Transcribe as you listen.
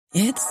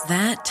It's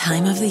that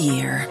time of the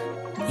year.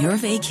 Your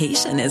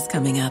vacation is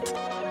coming up.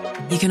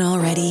 You can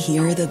already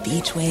hear the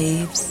beach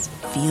waves,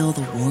 feel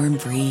the warm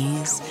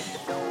breeze,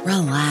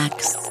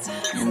 relax,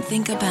 and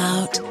think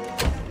about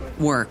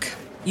work.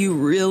 You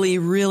really,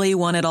 really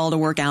want it all to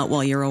work out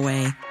while you're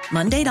away.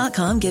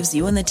 Monday.com gives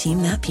you and the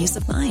team that peace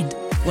of mind.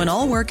 When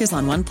all work is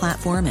on one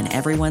platform and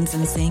everyone's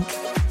in sync,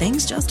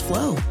 things just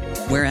flow.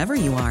 Wherever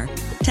you are,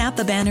 tap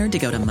the banner to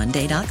go to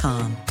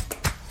Monday.com.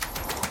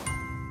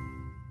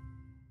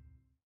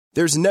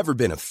 There's never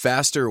been a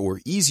faster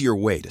or easier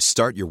way to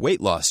start your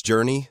weight loss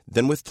journey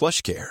than with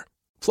PlushCare.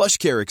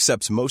 PlushCare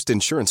accepts most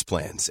insurance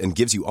plans and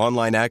gives you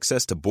online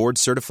access to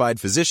board-certified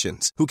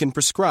physicians who can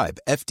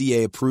prescribe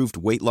FDA-approved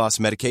weight loss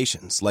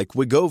medications like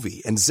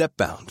Wegovy and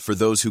Zepbound for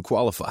those who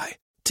qualify.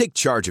 Take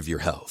charge of your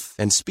health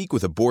and speak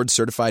with a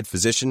board-certified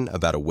physician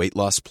about a weight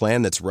loss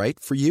plan that's right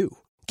for you.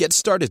 Get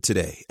started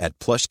today at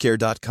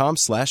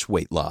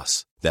plushcare.com/weight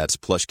loss. That's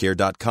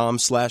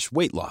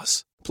plushcare.com/weight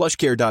loss.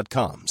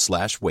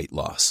 plushcare.com/weight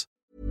loss.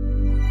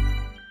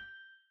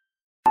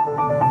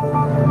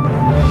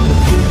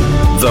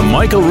 The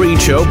Michael Reid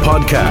Show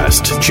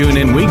podcast. Tune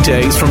in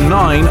weekdays from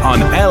 9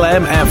 on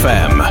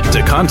LMFM.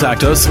 To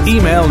contact us,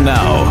 email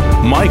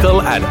now,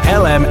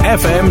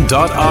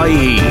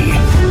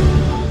 michael@lmfm.ie.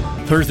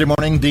 Thursday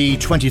morning, the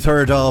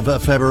 23rd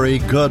of February.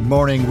 Good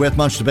morning, with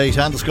much debate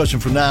and discussion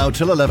from now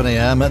till 11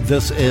 a.m.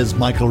 This is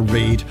Michael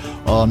Reid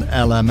on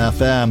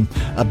LMFM.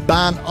 A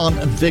ban on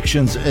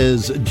evictions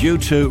is due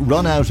to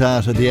run out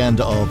at the end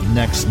of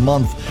next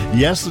month.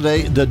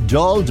 Yesterday, the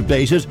Dáil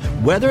debated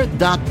whether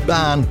that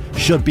ban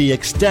should be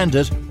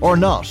extended or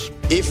not.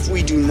 If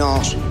we do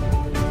not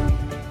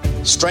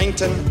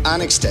strengthen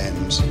and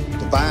extend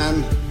the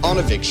ban on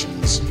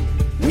evictions,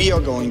 we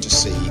are going to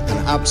see an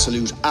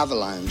absolute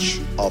avalanche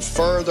of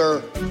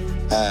further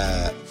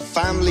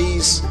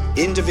families,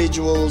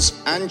 individuals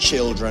and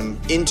children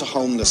into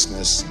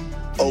homelessness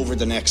over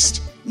the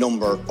next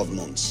number of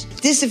months.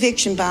 This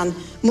eviction ban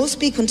must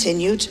be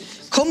continued.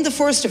 Come the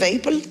 1st of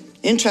April,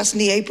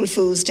 interestingly April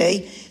Fool's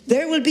Day,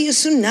 there will be a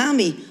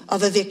tsunami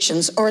of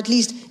evictions, or at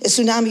least a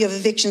tsunami of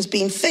evictions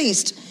being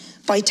faced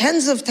by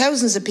tens of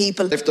thousands of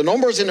people. If the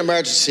numbers in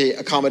emergency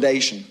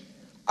accommodation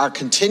are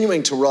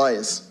continuing to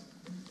rise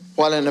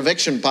while an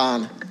eviction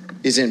ban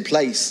is in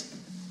place,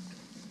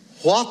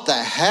 what the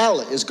hell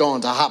is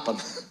going to happen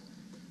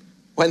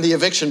when the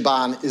eviction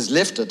ban is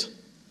lifted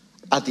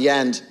at the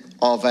end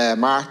of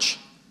March?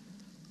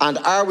 And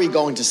are we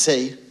going to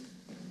see,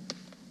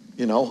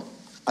 a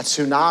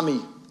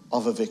tsunami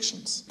of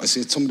evictions? I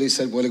see somebody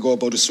said a while ago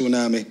about a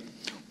tsunami.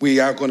 We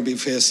are going to be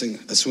facing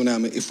a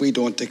tsunami if we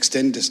don't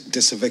extend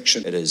this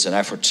eviction. It is an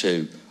effort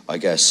to,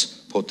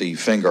 put the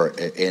finger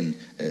in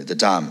the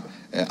dam.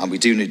 And we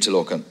do need to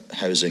look at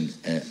housing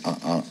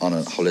on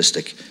a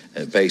holistic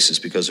basis,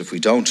 because if we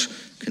don't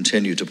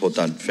continue to put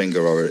that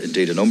finger, or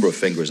indeed a number of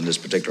fingers, in this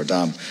particular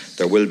dam,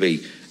 there will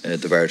be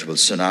the veritable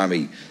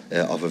tsunami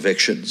of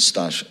evictions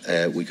that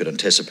we could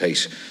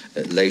anticipate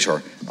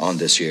later on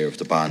this year if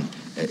the ban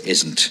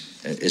isn't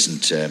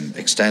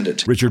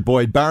extended. Richard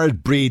Boyd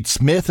Barrett, Breed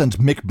Smith and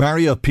Mick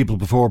Barry of People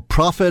Before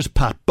Profit,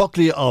 Pat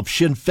Buckley of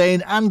Sinn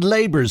Féin and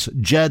Labour's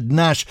Jed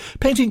Nash,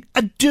 painting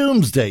a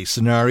doomsday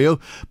scenario,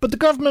 but the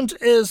government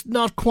is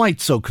not quite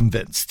so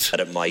convinced. That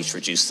it might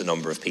reduce the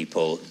number of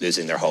people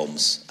losing their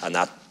homes, and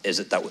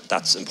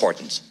that's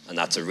important, and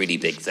that's a really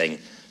big thing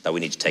that we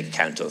need to take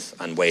account of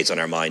and weighs on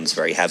our minds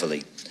very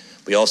heavily.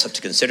 We also have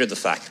to consider the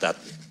fact that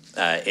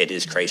it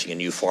is creating a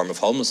new form of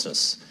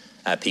homelessness.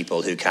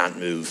 People who can't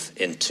move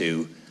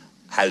into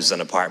houses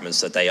and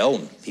apartments that they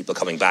own. People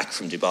coming back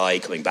from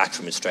Dubai, coming back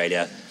from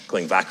Australia,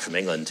 coming back from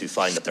England, who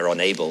find that they're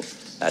unable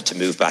to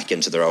move back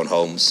into their own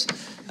homes.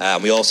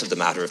 We also have the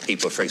matter of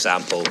people, for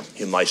example,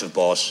 who might have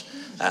bought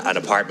an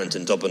apartment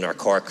in Dublin or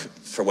Cork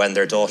for when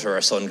their daughter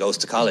or son goes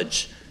to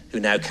college, who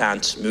now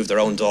can't move their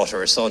own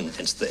daughter or son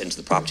into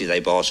the property they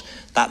bought.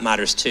 That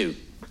matters too.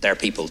 They're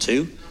people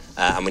too.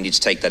 And we need to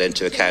take that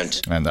into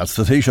account. And that's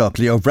the Taoiseach.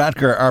 Leo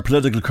Varadkar, our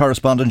political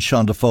correspondent,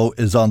 Sean Defoe,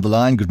 is on the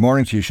line. Good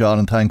morning to you, Sean,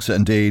 and thanks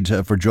indeed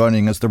for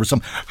joining us. There were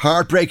some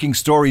heartbreaking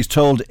stories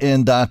told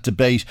in that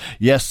debate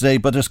yesterday,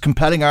 but there's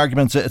compelling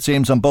arguments, it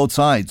seems, on both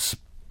sides.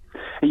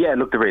 Yeah,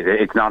 look, there is.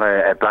 It's not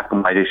a black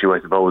and white issue,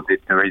 I suppose.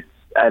 There is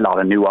a lot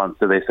of nuance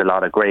to this, a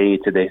lot of grey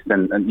to this,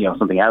 and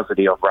something else that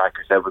Leo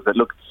Varadkar said was that,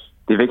 look,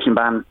 the eviction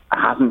ban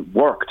hasn't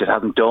worked. It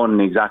hasn't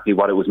done exactly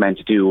what it was meant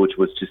to do, which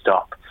was to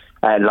stop,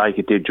 like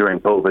it did during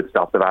COVID,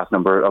 stop the vast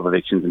number of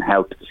evictions and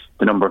help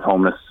the number of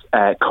homeless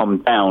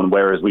come down,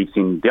 whereas we've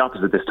seen the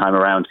opposite this time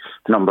around.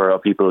 The number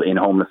of people in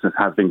homelessness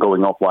has been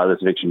going up while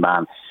this eviction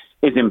ban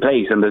is in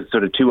place, and there's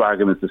sort of two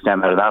arguments to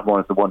stem out of that.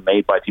 One is the one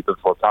made by People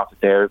Before Profit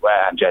there,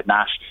 and Jed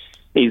Nash,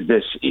 is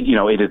that,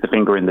 it is the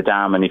finger in the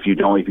dam, and if you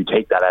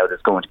take that out,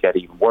 it's going to get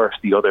even worse.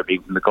 The other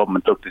being from the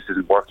government, look, this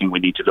isn't working, we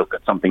need to look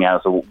at something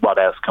else, or what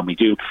else can we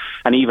do?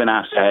 And even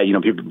at,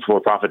 People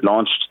Before Profit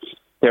launched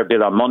their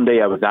bill on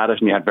Monday. I was at it,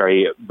 and you had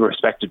very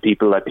respected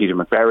people like Peter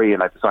McVerry and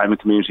like the Simon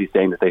community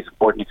saying that they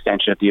support an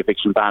extension of the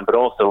eviction ban, but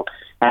also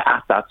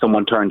at that,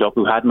 someone turned up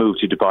who had moved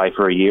to Dubai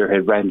for a year,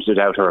 had rented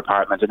out her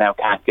apartment and now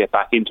can't get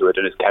back into it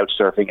and is couch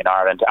surfing in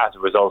Ireland as a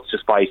result,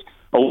 despite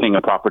owning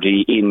a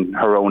property in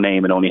her own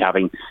name and only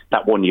having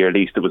that 1 year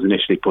lease that was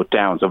initially put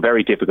down. So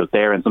very difficult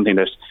there, and something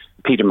that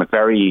Peter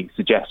McVerry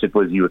suggested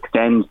was you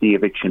extend the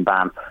eviction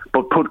ban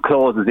but put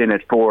clauses in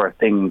it for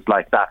things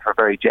like that, for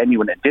very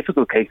genuine and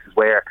difficult cases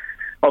where,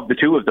 of the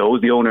two of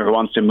those, the owner who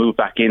wants to move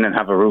back in and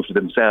have a roof for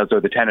themselves, or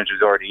the tenant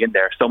who's already in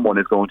there, someone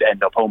is going to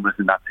end up homeless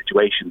in that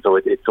situation. So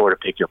it's sort of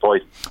pick your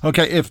poison.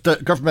 OK, if the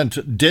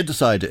government did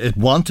decide it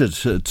wanted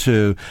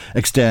to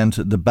extend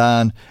the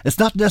ban, it's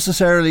not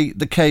necessarily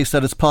the case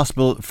that it's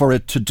possible for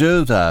it to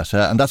do that.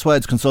 And that's why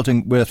it's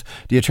consulting with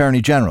the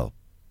Attorney General.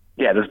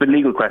 Yeah, there's been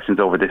legal questions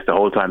over this the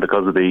whole time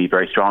because of the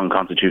very strong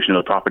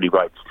constitutional property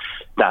rights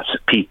that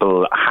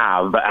people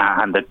have,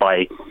 and that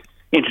by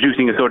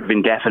introducing a sort of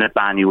indefinite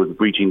ban, you would be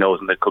breaching those,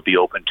 and that could be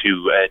open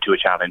to a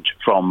challenge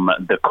from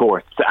the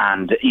courts.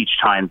 And each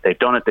time they've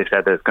done it, they've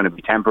said that it's going to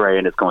be temporary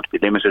and it's going to be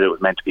limited. It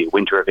was meant to be a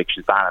winter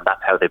eviction ban, and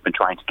that's how they've been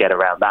trying to get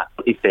around that.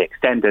 If they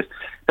extend it,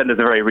 then there's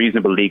a very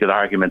reasonable legal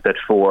argument that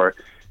for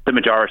the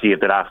majority of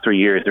the last 3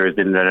 years there has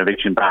been an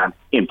eviction ban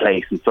in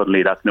place, and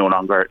suddenly that's no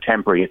longer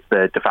temporary. It's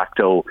the de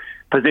facto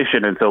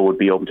position, and so would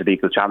be open to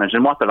legal challenge.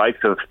 And what the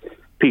likes of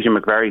Peter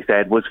McVerry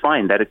said was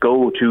fine, let it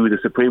go to the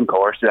Supreme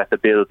Court, let the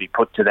bill be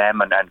put to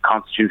them and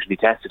constitutionally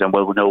tested, and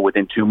we'll know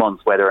within 2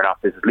 months whether or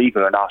not this is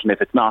legal or not. And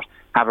if it's not,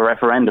 have a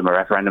referendum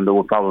that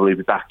will probably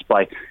be backed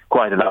by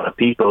quite a lot of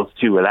people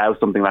to allow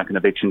something like an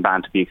eviction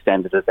ban to be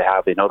extended as they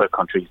have in other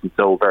countries. And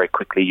so very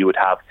quickly you would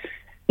have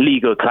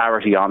legal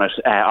clarity on it.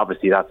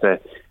 Obviously that's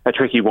a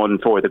tricky one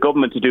for the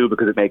government to do,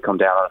 because it may come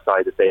down on a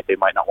side that they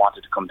might not want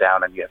it to come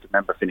down. And you have to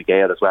remember Fine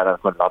Gael as well, and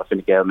quite a lot of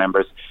Fine Gael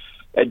members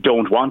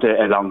don't want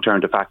a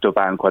long-term de facto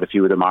ban. Quite a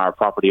few of them are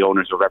property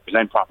owners or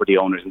represent property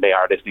owners, and they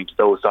are listening to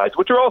those sides,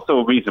 which are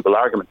also reasonable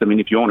arguments. I mean,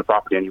 if you own a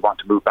property and you want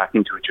to move back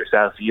into it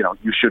yourself, you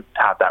should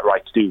have that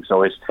right to do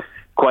so. It's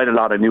quite a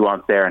lot of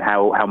nuance there, and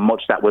how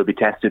much that will be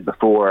tested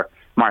before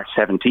March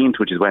 17th,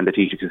 which is when the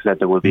Taoiseach has said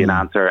there will be an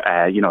answer.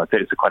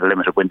 It's quite a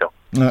limited window.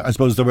 I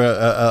suppose there were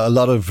a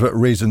lot of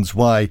reasons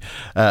why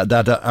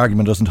that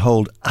argument doesn't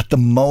hold at the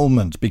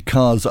moment,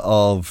 because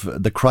of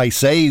the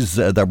crises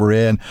that we're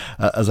in.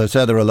 As I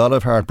said, there are a lot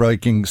of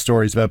heartbreaking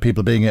stories about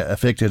people being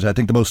evicted. I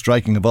think the most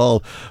striking of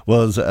all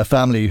was a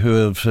family who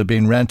have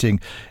been renting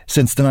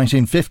since the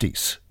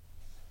 1950s.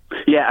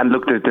 Yeah, and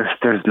look,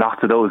 there's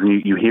lots of those,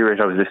 and you hear it.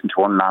 I was listening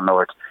to one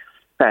landlord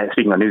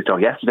speaking on News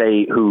Talk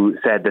yesterday, who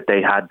said that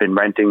they had been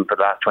renting for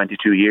the last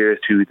 22 years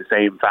to the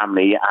same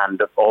family, and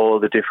all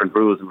the different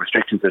rules and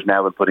restrictions they've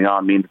now been putting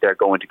on mean that they're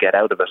going to get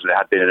out of it. It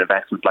had been an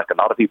investment, like a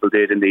lot of people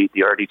did in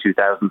the early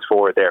 2000s,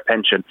 for their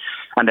pension,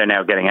 and they're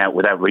now getting out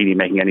without really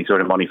making any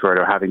sort of money for it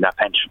or having that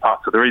pension pot.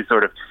 So there is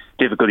sort of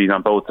difficulties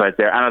on both sides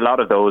there, and a lot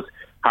of those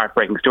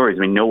heartbreaking stories.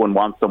 I mean, no one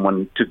wants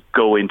someone to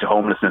go into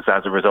homelessness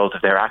as a result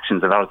of their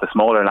actions. A lot of the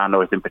smaller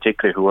landlords in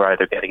particular, who are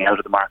either getting out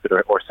of the market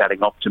or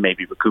setting up to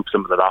maybe recoup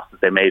some of the losses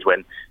they made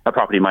when a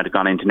property might have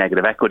gone into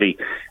negative equity,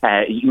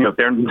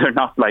 they're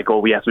not like,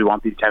 oh yes, we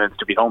want these tenants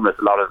to be homeless.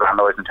 A lot of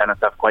landlords and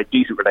tenants have quite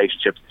decent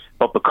relationships,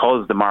 but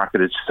because the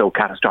market is so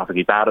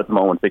catastrophically bad at the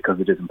moment, because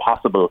it is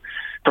impossible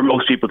for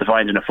most people to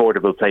find an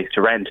affordable place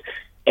to rent,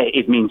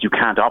 it means you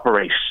can't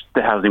operate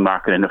the housing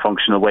market in a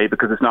functional way,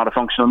 because it's not a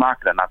functional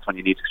market, and that's when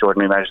you need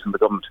extraordinary measures from the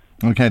government.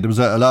 OK, there was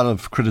a lot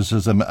of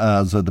criticism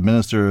as the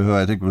Minister, who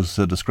I think was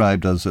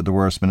described as the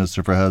worst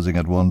Minister for Housing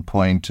at one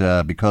point,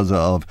 because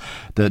of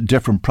the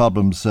different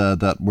problems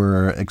that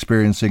we're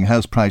experiencing.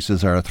 House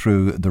prices are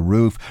through the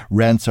roof,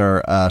 rents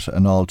are at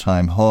an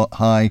all-time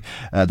high.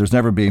 There's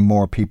never been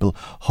more people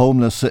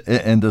homeless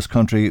in this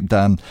country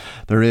than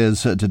there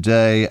is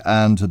today,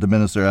 and the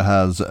Minister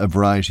has a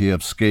variety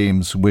of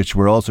schemes which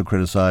were also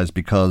criticised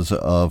because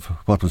of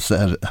what was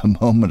said a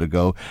moment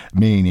ago,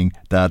 meaning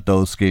that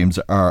those schemes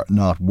are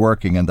not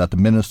working, and that the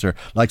Minister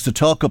likes to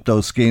talk up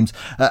those schemes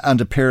and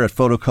appear at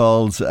photo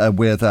calls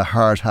with a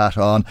hard hat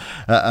on.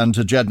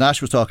 And Jed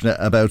Nash was talking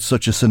about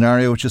such a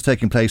scenario, which is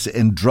taking place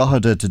in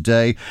Drogheda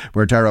today,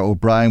 where Darragh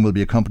O'Brien will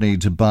be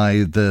accompanied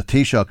by the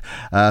Taoiseach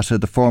at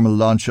the formal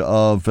launch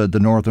of the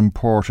Northern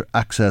Port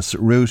Access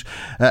route,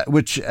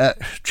 which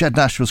Jed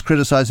Nash was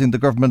criticising the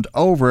government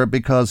over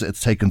because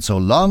it's taken so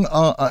long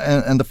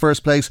in the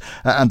first place,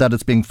 and that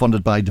it's being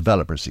funded by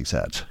developers, he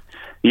said.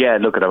 Yeah,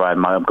 look at it.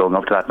 I'm going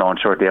up to that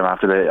launch shortly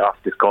after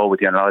this call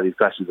with you, and a lot of these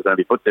questions are going to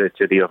be put to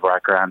Leo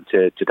Varadkar and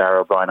to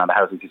Darragh O'Brien on the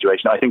housing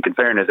situation. I think, in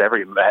fairness,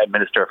 every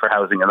Minister for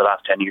Housing in the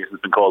last 10 years has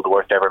been called the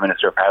worst ever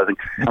Minister for Housing,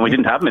 and we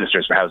didn't have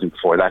Ministers for Housing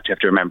before that. You have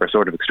to remember,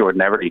 sort of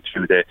extraordinarily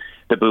through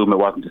the boom. It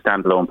wasn't a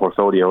standalone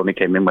portfolio, only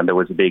came in when there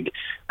was a big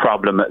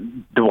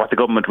problem. What the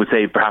government would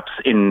say, perhaps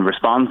in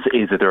response,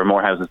 is that there are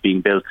more houses being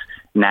built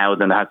now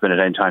than there has been at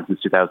any time since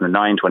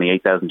 2009,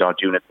 28,000 odd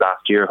units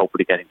last year,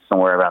 hopefully getting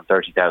somewhere around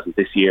 30,000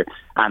 this year,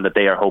 and that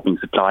they are hoping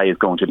supply is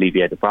going to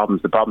alleviate the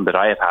problems. The problem that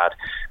I have had,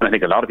 and I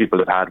think a lot of people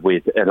have had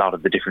with a lot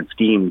of the different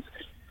schemes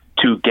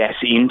to get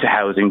into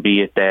housing,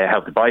 be it the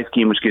Help to Buy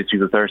scheme, which gives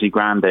people 30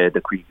 grand,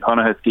 the Creek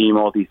Hunaha scheme,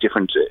 all these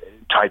different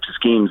types of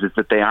schemes, is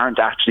that they aren't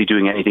actually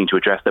doing anything to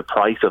address the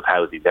price of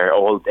housing. They're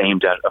all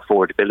aimed at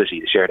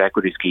affordability. The shared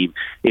equity scheme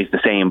is the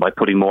same, by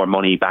putting more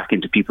money back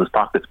into people's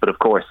pockets. But of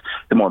course,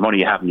 the more money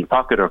you have in your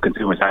pocket, or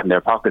consumers have in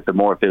their pocket, the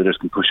more builders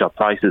can push up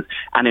prices.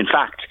 And in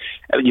fact,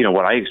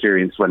 what I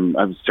experienced when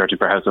I was searching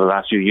for a house over the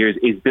last few years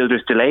is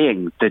builders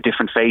delaying the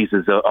different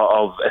phases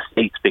of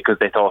estates, because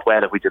they thought,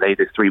 well, if we delay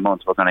this 3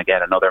 months, we're going to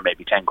get another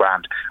maybe 10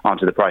 grand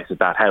onto the price of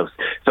that house.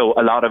 So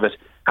a lot of it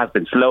has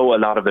been slow. A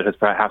lot of it has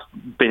perhaps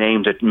been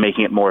aimed at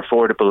making it more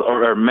affordable,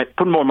 or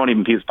putting more money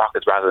in people's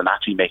pockets rather than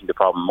actually making the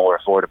problem more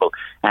affordable.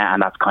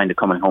 And that's kind of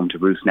coming home to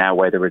roost now,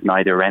 where there is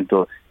neither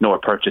rental nor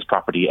purchase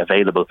property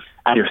available.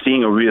 And you're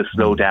seeing a real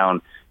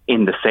slowdown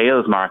in the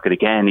sales market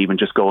again, even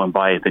just going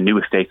by the new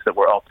estates that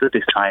were up at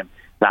this time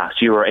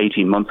last year or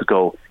 18 months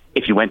ago.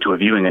 If you went to a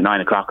viewing at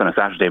 9 o'clock on a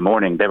Saturday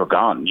morning, they were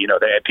gone.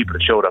 People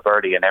that showed up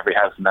early and every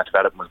house in that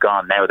development was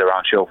gone. Now they're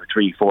on show for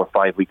 3, 4,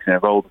 5 weeks in a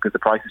row because the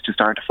prices just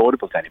aren't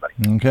affordable to anybody.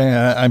 Okay,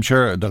 I'm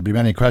sure there'll be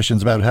many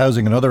questions about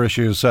housing and other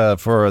issues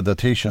for the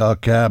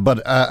Taoiseach.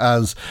 But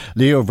as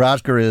Leo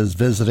Varadkar is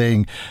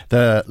visiting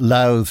the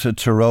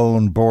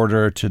Louth-Tyrone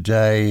border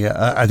today,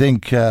 I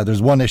think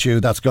there's one issue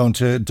that's going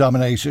to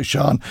dominate,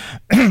 Sean.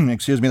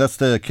 Excuse me, that's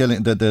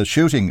the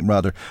shooting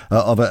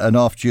of an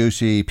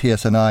off-duty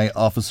PSNI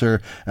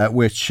officer,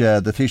 which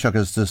the Taoiseach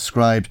has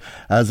described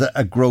as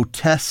a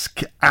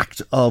grotesque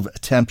act of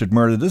attempted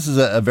murder. This is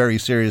a very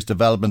serious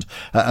development,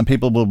 and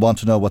people will want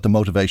to know what the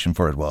motivation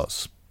for it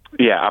was.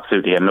 Yeah,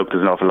 absolutely. And look,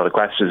 there's an awful lot of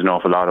questions, an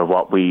awful lot of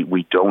what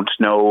we don't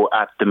know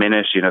at the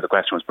minute. The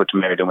question was put to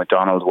Mary Lou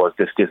McDonald, was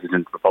this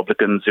dissident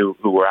Republicans who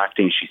were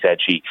acting? She said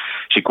she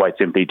quite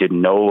simply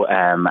didn't know,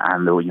 and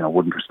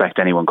wouldn't respect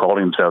anyone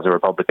calling themselves a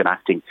Republican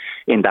acting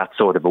in that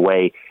sort of a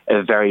way.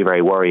 Very,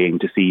 very worrying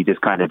to see this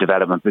kind of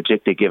development,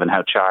 particularly given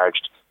how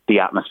charged the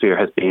atmosphere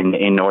has been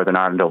in Northern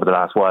Ireland over the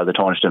last while. The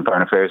Taoiseach and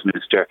Foreign Affairs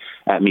Minister,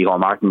 Micheál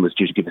Martin, was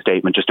due to give a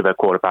statement just about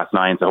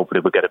 9:15, so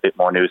hopefully we'll get a bit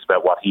more news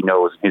about what he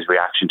knows and his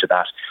reaction to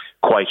that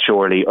quite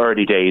shortly.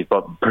 Early days,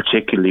 but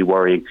particularly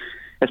worrying,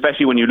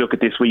 especially when you look at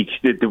this week.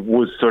 It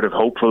was sort of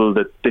hopeful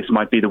that this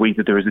might be the week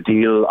that there was a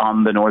deal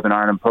on the Northern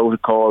Ireland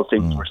Protocol.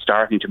 Things were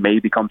starting to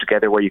maybe come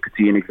together where you could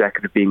see an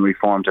executive being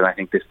reformed, and I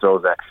think this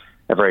throws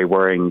a very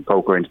worrying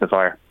poker into the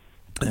fire.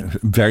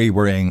 Very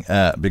worrying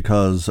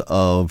because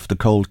of the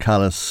cold,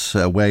 callous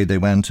way they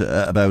went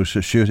about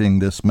shooting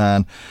this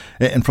man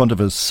in front of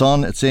his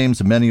son, it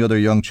seems, and many other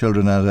young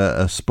children at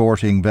a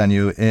sporting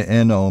venue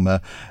in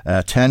Omagh.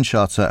 10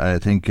 shots, I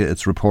think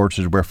it's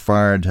reported, were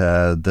fired.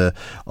 The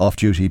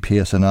off-duty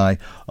PSNI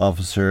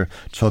officer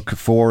took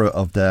 4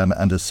 of them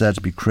and is said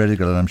to be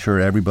critical, and I'm sure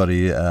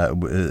everybody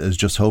is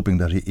just hoping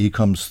that he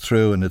comes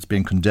through, and it's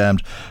being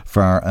condemned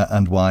far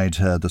and wide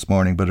this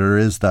morning. But there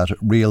is that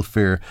real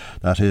fear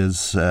that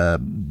is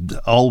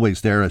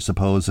always there, I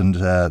suppose, and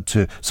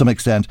to some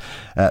extent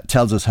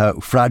tells us how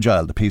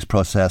fragile the peace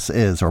process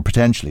is, or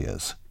potentially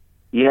is.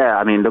 Yeah,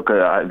 I mean, look,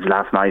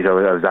 last night I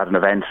was at an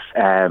event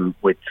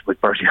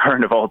with Bertie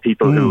Ahern, of all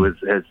people, who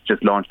has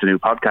just launched a new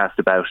podcast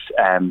about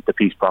the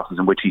peace process,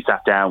 in which he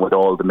sat down with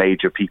all the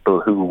major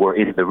people who were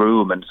in the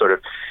room and sort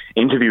of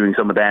interviewing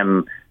some of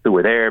them who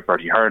were there: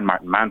 Bertie Ahern,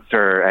 Martin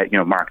Manser,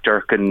 Mark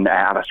Durkin,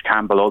 Alistair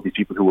Campbell, all these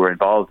people who were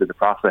involved in the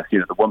process.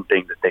 The one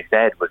thing that they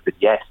said was that,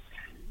 yes,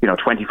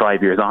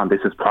 25 years on,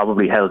 this has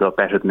probably held up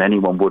better than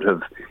anyone would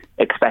have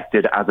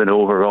expected as an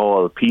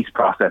overall peace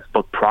process.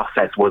 But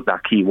process was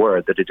that key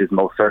word, that it is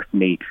most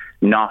certainly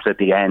not at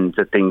the end,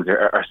 that things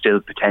are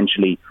still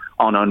potentially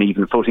on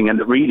uneven footing. And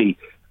that really,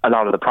 a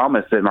lot of the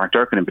promise, Mark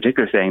Durkin in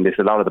particular saying this,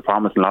 a lot of the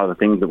promise and a lot of the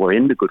things that were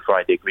in the Good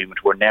Friday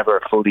Agreement were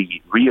never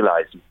fully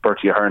realised.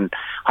 Bertie Ahern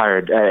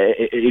hired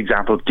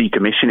example of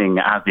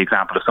decommissioning as the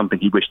example of something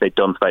he wished they'd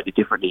done slightly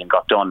differently and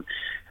got done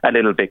a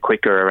little bit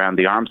quicker around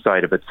the arms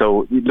side of it.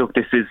 So look,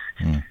 this is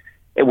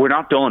we're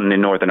not done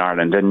in Northern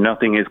Ireland, and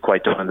nothing is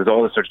quite done. There's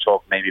all this sort of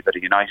talk maybe about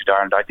a united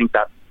Ireland. I think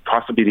that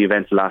possibly the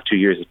events of the last 2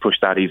 years has pushed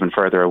that even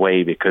further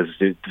away, because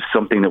it's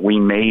something that we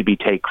maybe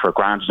take for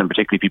granted, and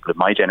particularly people of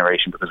my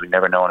generation, because we've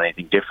never known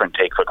anything different,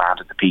 take for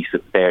granted. The peace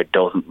that's there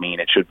doesn't mean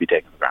it should be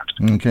taken for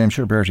granted. Okay, I'm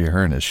sure Bertie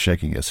Ahern is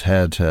shaking his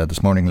head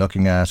this morning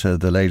looking at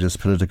the latest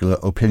political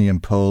opinion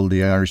poll,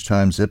 the Irish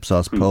Times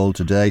Ipsos poll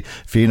today.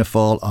 Fianna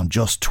Fáil on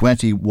just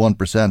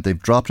 21%.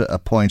 They've dropped a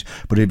point,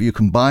 but if you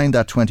combine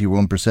that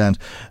 21%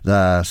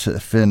 that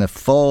Fianna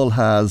Fáil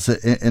has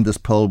in this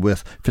poll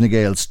with Fine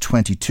Gael's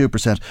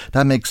 22%,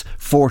 that makes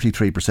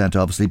 43%,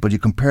 obviously, but you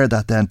compare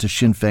that then to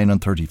Sinn Féin on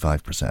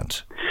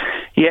 35%.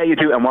 Yeah, you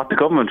do. And what the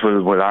government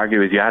will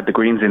argue is you had the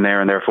Greens in there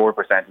and they're 4%,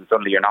 and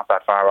suddenly you're not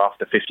that far off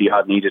the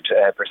 50-odd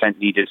percent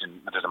needed. And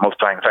there's a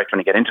multiplying effect when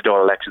you get into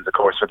Dáil elections, of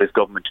course, for this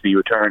government to be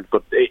returned.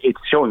 But it's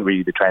showing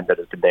really the trend that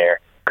has been there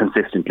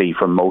consistently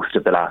for most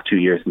of the last 2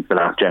 years since the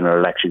last general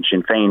election.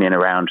 Sinn Féin in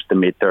around the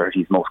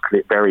mid-30s,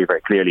 very,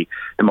 very clearly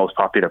the most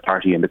popular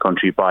party in the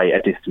country by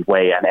a distant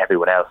way, and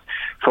everyone else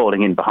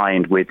falling in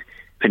behind with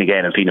Fine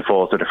Gael and Fianna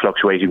Fáil sort of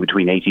fluctuating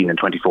between 18 and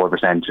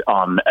 24%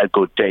 on a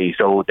good day.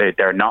 So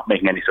they're not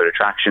making any sort of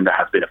traction. There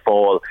has been a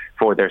fall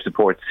for their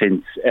support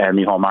since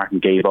Micheál Martin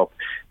gave up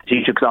the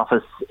Taoiseach's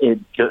office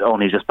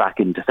only just back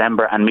in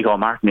December. And Micheál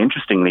Martin,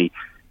 interestingly,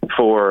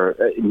 for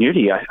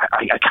nearly,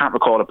 I can't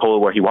recall a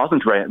poll where he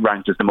wasn't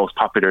ranked as the most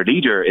popular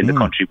leader in the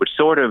country, which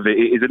sort of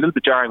is a little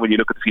bit jarring when you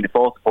look at the Fianna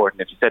Fáil support.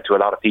 And if you said to a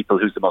lot of people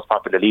who's the most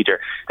popular leader,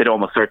 they'd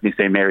almost certainly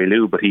say Mary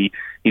Lou, but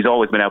he's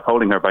always been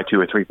outpolling her by 2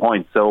 or 3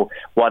 points. So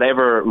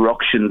whatever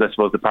ructions I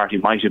suppose the party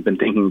might have been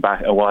thinking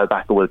back a while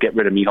back, we'll get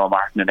rid of Micheál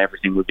Martin and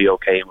everything will be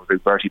okay, and we'll bring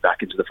Bertie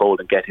back into the fold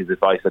and get his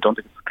advice. I don't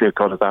think it's a clear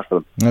cut as that for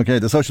them. Okay,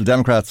 the Social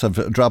Democrats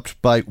have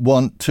dropped by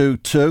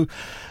 1-2.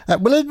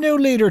 Will a new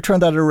leader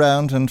turn that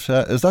around, and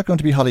is that going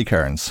to be Holly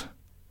Cairns?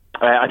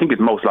 I think it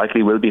most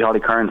likely will be Holly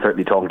Cairns,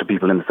 certainly talking to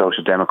people in the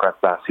Social Democrats,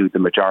 that's who the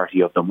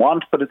majority of them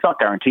want, but it's not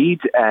guaranteed,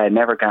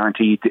 never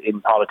guaranteed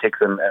in politics,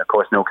 and of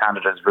course no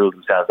candidates have ruled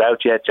themselves out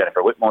yet.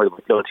 Jennifer Whitmore, the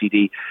Wicklow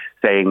TD,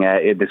 saying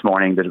this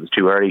morning that it was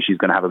too early, she's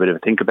going to have a bit of a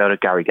think about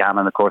it. Gary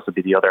Gannon, of course, will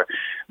be the other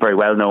very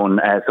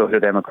well-known Social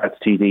Democrats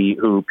TD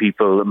who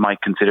people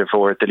might consider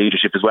for the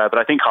leadership as well, but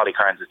I think Holly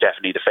Cairns is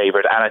definitely the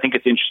favourite, and I think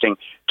it's interesting,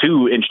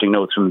 two interesting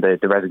notes from the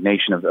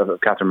resignation of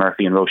Catherine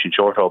Murphy and Roisin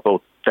Shortall,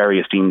 both very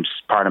esteemed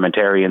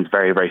parliamentarians,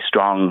 very, very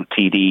strong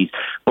TDs,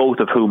 both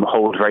of whom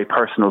hold very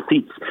personal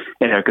seats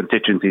in their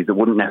constituencies that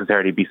wouldn't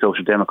necessarily be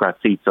Social Democrat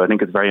seats. So I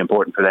think it's very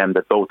important for them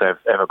that both have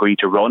agreed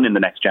to run in the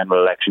next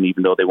general election,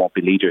 even though they won't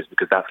be leaders,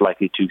 because that's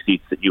likely 2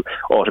 seats that you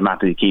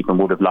automatically keep and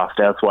would have lost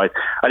elsewise.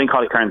 I think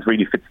Holly Cairns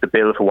really fits the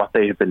bill for what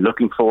they have been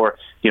looking for.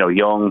 You know,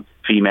 young,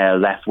 female,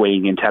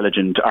 left-wing,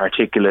 intelligent,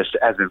 articulate,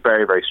 has been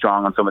very, very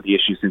strong on some of the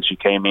issues since she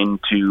came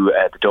into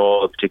the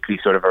Dáil,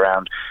 particularly sort of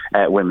around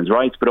women's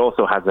rights, but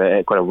also has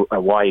quite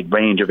a wide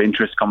range of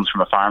interests, comes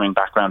from a farming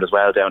background as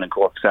well down in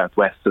Cork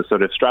Southwest, so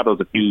sort of straddles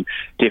a few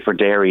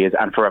different areas.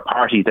 And for a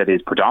party that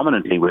is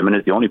predominantly women,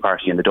 is the only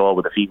party in the Dáil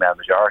with a female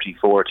majority,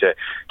 4-2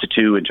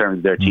 in terms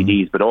of their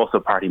TDs, but also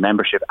party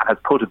membership, and has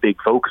put a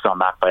big focus on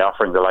that by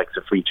offering the likes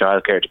of free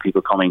childcare to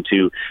people coming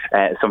to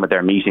some of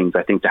their meetings.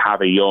 I think to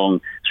have a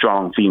young,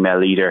 strong female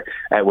leader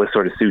will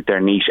sort of suit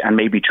their niche, and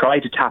maybe try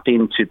to tap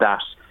into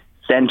that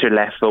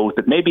centre-left vote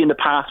that maybe in the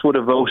past would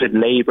have voted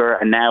Labour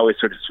and now is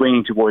sort of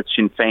swinging towards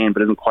Sinn Féin,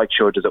 but isn't quite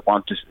sure does it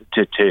want to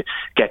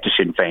get to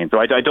Sinn Féin. So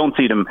I don't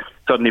see them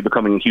suddenly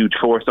becoming a huge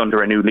force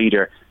under a new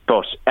leader,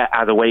 but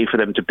as a way for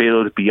them to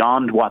build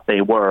beyond what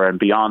they were and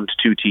beyond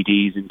 2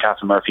 TDs in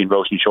Catherine Murphy and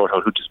Roisin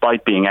Shortall, who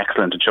despite being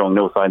excellent and showing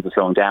no signs of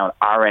slowing down,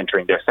 are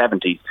entering their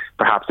 70s.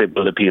 Perhaps it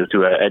will appeal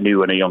to a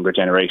new and a younger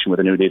generation with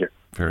a new leader.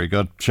 Very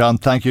good. Sean,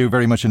 thank you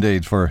very much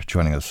indeed for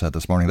joining us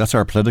this morning. That's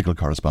our political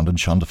correspondent,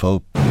 Sean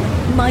Defoe.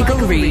 Michael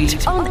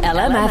Reid on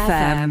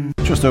LMFM.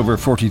 Just over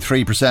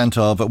 43%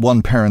 of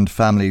one-parent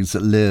families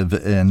live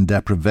in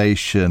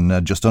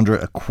deprivation. Just under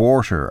a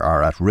quarter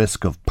are at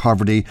risk of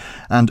poverty,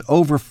 and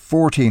over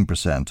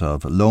 14%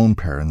 of lone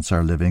parents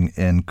are living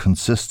in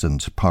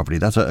consistent poverty.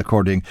 That's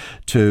according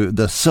to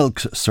the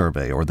SILC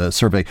survey, or the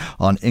Survey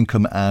on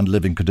Income and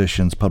Living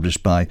Conditions,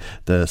 published by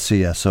the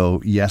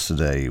CSO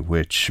yesterday,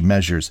 which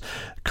measures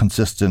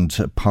consistent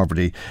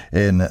poverty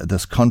in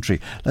this country.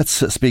 Let's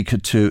speak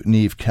to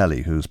Niamh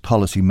Kelly, who's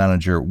Policy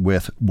Manager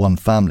with One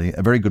Family.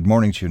 A very good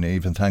morning to you,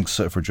 Niamh, and thanks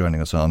for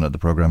joining us on the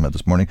programme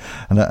this morning.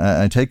 And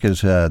I take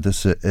it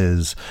this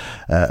is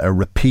a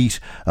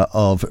repeat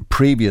of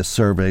previous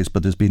surveys,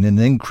 but there's been an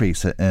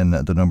increase in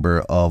the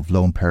number of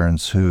lone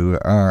parents who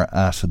are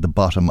at the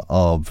bottom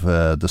of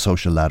the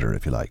social ladder,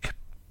 if you like.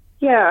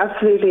 Yeah,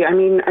 absolutely. I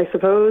mean, I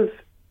suppose,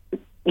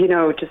 you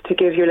know, just to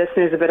give your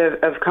listeners a bit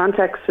of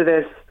context to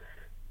this,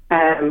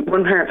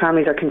 one-parent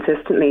families are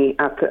consistently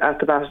at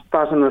the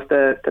bottom of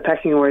the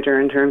pecking order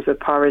in terms of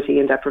poverty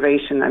and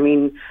deprivation. I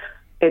mean,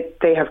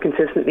 they have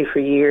consistently for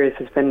years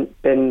has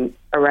been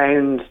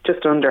around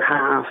just under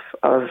half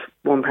of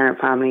one-parent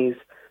families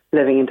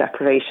living in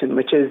deprivation,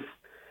 which is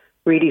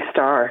really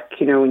stark,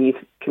 you know, when you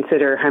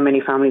consider how many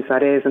families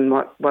that is and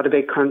what a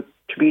big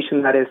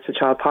contribution that is to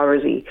child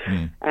poverty.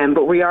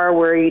 But we are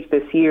worried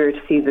this year to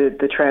see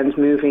the trends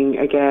moving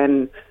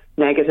again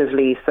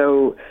negatively.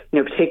 So, you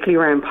know, particularly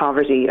around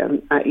poverty,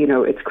 you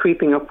know, it's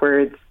creeping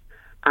upwards,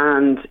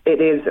 and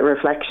it is a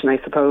reflection, I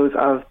suppose,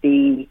 of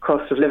the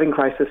cost of living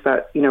crisis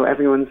that, you know,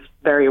 everyone's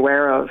very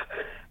aware of.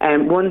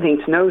 And one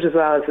thing to note as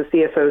well, as the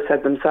CSO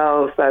said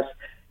themselves, that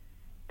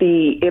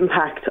the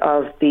impact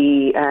of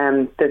the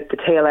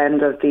tail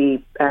end of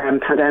the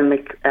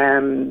pandemic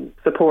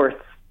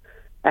supports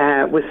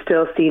was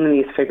still seen in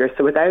these figures.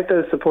 So without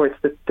those supports,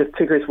 the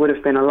figures would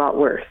have been a lot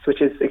worse,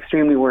 which is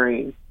extremely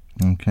worrying.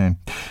 Okay.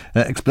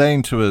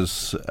 Explain to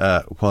us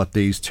what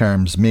these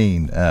terms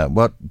mean.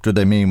 What do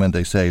they mean when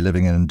they say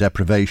living in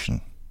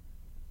deprivation?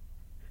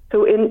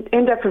 So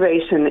in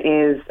deprivation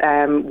is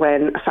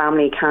when a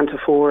family can't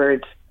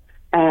afford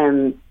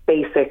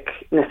basic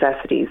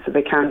necessities. So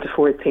they can't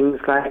afford things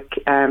like,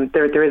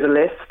 there is a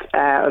list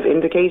of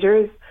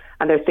indicators,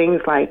 and there are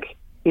things like,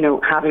 you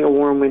know, having a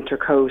warm winter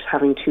coat,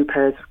 having 2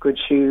 pairs of good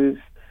shoes,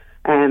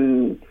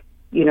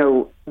 you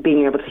know,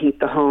 being able to heat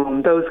the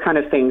home, those kind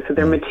of things. So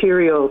they're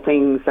material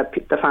things that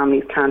the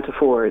families can't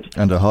afford.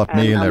 And a hot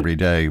meal every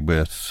day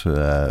with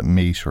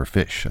meat or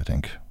fish, I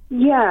think.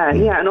 Yeah.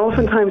 And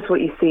oftentimes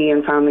what you see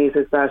in families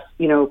is that,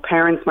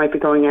 parents might be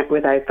going out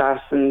without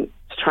that and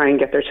to try and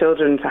get their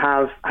children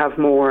to have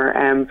more.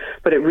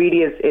 But it really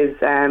is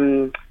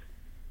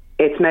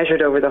it's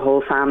measured over the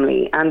whole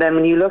family. And then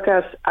when you look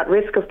at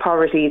risk of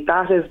poverty,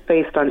 that is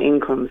based on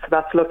income. So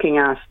that's looking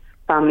at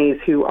families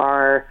who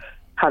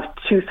have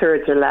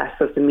 2/3 or less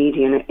of the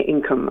median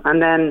income.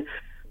 And then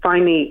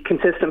finally,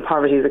 consistent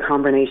poverty is a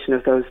combination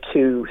of those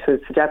two. So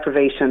it's the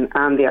deprivation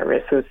and the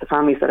at-risk. So it's the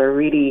families that are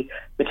really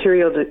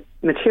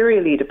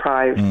materially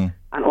deprived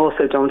and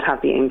also don't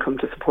have the income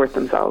to support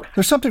themselves.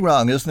 There's something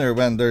wrong, isn't there,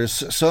 when there's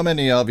so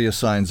many obvious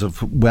signs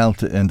of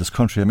wealth in this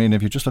country? I mean,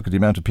 if you just look at the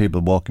amount of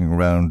people walking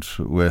around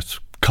with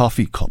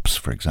coffee cups,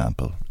 for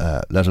example,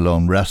 let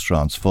alone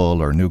restaurants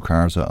full or new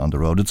cars on the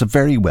road. It's a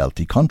very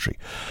wealthy country.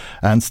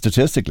 And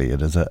statistically,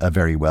 it is a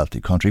very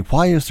wealthy country.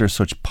 Why is there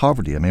such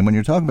poverty? I mean, when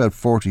you're talking about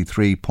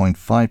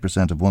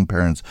 43.5% of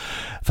one-parent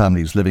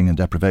families living in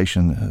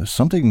deprivation,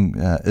 something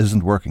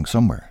isn't working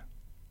somewhere.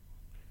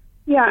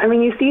 Yeah, I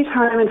mean, you see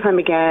time and time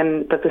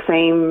again that the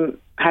same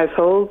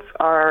households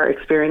are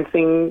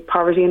experiencing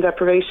poverty and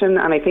deprivation.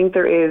 And I think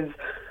there is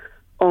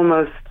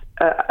almost,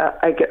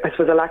 I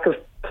suppose, a lack of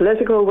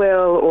political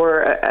will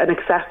or an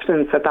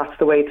acceptance that that's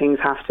the way things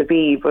have to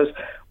be. But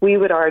we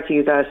would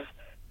argue that,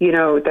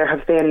 there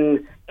have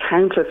been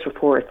countless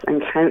reports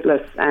and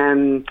countless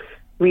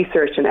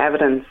research and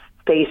evidence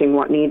stating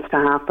what needs to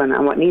happen.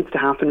 And what needs to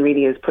happen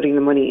really is putting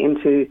the money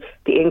into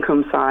the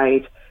income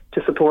side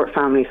to support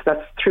families. So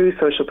that's through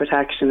social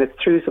protection. It's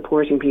through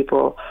supporting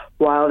people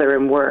while they're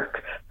in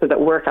work so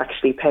that work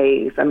actually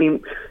pays. I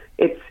mean,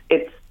 it's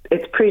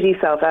pretty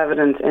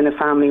self-evident in a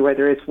family where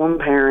there is one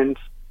parent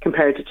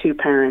compared to two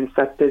parents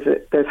that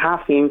there's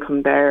half the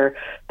income there.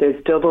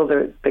 There's double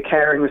the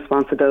caring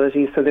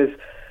responsibilities. So there's,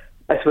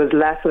 I suppose,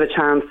 less of a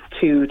chance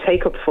to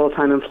take up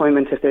full-time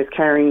employment if there's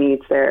caring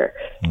needs there.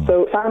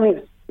 So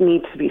families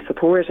need to be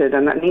supported,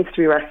 and that needs to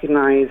be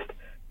recognised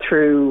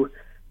through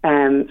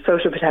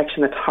social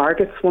protection that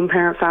targets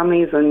one-parent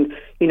families. And,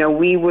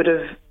 we would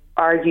have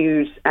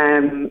argued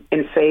in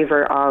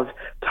favour of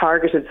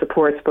targeted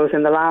supports both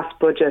in the last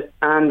budget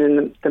and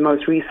in the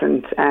most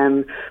recent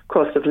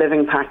cost of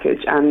living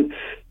package. And,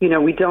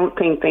 we don't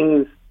think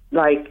things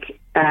like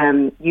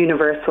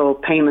universal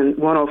payment,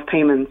 one-off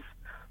payments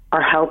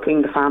are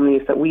helping the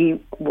families that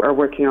we are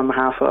working on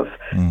behalf of.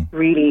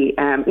 Really,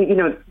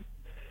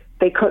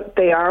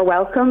 they are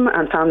welcome,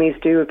 and families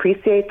do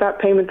appreciate that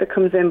payment that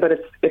comes in, but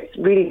it's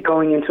really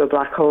going into a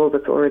black hole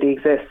that already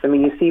exists. I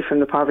mean, you see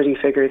from the poverty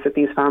figures that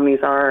these families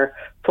are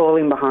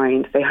falling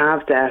behind. They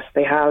have debt,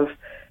 they have,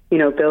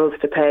 bills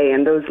to pay,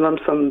 and those lump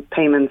sum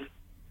payments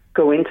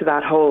go into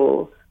that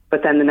hole,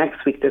 but then the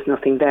next week there's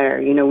nothing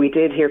there. We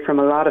did hear from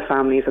a lot of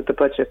families at the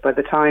budget. By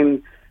the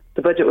time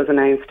the budget was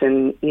announced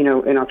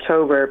in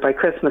October, by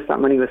Christmas that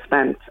money was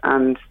spent,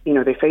 and,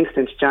 they faced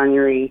into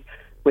January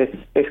with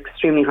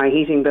extremely high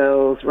heating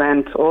bills,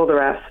 rent, all the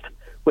rest,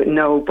 with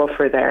no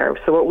buffer there.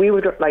 So what we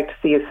would like to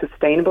see is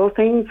sustainable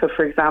things. So,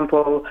 for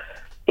example,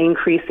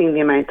 increasing the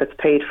amount that's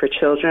paid for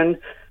children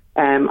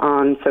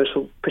on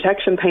social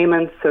protection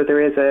payments. So there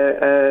is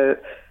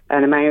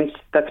an amount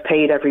that's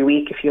paid every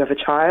week if you have a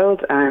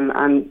child,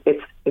 and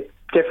it's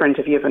different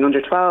if you have an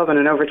under 12 and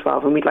an over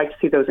 12. And we'd like to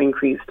see those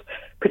increased,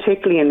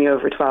 particularly in the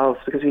over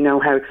 12s, because we know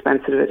how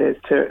expensive it is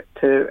to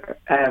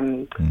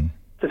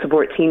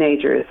support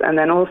teenagers. And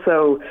then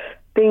also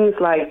things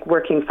like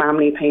working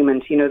family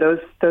payment. Those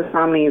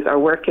families are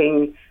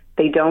working,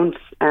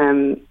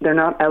 they're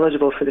not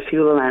eligible for the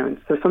fuel allowance.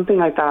 So something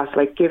like that,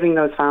 like giving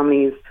those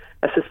families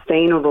a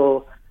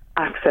sustainable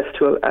access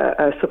to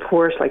a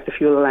support like the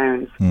fuel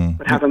allowance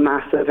would have a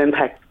massive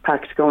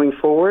impact going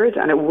forward,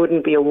 and it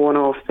wouldn't be a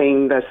one-off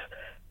thing that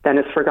then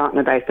is forgotten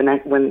about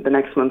when the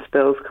next month's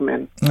bills come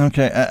in.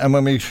 Okay, and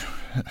when we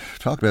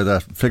talk about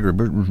that figure,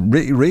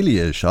 it really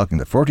is shocking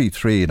that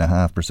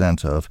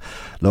 43.5% of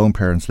lone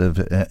parents live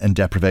in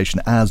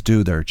deprivation, as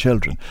do their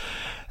children.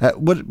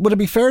 Would it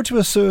be fair to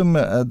assume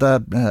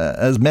that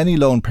as many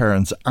lone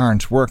parents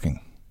aren't working?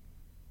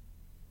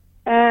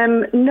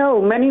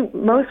 No,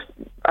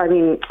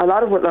 a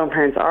lot of lone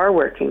parents are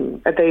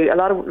working. A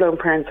lot of lone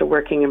parents are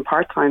working in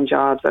part-time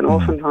jobs, and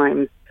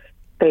oftentimes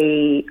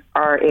they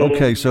are in...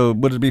 Okay, so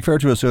would it be fair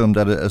to assume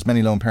that as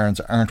many lone parents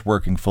aren't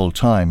working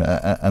full-time,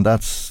 and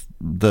that's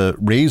the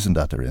reason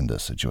that they're in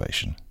this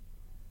situation?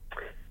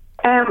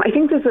 I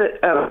think there's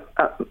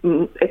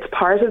it's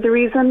part of the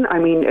reason. I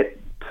mean,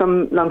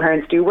 some lone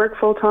parents do work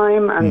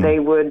full-time, and they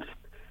would...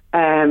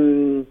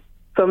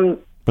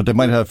 But they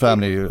might have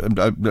family,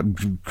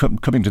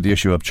 coming to the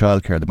issue of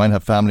childcare, they might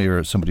have family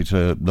or somebody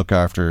to look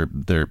after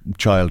their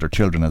child or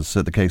children, as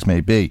the case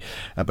may be.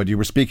 But you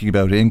were speaking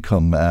about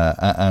income,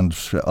 and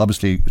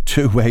obviously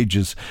two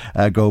wages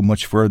go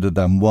much further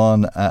than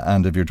one.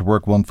 And if you're to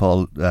work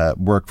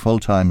work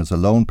full-time as a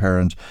lone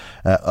parent,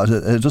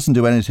 it doesn't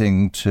do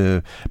anything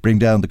to bring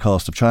down the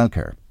cost of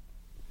childcare.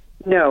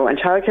 No, and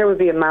childcare would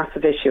be a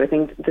massive issue. I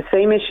think the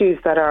same issues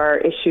that are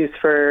issues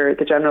for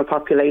the general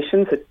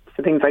population, so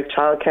things like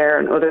childcare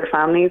and other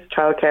families,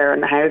 childcare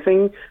and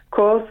housing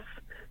costs,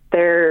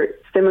 they're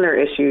similar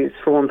issues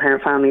for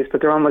one-parent families,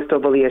 but they're almost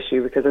double the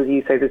issue because, as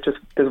you say,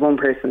 there's one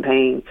person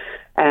paying.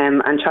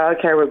 And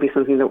childcare would be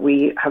something that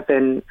we have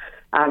been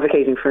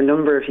advocating for a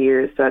number of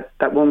years,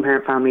 that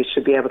one-parent families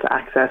should be able to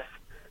access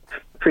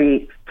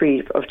free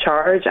of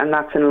charge, and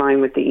that's in line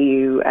with the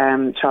EU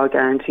Child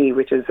Guarantee,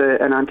 which is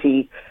an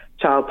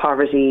anti-child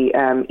poverty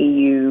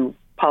EU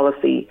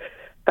policy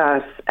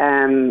that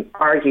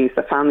argues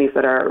that families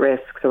that are at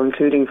risk, so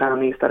including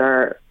families that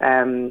are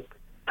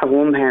have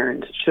one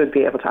parent, should be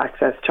able to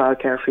access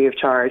childcare free of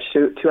charge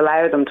to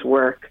allow them to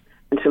work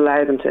and to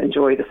allow them to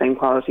enjoy the same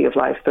quality of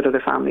life that other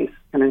families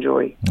can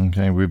enjoy.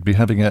 Okay, we'd be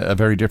having a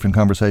very different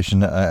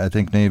conversation, I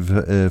think,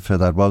 Niamh, if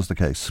that was the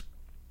case.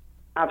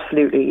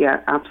 Absolutely,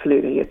 yeah,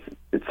 absolutely.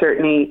 It's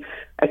certainly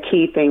a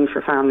key thing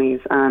for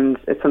families, and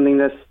it's something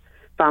that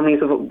families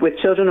with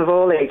children of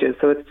all ages,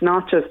 so it's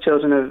not just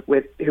children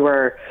who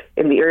are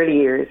in the early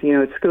years,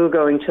 it's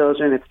school-going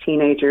children, it's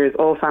teenagers,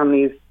 all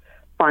families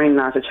find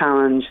that a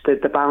challenge,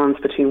 the balance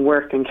between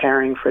work and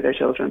caring for their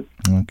children.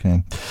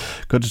 Okay.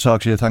 Good to talk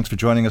to you. Thanks for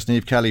joining us.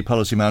 Niamh Kelly,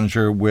 Policy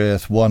Manager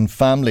with One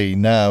Family.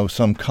 Now,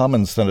 some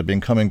comments that have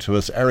been coming to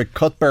us. Eric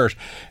Cuthbert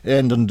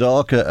in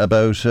Dundalk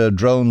about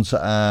drones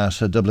at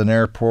Dublin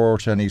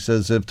Airport, and he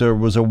says if there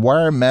was a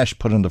wire mesh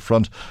put in the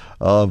front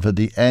of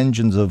the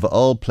engines of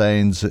all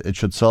planes, it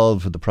should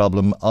solve the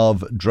problem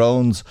of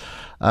drones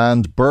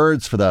and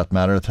birds for that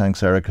matter.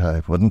 Thanks, Eric.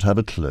 I wouldn't have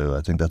a clue. I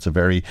think that's a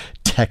very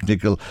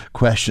technical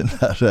question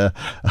that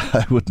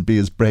I wouldn't be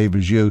as brave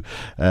as you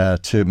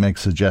to make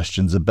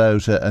suggestions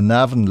about. A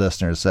Navan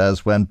listener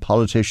says, when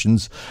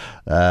politicians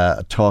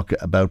talk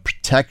about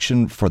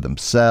protection for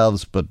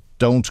themselves but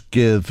don't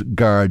give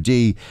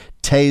Gardaí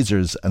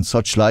tasers and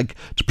such like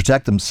to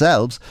protect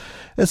themselves,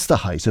 it's the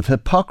height of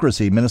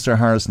hypocrisy. Minister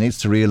Harris needs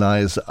to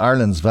realise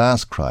Ireland's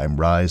vast crime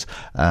rise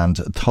and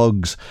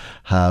thugs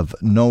have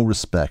no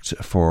respect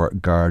for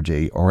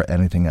Gardaí or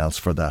anything else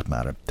for that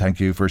matter. Thank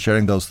you for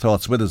sharing those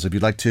thoughts with us. If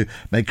you'd like to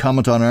make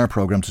comment on our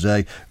programme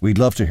today, we'd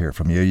love to hear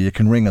from you. You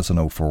can ring us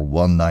on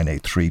 041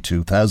 983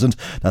 2000.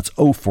 That's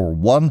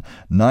 041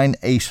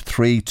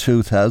 983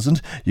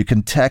 2000. You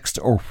can text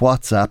or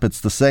WhatsApp.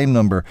 It's the same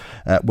number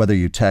whether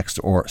you text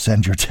or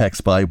send your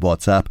text by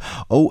WhatsApp.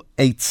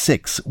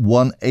 086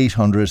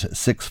 1800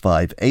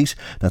 658.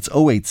 That's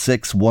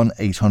 086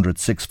 1800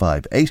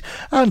 658.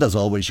 And as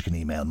always, you can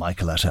email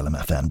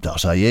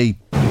michael@lmfm.ie.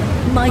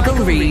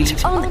 Michael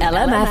Reid on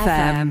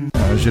LMFM.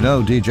 As you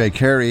know, DJ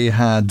Carey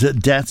had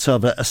debts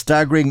of a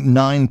staggering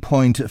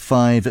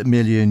 €9.5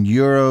 million.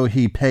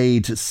 He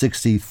paid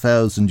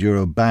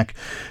 €60,000 back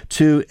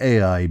to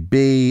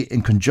AIB.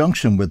 In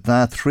conjunction with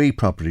that, 3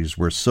 properties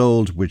were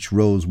sold, which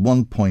rose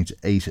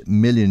 €1.8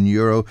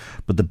 million,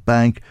 but the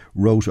bank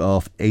wrote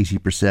off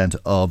 80%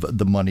 of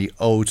the money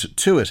owed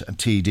to it, and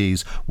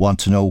TDs want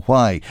to know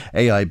why.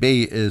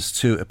 AIB is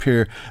to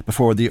appear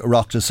before the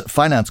Oireachtas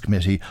Finance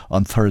Committee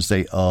on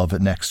Thursday of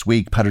next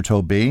week. Peadar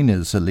Tóibín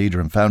is a leader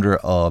and founder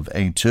of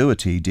Aontú, a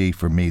TD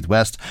for Meath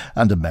West,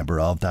 and a member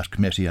of that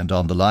committee, and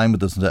on the line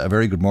with us. A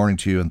very good morning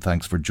to you, and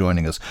thanks for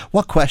joining us.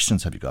 What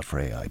questions have you got for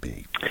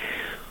AIB?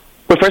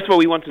 Well, first of all,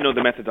 we want to know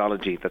the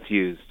methodology that's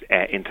used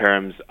in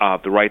terms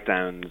of the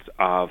write-downs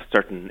of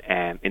certain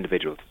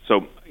individuals.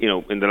 So,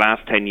 in the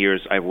last 10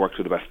 years, I've worked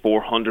with about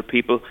 400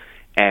 people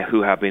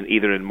who have been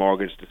either in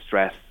mortgage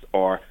distress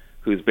or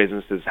whose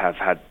businesses have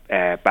had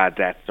bad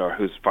debts or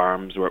whose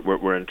farms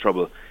were in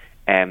trouble.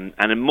 And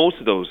in most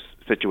of those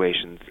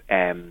situations,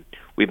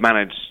 we've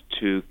managed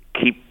to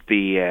keep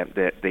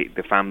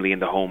the family in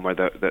the home or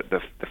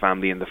the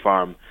family in the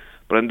farm.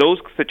 But in those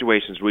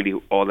situations, really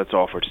all that's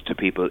offered to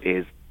people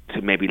is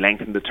to maybe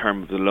lengthen the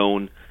term of the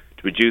loan,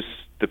 to reduce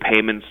the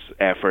payments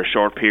for a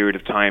short period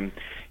of time,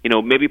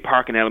 maybe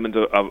park an element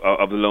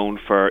of the loan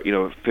for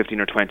 15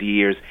 or 20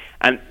 years,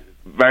 and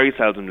very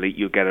seldomly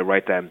you'll get a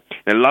write-down.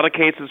 In a lot of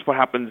cases, what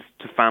happens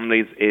to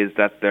families is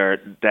that their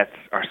debts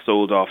are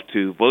sold off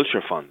to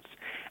vulture funds.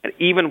 And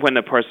even when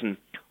a person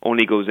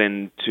only goes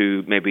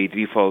into maybe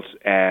default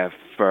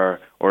or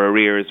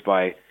arrears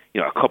by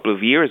a couple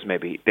of years,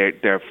 maybe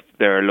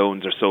their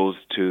loans are sold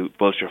to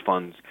vulture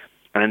funds.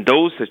 And in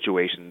those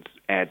situations,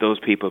 those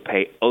people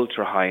pay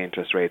ultra high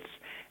interest rates,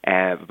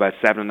 about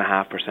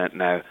 7.5%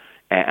 now,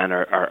 and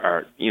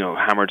are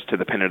hammered to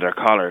the pin of their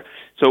collar.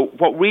 So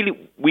what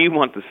really we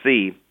want to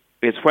see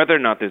is whether or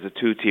not there's a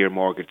 2-tier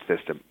mortgage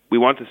system. We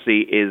want to see,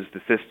 is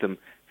the system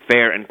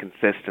fair and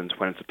consistent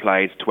when it's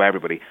applied to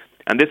everybody.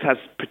 And this has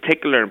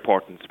particular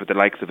importance with the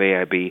likes of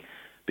AIB,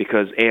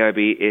 because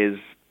AIB is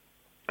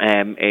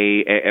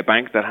a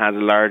bank that has a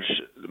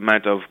large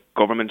amount of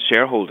government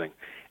shareholding.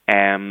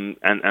 And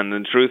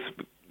in truth,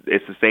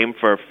 it's the same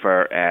for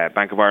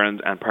Bank of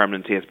Ireland and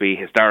Permanent TSB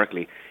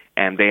historically,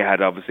 and they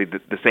had obviously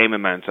the same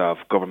amount of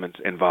government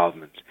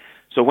involvement.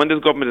 So when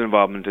there's government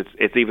involvement,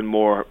 it's even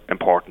more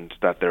important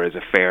that there is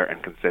a fair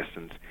and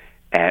consistent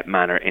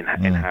manner in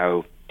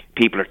how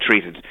people are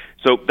treated.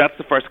 So that's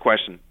the first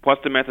question.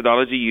 What's the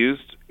methodology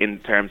used in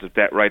terms of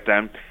debt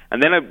write-down?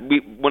 And then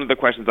one of the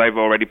questions I've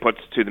already put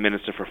to the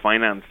Minister for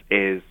Finance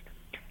is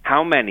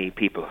how many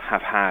people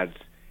have had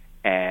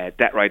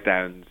debt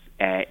write-downs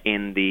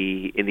in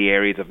the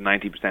areas of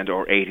 90%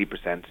 or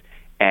 80%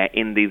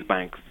 in these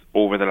banks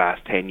over the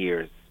last 10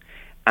 years?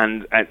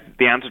 And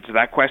the answer to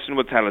that question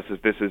will tell us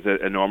if this is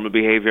a normal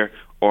behaviour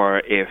or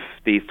if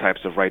these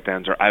types of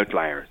write-downs are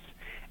outliers.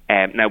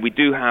 Now, we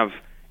do have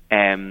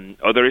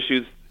other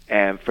issues.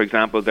 For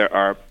example, there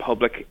are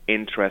public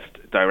interest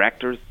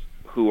directors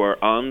who are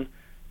on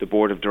the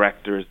board of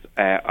directors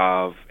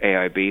of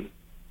AIB.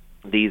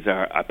 These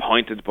are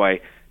appointed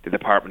by the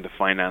Department of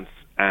Finance,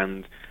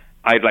 and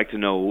I'd like to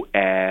know,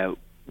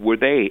 were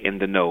they in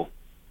the know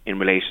in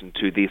relation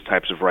to these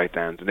types of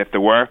write-downs? And if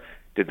there were,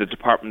 did the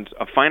Department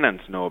of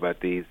Finance know about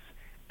these?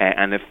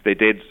 And if they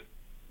did,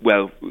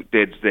 well,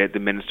 did the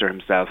Minister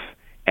himself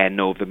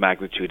know of the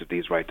magnitude of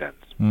these write-downs?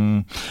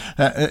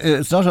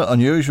 It's not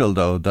unusual,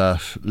 though,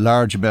 that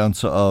large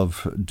amounts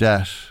of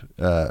debt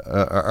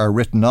are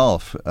written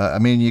off. I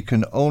mean, you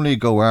can only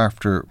go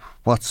after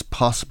what's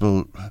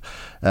possible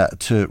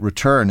to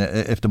return.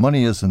 If the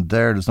money isn't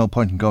there, there's no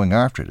point in going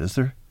after it, is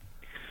there?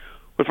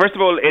 Well, first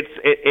of all,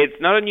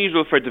 it's not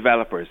unusual for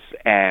developers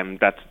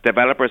that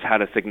developers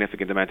had a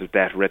significant amount of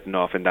debt written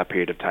off in that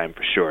period of time,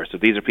 for sure. So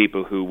these are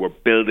people who were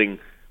building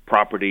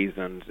properties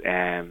and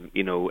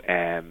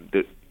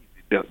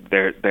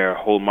their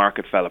whole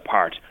market fell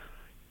apart.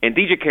 In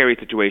DJ Carey's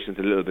situation, it's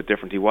a little bit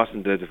different. He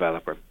wasn't a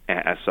developer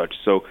as such.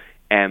 So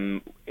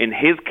in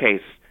his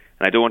case,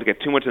 and I don't want to get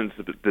too much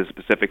into the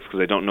specifics because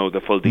I don't know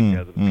the full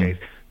details of the case,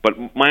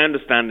 but my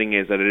understanding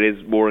is that it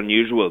is more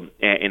unusual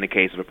in the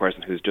case of a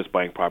person who's just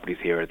buying properties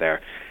here or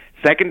there.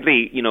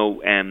 Secondly,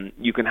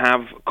 you can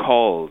have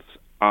calls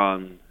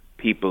on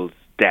people's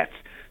debts.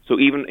 So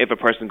even if a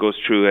person goes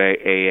through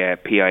a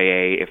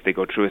PIA, if they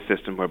go through a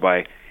system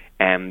whereby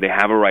they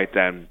have a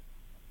write-down,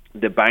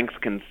 the banks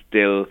can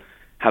still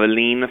have a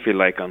lien, if you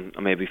like, on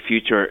maybe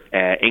future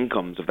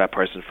incomes of that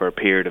person for a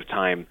period of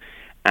time.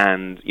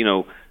 And,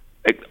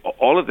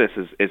 all of this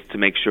is to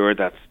make sure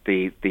that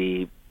the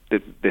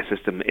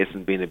system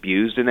isn't being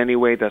abused in any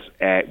way,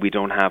 that we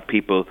don't have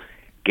people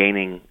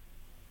gaining,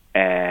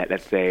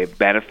 let's say,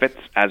 benefits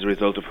as a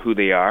result of who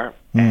they are.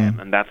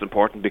 And that's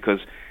important because,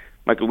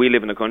 Michael, we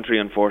live in a country,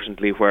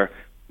 unfortunately, where,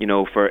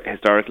 for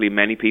historically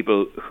many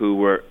people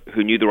who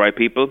knew the right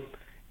people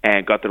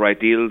and got the right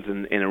deals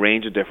in a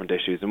range of different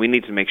issues. And we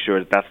need to make sure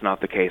that that's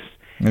not the case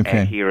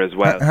here as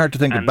well. Hard to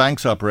think of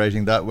banks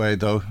operating that way,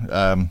 though.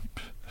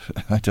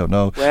 I don't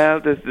know. Well,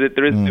 there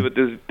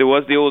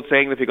was the old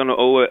saying that if you're going to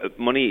owe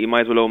money, you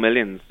might as well owe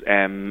millions.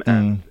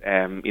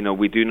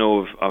 We do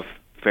know of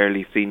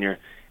fairly senior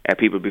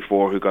people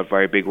before who got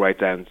very big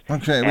write-downs.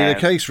 Okay, we had a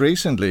case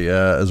recently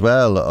as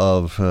well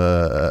of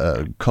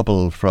a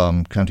couple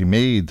from County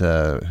Meath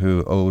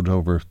who owed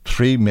over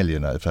 3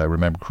 million, if I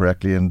remember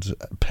correctly, and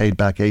paid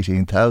back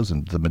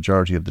 18,000, the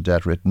majority of the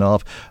debt written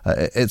off.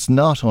 It's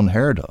not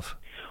unheard of.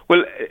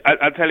 Well,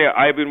 I'll tell you,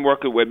 I've been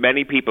working with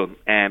many people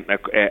in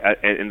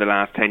the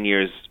last 10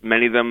 years,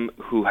 many of them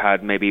who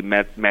had maybe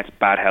met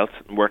bad health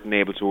and weren't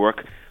able to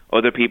work,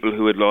 other people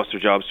who had lost their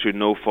jobs through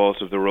no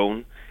fault of their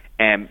own,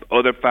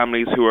 other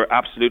families who were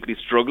absolutely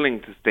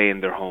struggling to stay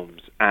in their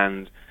homes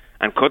and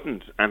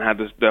couldn't and had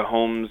their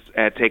homes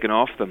taken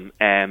off them.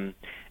 I'm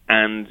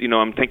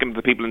thinking of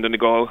the people in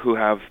Donegal who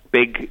have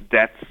big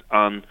debts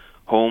on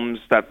homes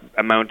that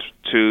amount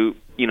to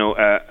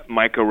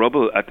micro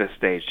rubble at this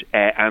stage,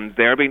 and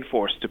they're being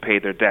forced to pay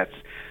their debts.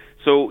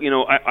 So,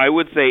 I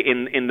would say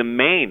in the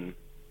main,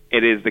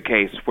 it is the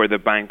case where the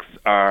banks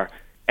are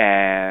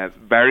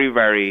very,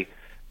 very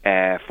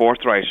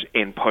forthright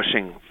in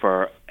pushing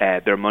for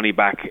their money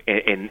back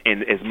in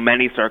as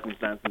many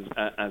circumstances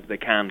as they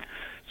can.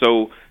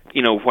 So,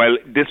 while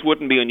this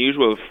wouldn't be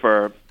unusual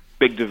for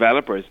big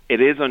developers, it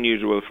is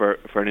unusual for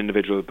an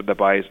individual that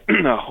buys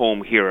a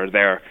home here or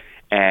there.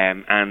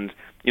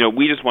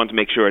 We just want to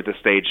make sure at this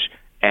stage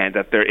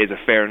that there is a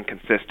fair and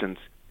consistent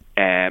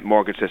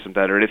mortgage system,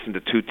 that there isn't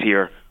a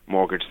two-tier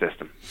mortgage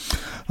system.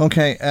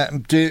 Okay,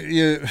 do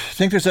you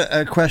think there's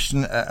a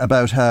question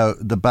about how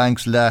the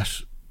banks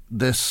let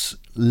this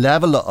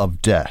level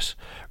of debt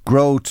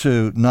grow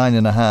to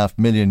 €9.5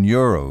 million?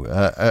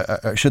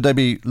 Should they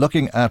be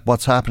looking at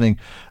what's happening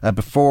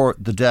before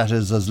the debt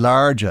is as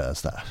large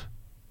as that?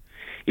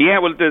 Yeah,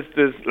 well, there's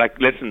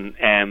listen,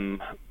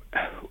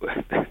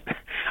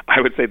 I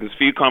would say there's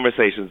few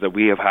conversations that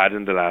we have had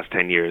in the last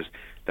 10 years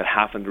that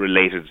haven't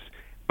related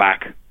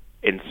back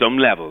in some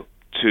level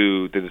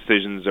to the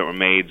decisions that were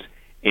made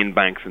in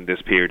banks in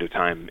this period of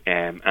time.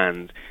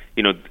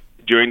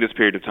 During this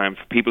period of time,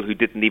 for people who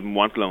didn't even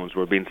want loans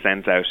were being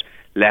sent out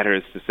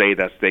letters to say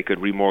that they could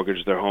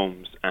remortgage their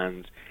homes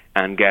and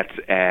get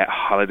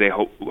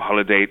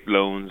holiday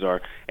loans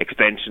or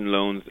extension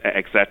loans,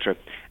 etc.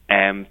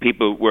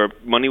 People where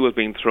money was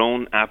being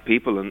thrown at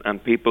people,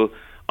 and people,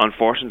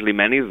 unfortunately,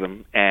 many of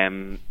them,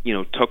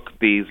 took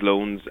these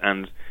loans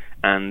and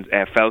and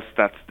felt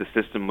that the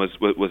system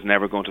was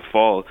never going to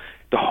fall.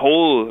 The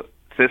whole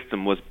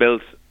system was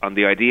built on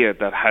the idea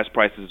that house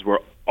prices were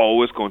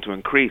always going to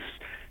increase,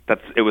 that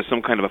it was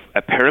some kind of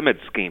a pyramid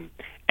scheme,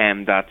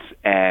 and that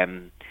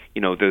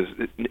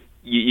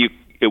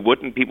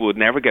people would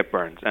never get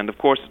burned. And of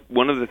course,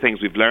 one of the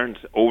things we've learned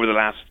over the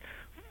last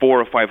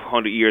 400 or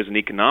 500 years in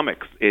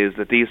economics is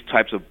that these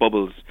types of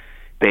bubbles,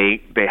 they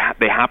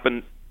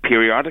happen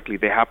periodically.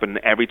 They happen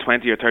every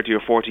 20 or 30 or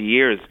 40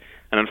 years,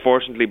 and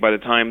unfortunately, by the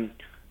time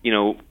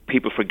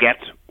people forget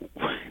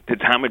the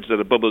damage that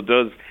a bubble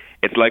does,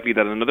 it's likely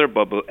that another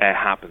bubble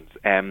happens.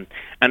 And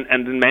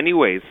in many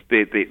ways,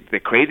 the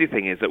crazy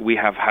thing is that we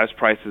have house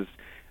prices,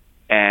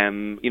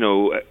 in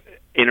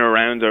or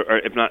around, or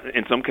if not,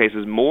 in some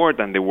cases, more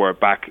than they were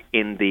back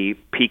in the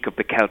peak of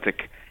the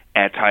Celtic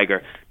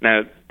Tiger.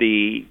 Now,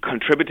 the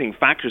contributing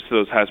factors to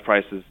those house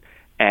prices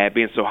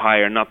being so high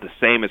are not the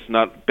same. It's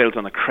not built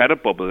on a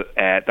credit bubble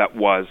that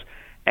was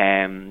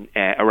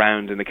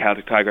around in the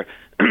Celtic Tiger.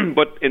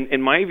 But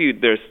in my view,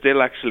 there's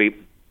still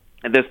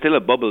a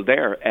bubble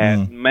there.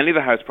 Many of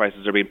the house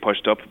prices are being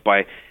pushed up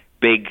by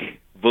big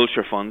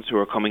vulture funds who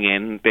are coming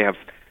in. They have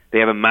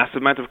a massive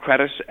amount of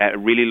credit at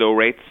really low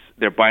rates.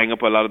 They're buying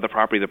up a lot of the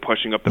property. They're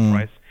pushing up the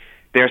price.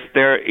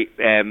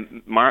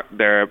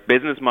 Their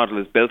business model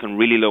is built on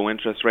really low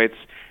interest rates,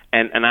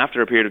 and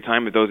after a period of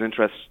time, if those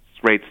interest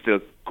rates still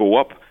go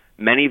up,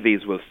 many of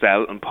these will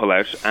sell and pull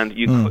out, and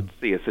you could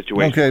see a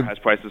situation where house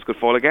prices could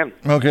fall again.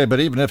 Okay, but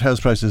even if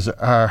house prices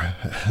are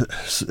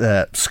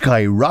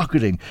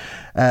skyrocketing,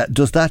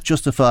 does that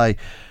justify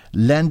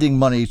lending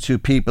money to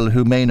people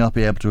who may not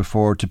be able to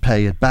afford to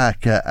pay it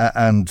back?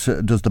 And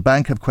does the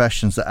bank have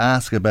questions to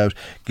ask about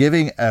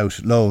giving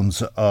out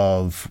loans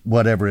of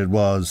whatever it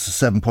was,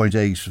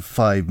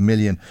 7.85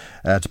 million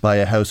to buy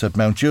a house at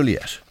Mount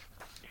Juliet?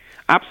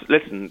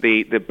 Listen,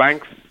 the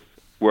banks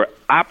were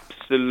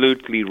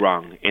absolutely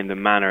wrong in the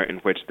manner in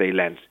which they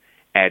lent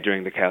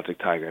during the Celtic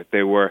Tiger.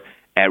 They were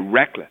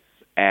reckless.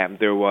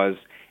 There was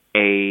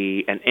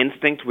an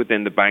instinct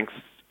within the banks,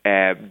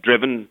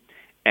 driven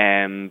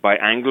by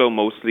Anglo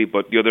mostly,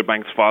 but the other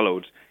banks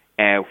followed,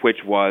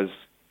 which was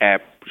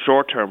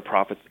short-term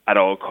profits at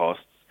all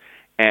costs.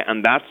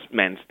 And that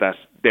meant that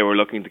they were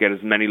looking to get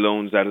as many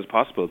loans out as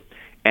possible.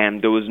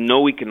 And there was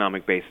no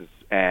economic basis,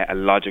 a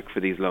logic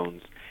for these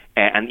loans.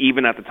 And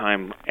even at the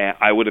time,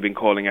 I would have been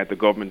calling out the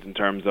government in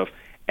terms of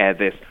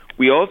this.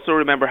 We also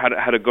remember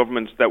had a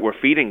government that were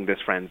feeding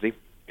this frenzy.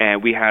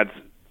 We had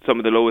some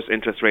of the lowest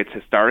interest rates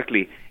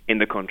historically in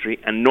the country,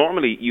 and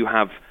normally you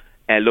have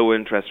low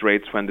interest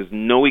rates when there's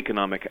no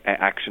economic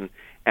action.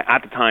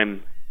 At the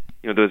time,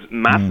 there's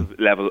massive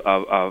level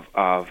of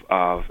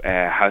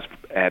house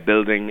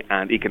building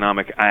and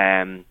economic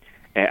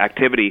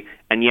activity,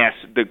 and yes,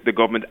 the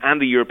government and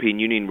the European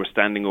Union were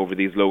standing over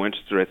these low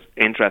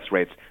interest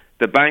rates.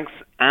 The banks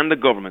and the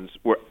governments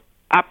were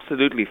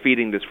absolutely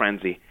feeding this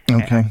frenzy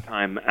at the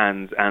time,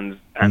 and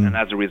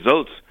as a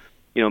result,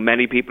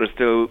 many people are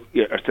still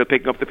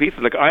picking up the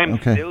pieces. Like I'm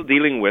still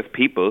dealing with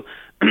people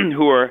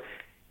who are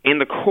in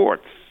the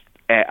courts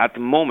at the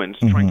moment,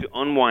 trying to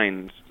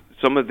unwind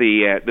some of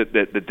the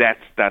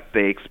debts that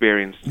they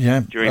experienced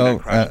during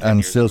that crisis.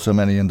 And still so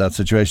many in that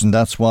situation.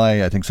 That's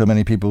why I think so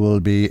many people will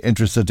be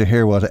interested to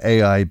hear what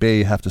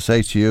AIB have to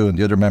say to you and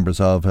the other members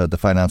of the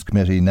Finance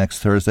Committee next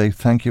Thursday.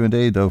 Thank you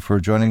indeed, though,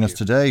 for joining us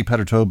today.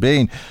 Peadar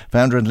Tóibín,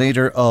 founder and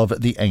leader of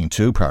the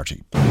Aontú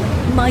Party.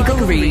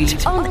 Michael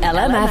Reid on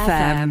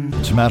LMFM.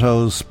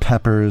 Tomatoes,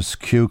 peppers,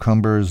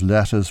 cucumbers,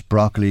 lettuce,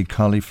 broccoli,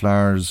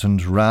 cauliflowers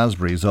and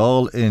raspberries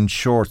all in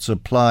short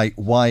supply.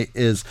 Why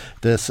is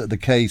this the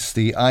case?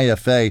 The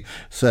IFA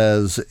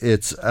says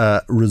it's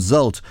a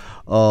result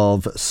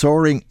of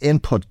soaring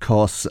input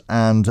costs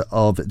and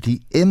of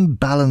the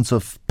imbalance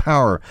of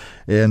power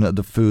in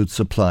the food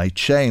supply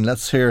chain.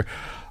 Let's hear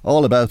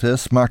all about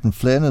this. Martin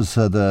Flynn is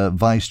the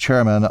Vice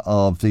Chairman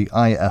of the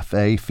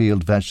IFA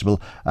Field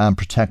Vegetable and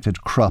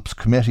Protected Crops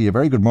Committee. A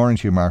very good morning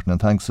to you, Martin, and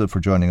thanks for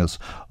joining us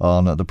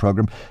on the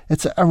programme.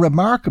 It's a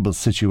remarkable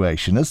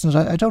situation, isn't it?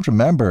 I don't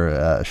remember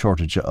a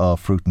shortage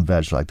of fruit and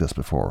veg like this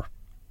before.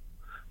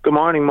 Good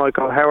morning,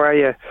 Michael. How are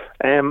you?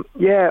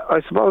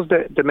 I suppose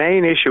the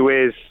main issue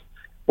is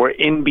we're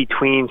in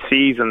between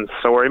seasons.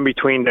 So we're in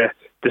between the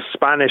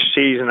Spanish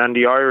season and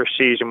the Irish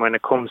season when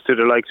it comes to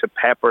the likes of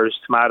peppers,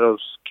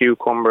 tomatoes,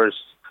 cucumbers,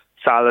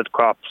 salad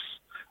crops.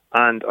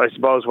 And I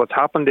suppose what's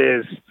happened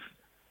is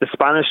the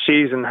Spanish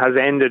season has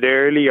ended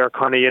early, or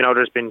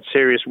there's been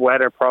serious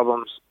weather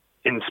problems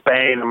in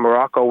Spain and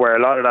Morocco where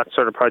a lot of that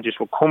sort of produce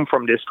will come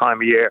from this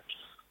time of year.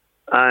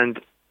 And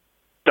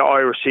the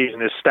Irish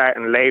season is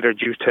starting later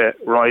due to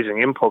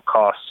rising input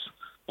costs.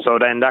 So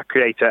then that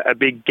creates a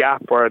big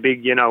gap or a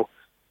big,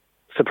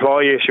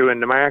 supply issue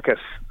in the market.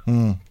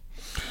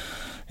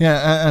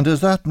 Yeah, and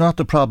is that not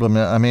the problem?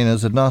 I mean,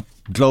 is it not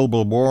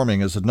global warming?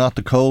 Is it not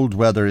the cold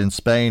weather in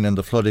Spain and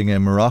the flooding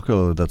in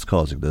Morocco that's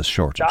causing this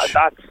shortage?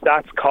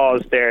 That's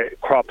caused their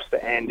crops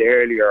to end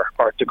earlier,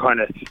 or to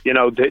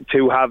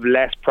to have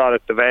less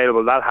product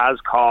available. That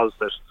has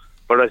caused it.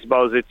 But I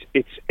suppose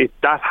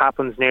that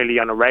happens nearly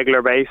on a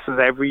regular basis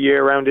every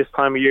year around this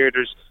time of year.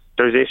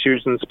 There's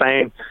issues in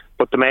Spain,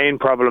 but the main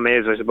problem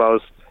is, I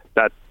suppose,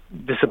 that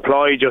the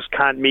supply just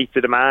can't meet the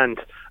demand,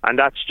 and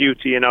that's due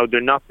to there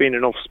not being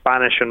enough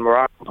Spanish and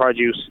Moroccan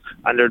produce,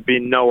 and there'd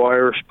been no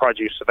Irish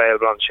produce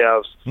available on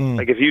shelves.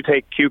 Like if you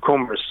take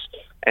cucumbers,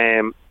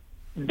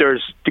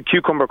 there's the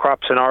cucumber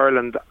crops in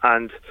Ireland,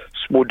 and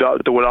there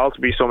will also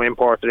be some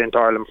imported into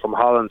Ireland from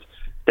Holland.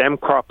 Them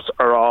crops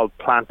are all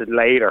planted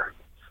later.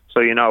 So,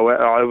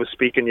 I was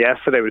speaking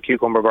yesterday with a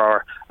cucumber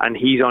grower, and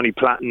he's only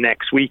planting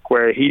next week,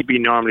 where he'd be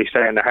normally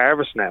starting to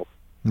harvest now.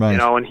 Right.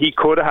 And he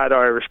could have had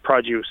Irish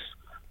produce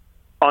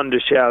on the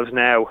shelves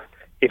now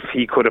if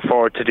he could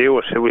afford to do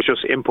it. It was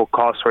just input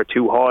costs were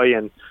too high,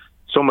 and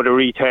some of the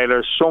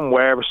retailers, some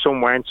weren't,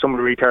 some of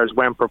the retailers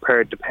weren't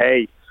prepared to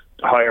pay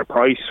the higher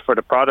price for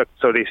the product.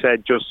 So they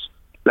said,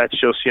 let's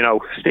just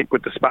stick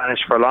with the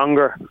Spanish for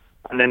longer,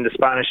 and then the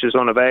Spanish is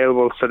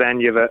unavailable, so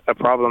then you have a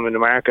problem in the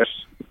market.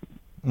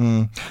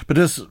 But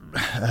this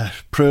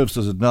proves,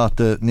 does it not,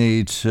 the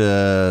need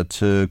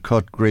to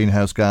cut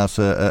greenhouse gas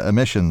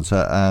emissions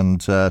and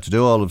to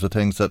do all of the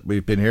things that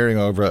we've been hearing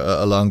over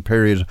a long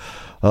period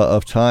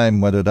of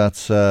time, whether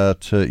that's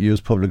to use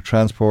public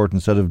transport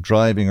instead of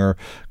driving or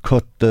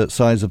cut the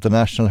size of the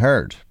national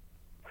herd?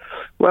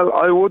 Well,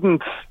 I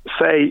wouldn't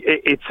say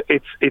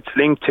it's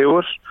linked to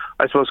it.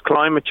 I suppose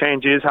climate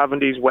change is having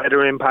these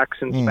weather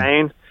impacts in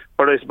Spain,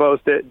 but I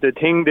suppose the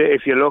thing that,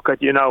 if you look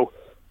at,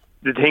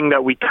 the thing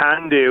that we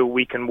can do,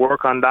 we can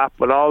work on that,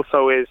 but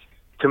also is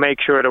to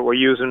make sure that we're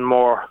using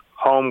more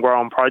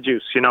homegrown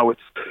produce.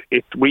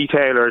 It's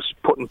retailers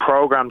putting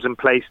programs in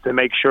place to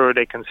make sure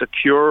they can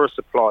secure a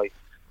supply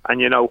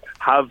and,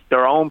 have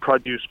their own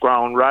produce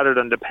grown rather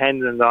than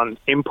dependent on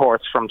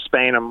imports from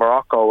Spain and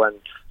Morocco and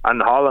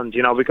Holland,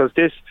 because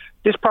this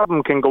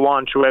problem can go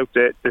on throughout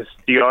the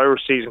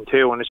Irish season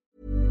too. And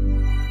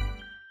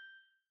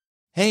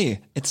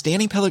Hey, it's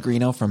Danny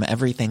Pellegrino from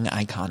Everything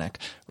Iconic.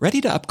 Ready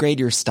to upgrade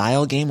your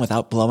style game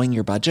without blowing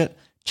your budget?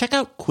 Check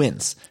out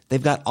Quince. They've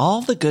got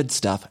all the good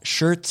stuff,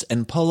 shirts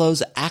and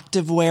polos,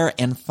 activewear,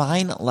 and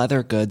fine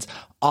leather goods,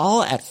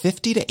 all at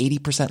 50 to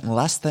 80%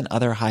 less than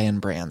other high-end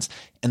brands.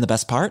 And the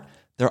best part?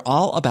 They're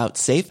all about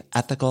safe,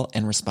 ethical,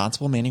 and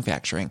responsible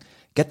manufacturing.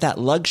 Get that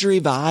luxury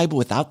vibe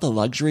without the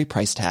luxury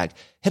price tag.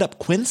 Hit up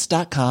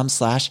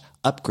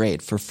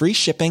quince.com/upgrade for free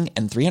shipping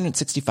and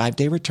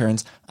 365-day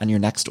returns on your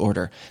next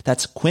order.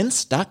 That's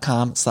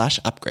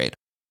quince.com/upgrade.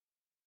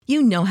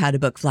 You know how to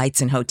book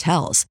flights and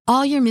hotels.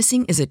 All you're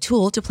missing is a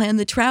tool to plan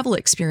the travel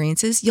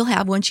experiences you'll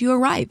have once you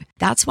arrive.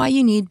 That's why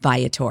you need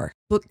Viator.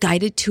 Book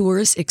guided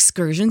tours,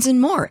 excursions,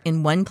 and more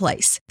in one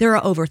place. There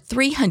are over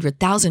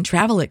 300,000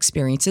 travel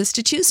experiences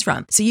to choose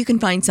from, so you can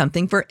find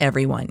something for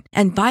everyone.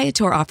 And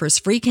Viator offers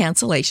free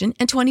cancellation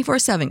and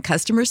 24/7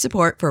 customer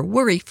support for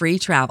worry-free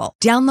travel.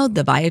 Download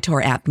the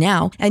Viator app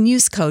now and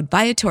use code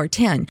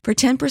Viator10 for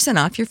 10%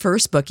 off your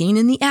first booking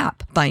in the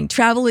app. Find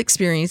travel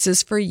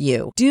experiences for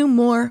you. Do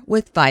more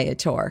with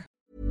Viator.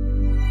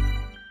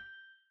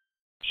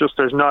 It's just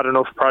there's not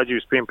enough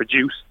produce being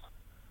produced.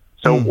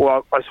 So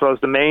I suppose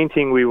the main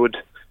thing we'd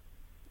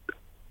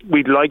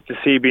like to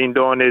see being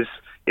done is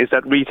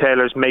that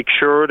retailers make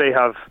sure they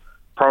have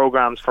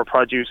programs for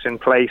produce in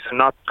place and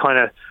not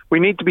we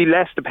need to be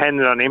less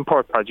dependent on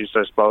import produce,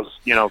 I suppose,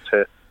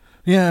 to...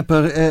 Yeah,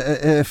 but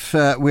if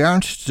we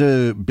aren't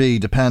to be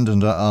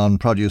dependent on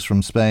produce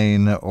from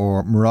Spain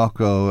or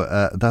Morocco,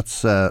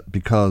 that's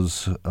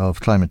because of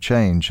climate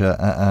change.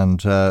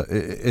 And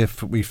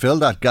if we fill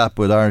that gap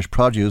with Irish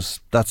produce,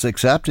 that's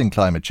accepting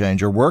climate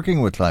change or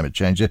working with climate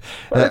change. It's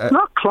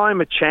not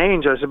climate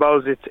change, I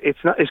suppose. These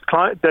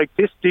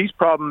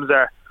problems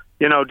are,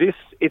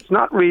 it's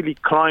not really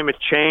climate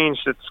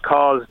change that's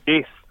caused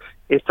this.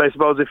 It's, I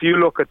suppose, if you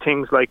look at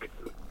things like,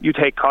 you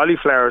take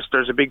cauliflowers,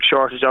 there's a big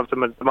shortage of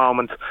them at the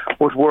moment,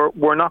 but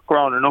we're not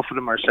growing enough of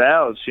them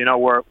ourselves.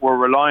 We're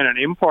relying on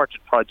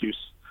imported produce.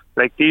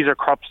 Like, these are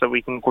crops that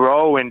we can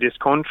grow in this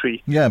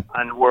country,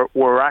 and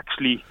we're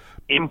actually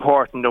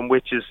importing them,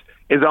 which is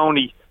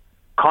only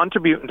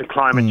contributing to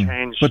climate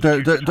change. But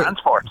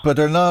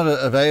they're not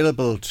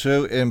available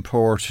to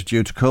import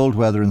due to cold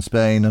weather in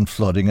Spain and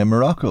flooding in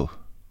Morocco.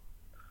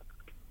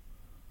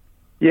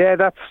 Yeah,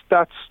 that's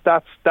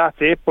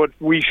it. But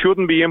we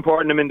shouldn't be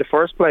importing them in the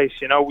first place.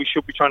 We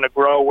should be trying to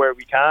grow where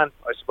we can,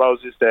 I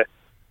suppose, is the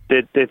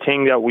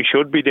thing that we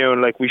should be doing.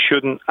 Like, we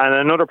shouldn't. And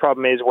another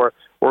problem is we're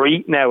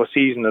eating out of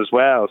season as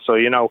well. So,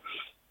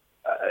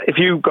 if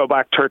you go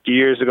back 30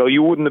 years ago,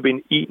 you wouldn't have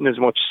been eating as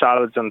much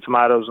salads and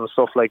tomatoes and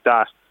stuff like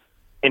that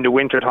in the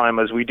wintertime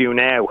as we do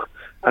now.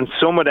 And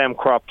some of them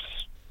crops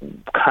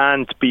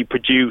can't be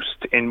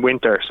produced in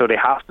winter, so they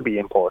have to be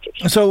imported.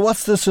 So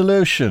what's the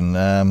solution?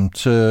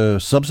 To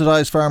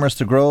subsidise farmers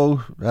to grow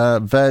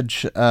veg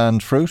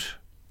and fruit?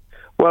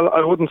 Well,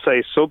 I wouldn't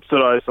say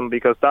subsidise them,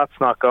 because that's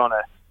not going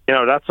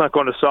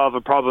to solve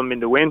a problem in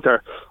the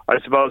winter. I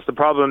suppose the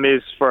problem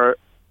is the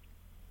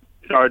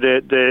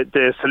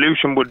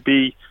solution would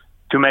be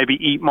to maybe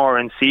eat more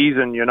in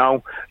season,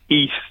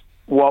 eat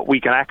what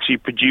we can actually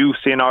produce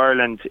in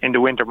Ireland in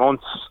the winter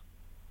months.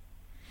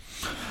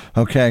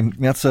 Okay,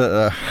 that's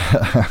a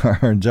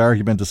hard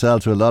argument to sell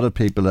to a lot of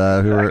people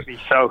who exactly.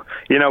 So,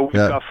 we've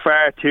got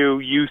far too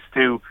used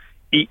to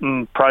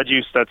eating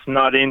produce that's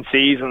not in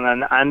season,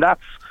 and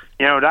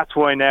that's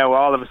why now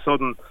all of a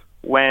sudden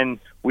when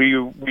we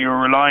were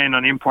relying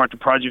on imported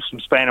produce from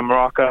Spain and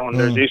Morocco, and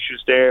there's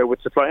issues there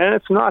with supply, and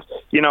it's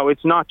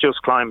not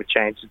just climate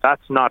change.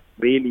 That's not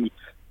really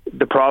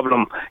the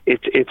problem.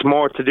 It's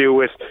more to do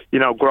with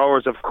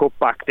growers have cut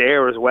back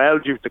there as well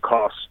due to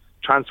costs,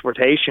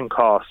 transportation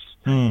costs.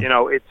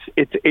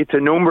 It's a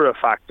number of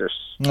factors.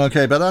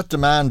 Okay, but that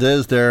demand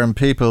is there, and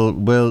people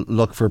will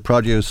look for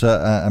produce.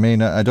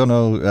 I don't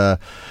know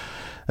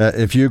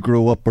if you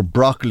grew up with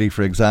broccoli,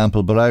 for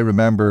example, but I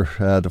remember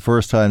the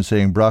first time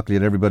seeing broccoli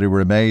and everybody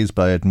were amazed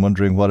by it and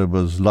wondering what it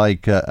was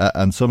like.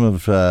 And some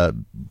of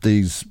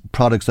these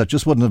products that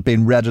just wouldn't have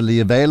been readily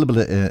available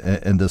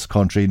in this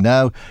country.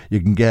 Now you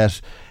can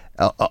get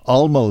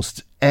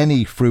almost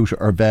any fruit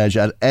or veg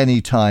at any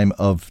time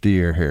of the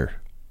year here.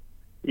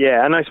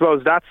 Yeah, and I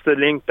suppose that's the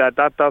link. That's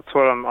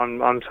what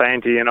I'm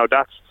saying to you.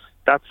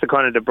 That's the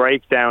kind of the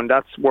breakdown.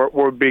 That's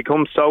we're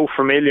become so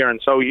familiar and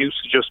so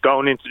used to just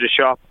going into the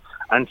shop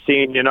and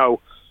seeing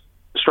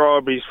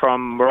strawberries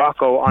from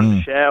Morocco on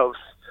the shelves.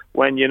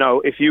 When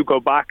if you go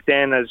back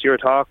then, as you're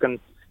talking,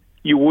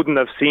 you wouldn't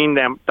have seen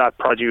that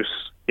produce.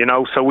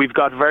 So we've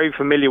got very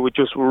familiar with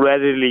just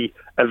readily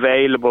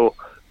available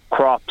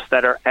crops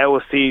that are out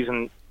of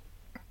season.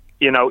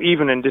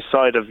 Even in this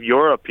side of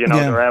Europe,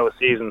 they're out of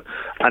season,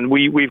 and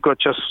we've got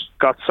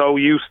so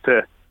used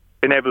to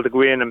being able to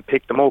go in and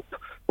pick them up.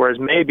 Whereas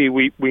maybe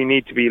we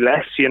need to be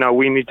less,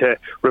 we need to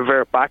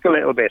revert back a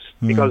little bit,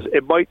 because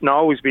it mightn't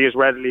always be as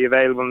readily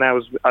available now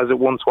as it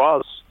once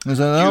was due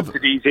to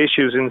these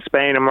issues in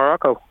Spain and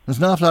Morocco. There's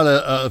an awful lot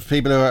of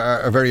people who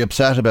are very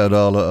upset about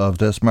all of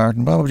this,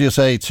 Martin. What would you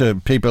say to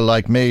people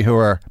like me who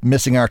are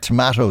missing our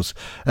tomatoes?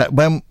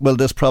 When will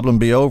this problem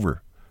be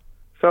over?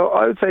 So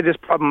I would say this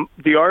problem,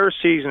 the Irish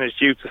season is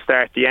due to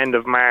start the end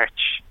of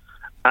March,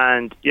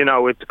 and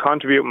it's a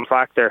contributing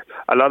factor.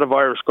 A lot of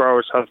Irish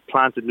growers have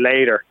planted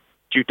later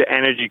due to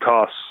energy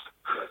costs.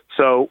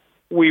 So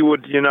we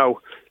would,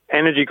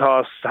 energy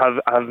costs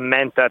have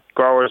meant that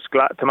growers,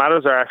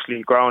 tomatoes are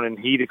actually grown in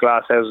heated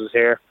glass houses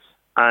here,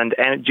 and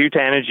due to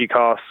energy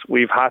costs,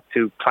 we've had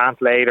to plant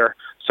later.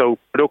 So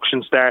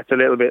production starts a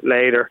little bit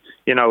later.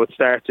 It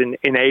starts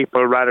in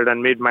April rather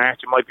than mid-March.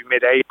 It might be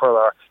mid-April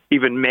or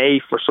even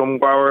May for some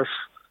growers.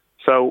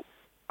 So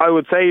I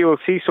would say you'll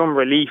see some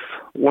relief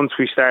once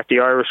we start the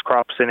Irish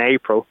crops in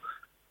April.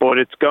 But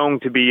it's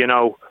going to be,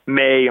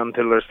 May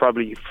until there's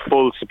probably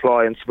full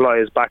supply, and supply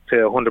is back to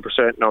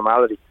 100%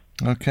 normality.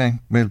 Okay,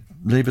 we'll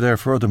leave it there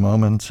for the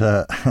moment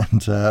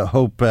and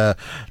hope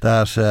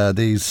that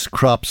these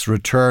crops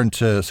return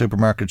to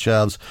supermarket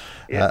shelves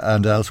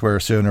and elsewhere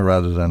sooner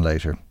rather than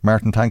later.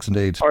 Martin, thanks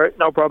indeed. All right,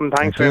 no problem.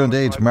 Thanks. Thank you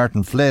indeed.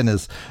 Martin Flynn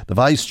is the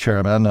Vice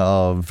Chairman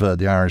of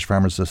the Irish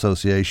Farmers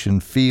Association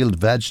Field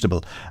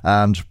Vegetable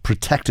and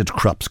Protected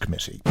Crops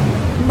Committee.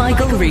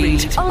 Michael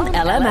Reid on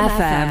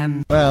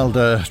LMFM. Well,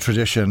 the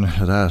tradition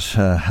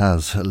that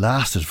has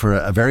lasted for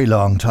a very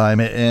long time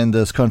in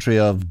this country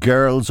of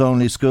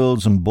girls-only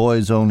schools and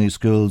boys-only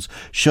schools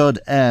should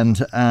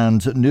end,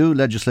 and new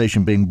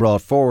legislation being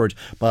brought forward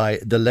by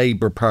the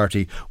Labour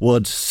Party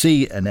would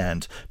see an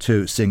end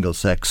to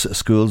single-sex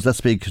schools. Let's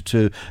speak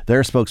to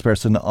their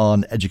spokesperson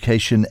on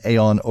education,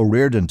 Aodhán Ó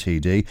Ríordáin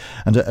TD.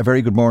 And a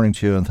very good morning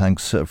to you, and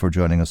thanks for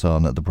joining us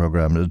on the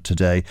programme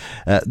today.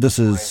 This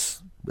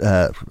is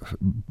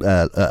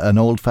an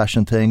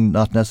old-fashioned thing,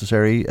 not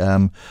necessary.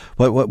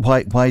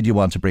 Why do you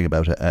want to bring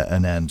about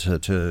an end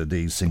to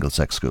these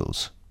single-sex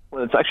schools?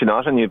 Well, it's actually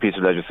not a new piece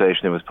of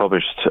legislation. It was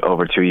published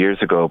over 2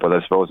 years ago, but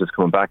I suppose it's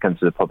coming back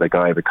into the public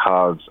eye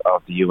because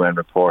of the UN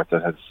report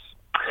that has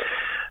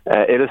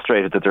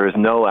illustrated that there is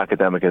no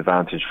academic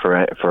advantage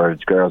for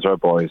girls or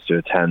boys to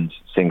attend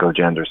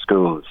single-gender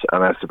schools.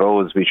 And I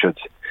suppose we should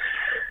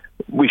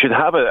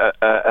have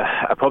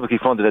a publicly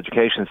funded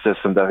education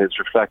system that is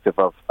reflective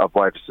of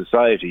wider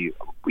society.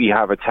 We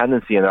have a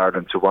tendency in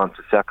Ireland to want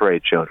to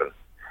separate children.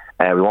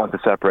 We want to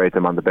separate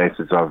them on the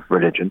basis of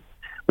religion.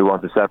 We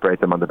want to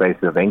separate them on the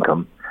basis of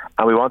income.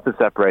 And we want to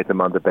separate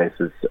them on the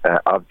basis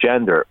of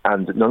gender.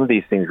 And none of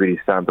these things really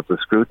stand up to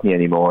scrutiny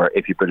anymore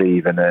if you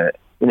believe in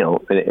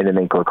in an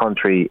equal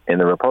country,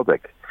 in a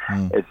republic.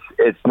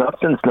 It's not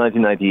since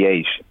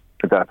 1998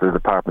 that the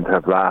department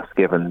have last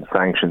given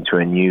sanction to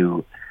a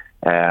new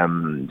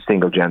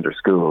single gender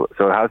school.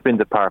 So it has been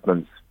the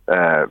department's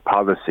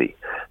policy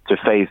to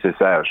phase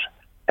this out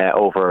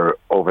over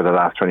the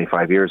last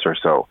 25 years or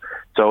so.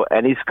 So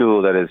any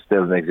school that is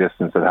still in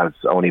existence that has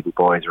only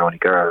boys or only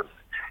girls,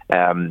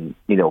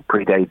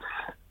 predates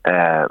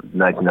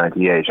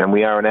 1998, and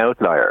we are an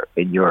outlier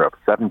in Europe.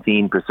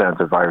 17%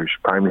 of Irish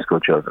primary school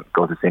children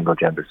go to single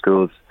gender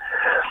schools,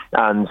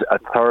 and a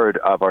third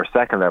of our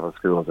second level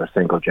schools are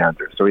single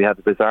gender. So we have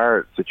a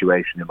bizarre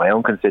situation in my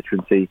own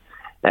constituency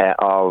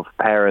of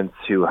parents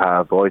who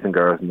have boys and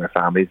girls in their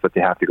families, but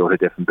they have to go to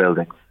different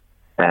buildings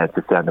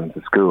to send them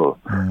to school.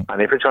 And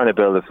if you're trying to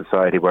build a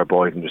society where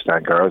boys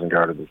understand girls and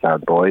girls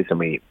understand boys, and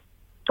we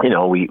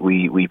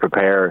we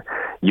prepare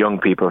young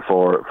people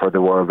for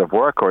the world of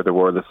work or the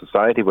world of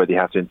society where they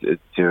have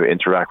to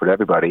interact with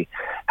everybody.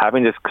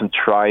 Having this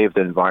contrived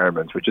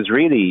environment, which is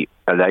really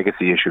a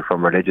legacy issue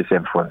from religious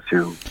influence,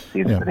 who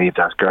seems to believe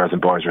that girls and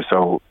boys are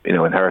so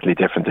inherently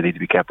different they need to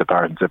be kept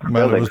apart in different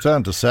buildings. Well, it was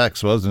down to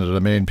sex, wasn't it? I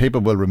mean,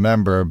 people will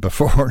remember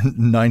before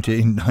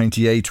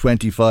 1998,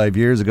 25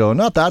 years ago,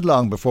 not that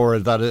long before,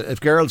 that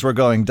if girls were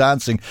going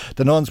dancing,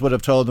 the nuns would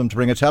have told them to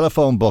bring a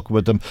telephone book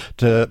with them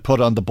to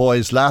put on the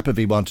boy's lap if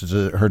he wanted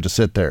her to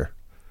sit there.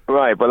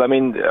 Right, well, I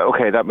mean,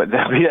 okay, that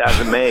be as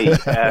it may.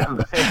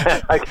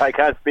 I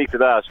can't speak to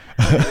that.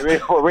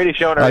 We're really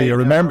showing our you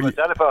remember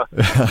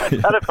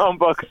telephone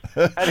book.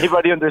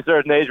 Anybody under a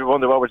certain age will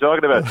wonder what we're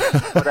talking about.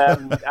 But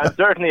and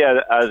certainly at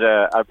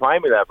a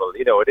primary level,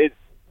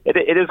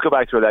 it is go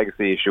back to a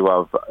legacy issue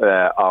of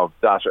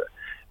that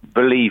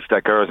belief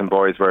that girls and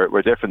boys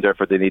were different,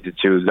 therefore they needed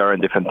to learn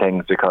different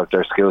things because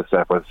their skill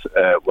set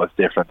was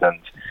different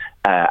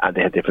and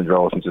they had different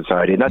roles in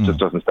society, and that just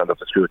doesn't stand up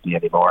to scrutiny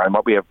anymore. And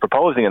what we are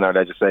proposing in our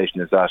legislation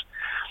is that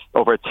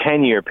over a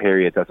 10-year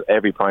period, that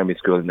every primary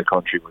school in the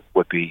country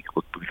would be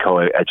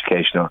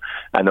co-educational,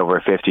 and over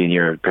a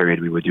 15-year period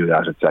we would do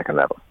that at second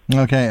level.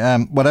 Okay,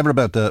 whatever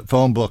about the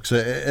phone books,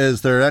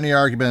 is there any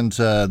argument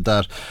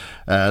that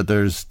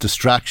there's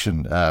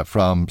distraction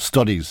from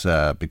studies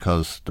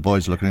because the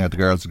boys are looking at the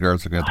girls are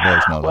looking at the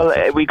boys and all that?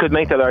 Well, we could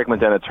make that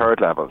argument then at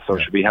third level. So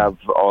should we have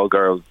all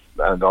girls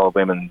and all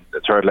women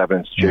third level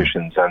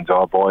institutions and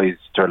all boys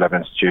third level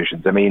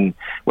institutions? I mean,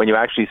 when you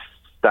actually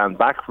stand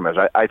back from it,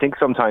 I think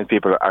sometimes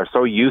people are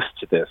so used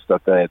to this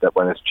that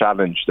when it's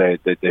challenged they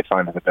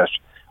find it a bit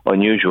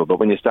unusual. But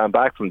when you stand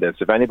back from this,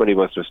 if anybody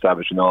was to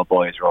establish an all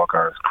boys or all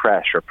girls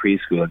creche or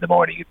preschool in the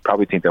morning, you'd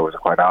probably think that was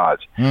quite odd.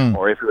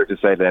 Or if we were to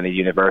say that any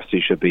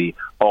university should be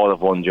all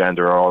of one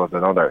gender or all of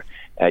another,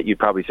 you'd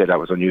probably say that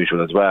was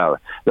unusual as well.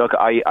 Look,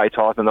 I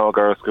taught in all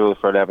girls school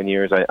for 11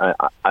 years.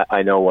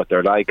 I know what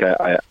they're like.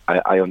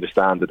 I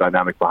understand the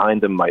dynamic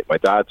behind them. My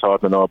dad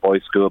taught in an all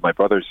boys school. My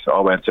brothers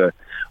all went to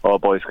all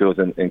boys schools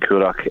in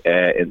Coolock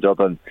in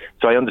Dublin.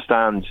 So I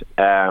understand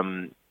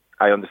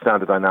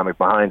the dynamic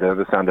behind it. I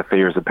understand the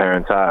fears that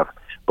parents have.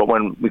 But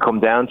when we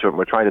come down to it,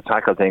 we're trying to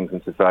tackle things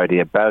in society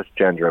about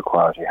gender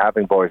equality,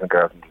 having boys and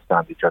girls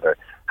understand each other,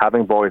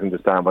 having boys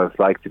understand what it's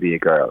like to be a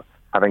girl,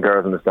 having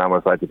girls understand what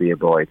it's like to be a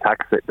boy,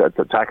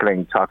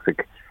 tackling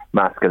toxic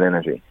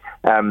masculinity.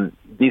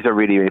 These are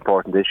really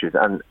important issues,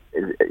 and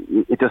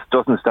it just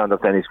doesn't stand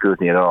up to any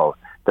scrutiny at all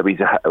that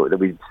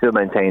we still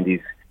maintain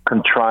these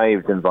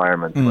contrived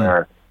environments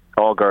where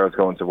all girls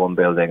go into one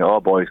building,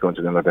 all boys go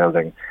into another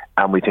building,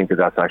 and we think that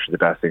that's actually the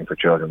best thing for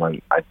children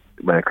when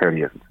it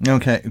clearly isn't.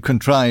 Okay,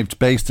 contrived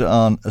based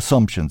on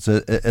assumptions,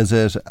 is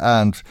it?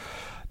 And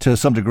to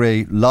some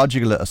degree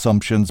logical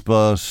assumptions,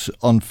 but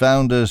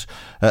unfounded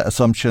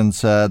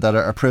assumptions that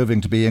are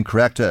proving to be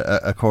incorrect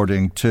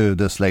according to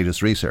this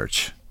latest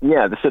research.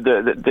 Yeah, so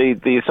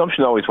the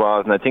assumption always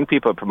was, and I think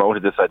people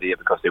promoted this idea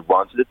because they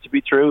wanted it to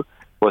be true,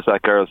 was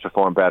that girls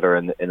perform better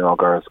in all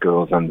girls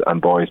schools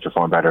and boys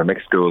perform better in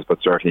mixed schools.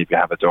 But certainly if you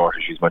have a daughter,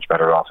 she's much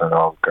better off in an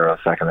all girls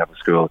second level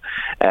school.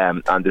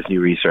 And this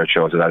new research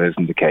shows that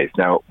isn't the case.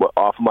 Now,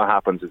 often what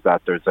happens is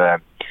that there's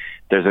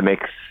a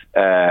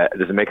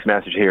mixed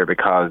message here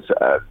because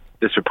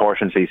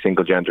disproportionately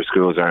single gender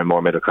schools are in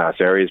more middle class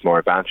areas, more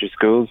advantaged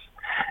schools.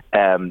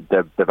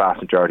 The vast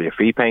majority of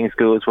fee paying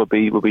schools will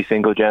be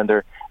single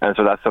gender, and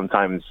so that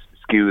sometimes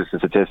skews the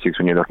statistics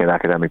when you're looking at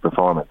academic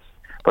performance.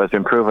 But it's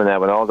been proven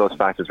that when all those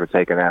factors were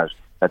taken out,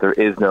 that there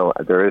is no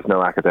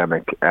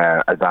academic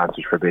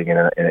advantage for being in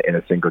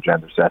a single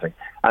gender setting.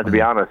 And to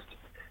be honest,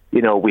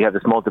 we have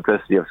this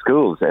multiplicity of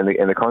schools in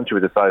the country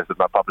with the size of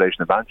the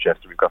population of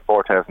Manchester. We've got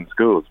 4,000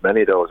 schools.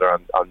 Many of those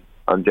are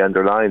on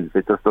gender lines.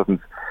 It just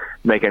doesn't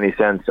make any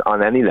sense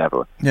on any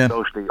level,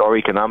 socially or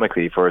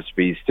economically, for us to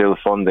be still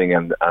funding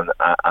and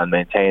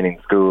maintaining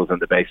schools on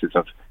the basis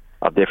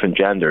of different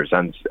genders.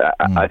 And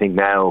I think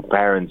now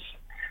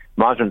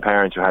modern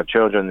parents who have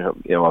children,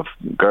 of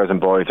girls and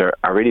boys,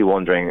 are really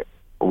wondering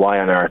why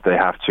on earth they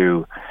have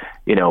to,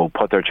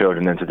 put their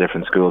children into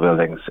different school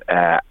buildings.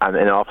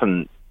 And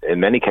often, in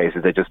many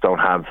cases, they just don't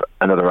have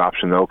another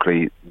option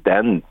locally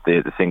than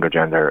the single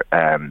gender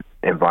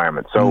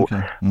environment. So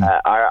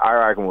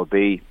our argument would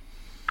be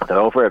that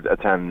over a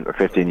 10 or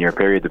 15 year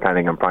period,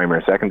 depending on primary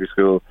or secondary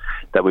school,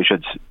 that we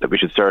should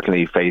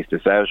certainly phase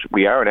this out.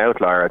 We are an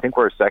outlier. I think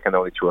we're second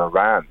only to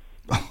Iran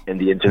in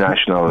the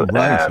international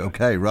right. In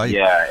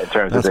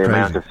terms of the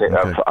amount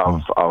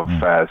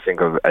of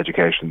single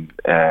education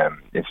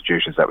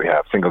institutions that we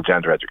have, single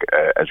gender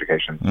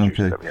education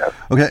institutions that we have.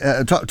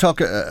 Okay, talk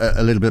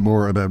a little bit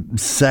more about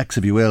sex,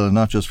 if you will, and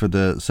not just for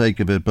the sake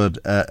of it, but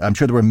I'm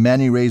sure there were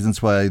many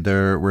reasons why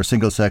there were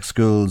single sex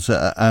schools,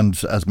 and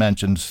as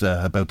mentioned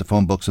about the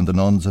phone books and the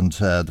nuns and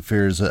the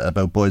fears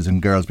about boys and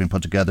girls being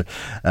put together,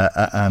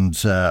 and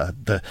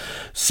the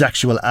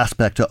sexual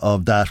aspect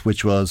of that,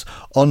 which was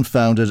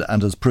unfounded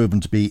and, as proven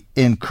to be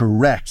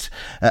incorrect.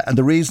 And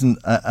the reason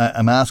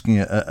I'm asking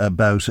you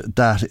about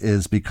that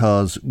is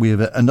because we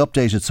have an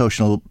updated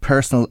social,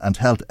 personal and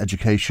health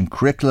education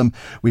curriculum.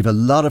 We have a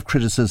lot of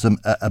criticism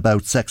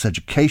about sex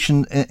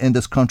education in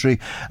this country,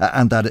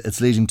 and that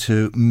it's leading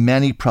to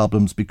many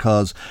problems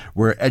because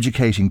we're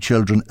educating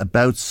children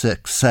about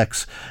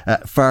sex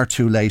far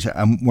too late,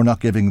 and we're not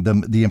giving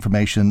them the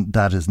information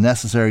that is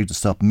necessary to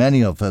stop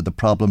many of the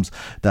problems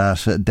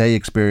that they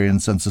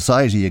experience and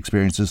society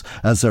experiences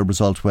as a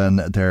result when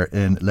they're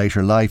in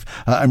later life.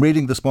 I'm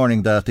reading this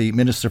morning that the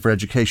Minister for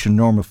Education,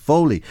 Norma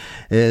Foley,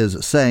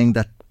 is saying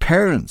that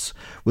parents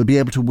will be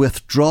able to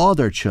withdraw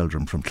their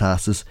children from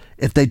classes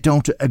if they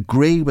don't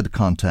agree with the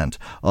content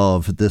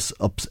of this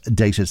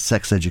updated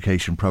sex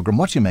education programme.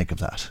 What do you make of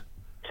that?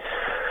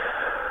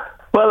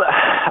 Well,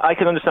 I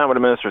can understand where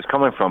the minister is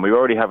coming from. We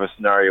already have a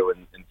scenario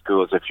in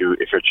schools if you're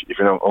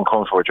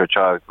uncomfortable with your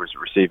child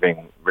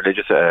receiving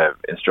religious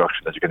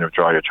instruction, that you can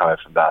withdraw your child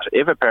from that.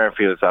 If a parent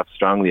feels that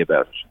strongly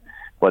about it,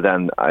 well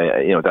then,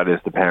 that is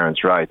the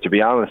parent's right. To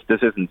be honest,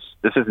 this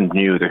isn't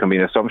new. There can be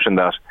an assumption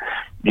that,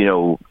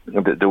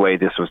 the way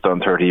this was done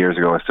 30 years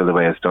ago is still the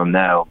way it's done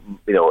now.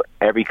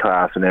 Every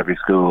class in every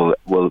school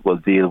will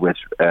deal with.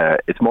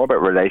 It's more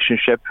about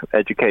relationship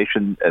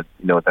education,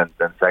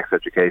 than sex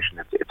education.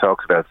 It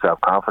talks about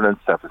self-confidence,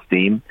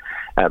 self-esteem.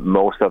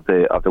 Most of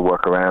the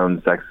work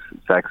around sex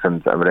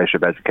and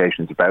relationship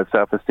education is about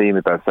self-esteem,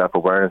 about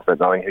self-awareness, about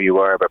knowing who you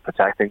are, about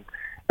protecting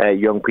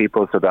young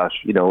people, so that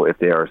if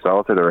they are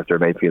assaulted or if they're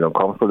made feel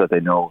uncomfortable, that they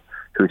know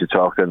who to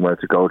talk to and where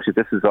to go to.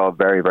 This is all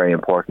very, very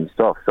important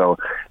stuff. So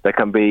there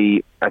can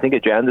be, I think,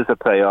 agendas at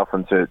play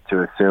often to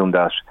assume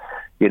that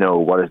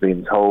what is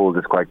being told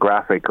is quite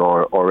graphic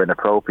or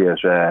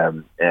inappropriate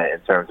in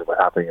terms of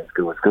what's happening in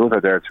schools. Schools are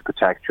there to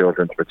protect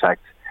children, to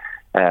protect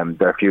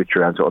their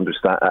future, and to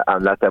understand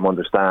and let them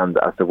understand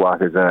as to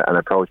what is an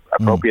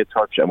appropriate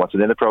touch and what's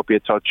an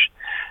inappropriate touch.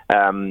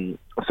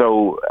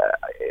 So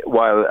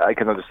while I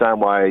can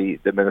understand why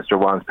the minister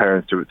wants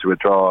parents to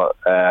withdraw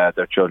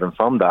their children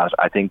from that,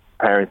 I think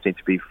parents need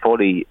to be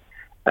fully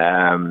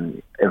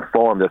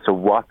informed as to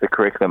what the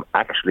curriculum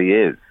actually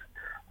is.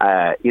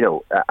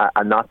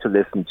 And not to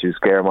listen to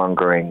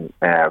scaremongering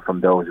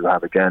from those who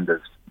have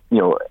agendas.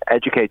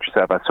 Educate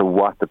yourself as to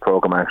what the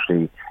programme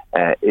actually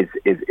is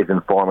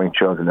informing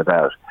children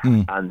about.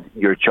 And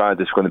your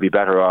child is going to be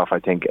better off, I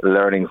think,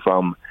 learning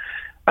from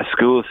a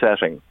school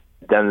setting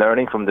than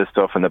learning from this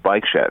stuff in the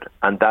bike shed.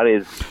 And that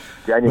is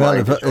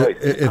genuinely the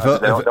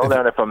choice. Don't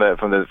learn it from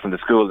the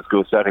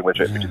school setting, which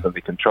is going to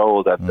be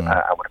controlled and with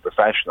a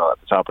professional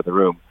at the top of the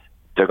room.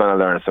 They're going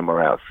to learn it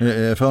somewhere else.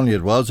 If only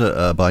it was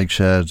a bike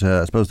shed.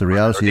 I suppose the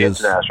reality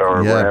is,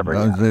 wherever.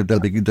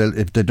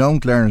 If they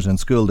don't learn it in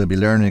school, they'll be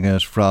learning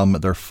it from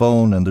their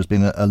phone. And there's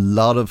been a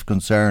lot of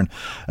concern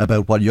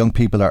about what young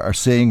people are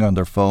seeing on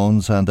their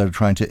phones, and they're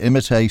trying to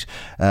imitate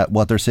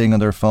what they're seeing on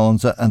their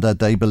phones, and that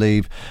they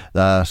believe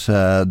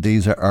that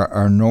these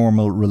are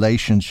normal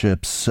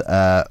relationships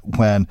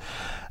when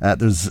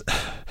there's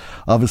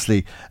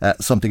obviously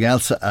something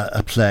else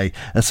at play.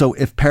 So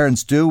if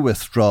parents do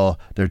withdraw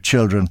their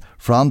children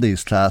from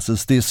these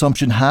classes, the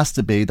assumption has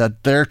to be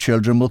that their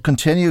children will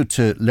continue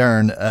to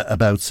learn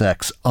about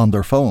sex on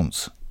their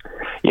phones.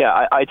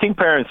 Yeah, I think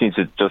parents need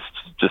to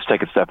just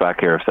take a step back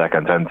here a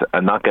second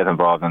and not get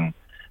involved in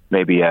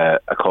maybe a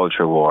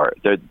culture war.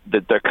 There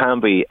can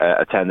be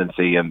a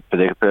tendency, and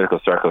political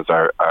circles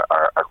are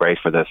great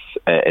for this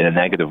in a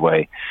negative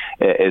way,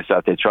 is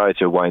that they try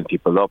to wind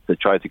people up. They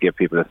try to give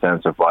people a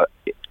sense of what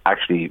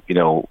actually,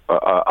 a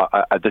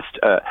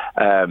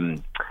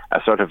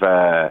sort of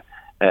a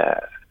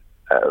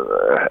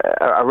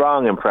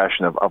wrong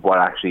impression of what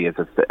actually is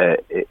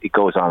it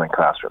goes on in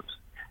classrooms.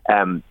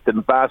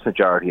 The vast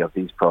majority of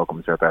these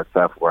programs are about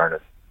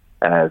self-awareness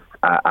and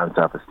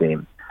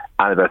self-esteem,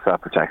 and about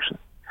self-protection,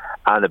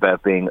 and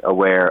about being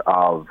aware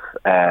of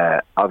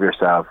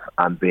yourself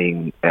and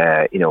being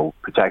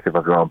protective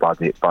of your own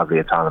bodily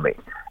autonomy,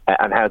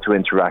 and how to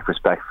interact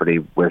respectfully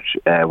with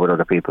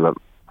other people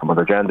from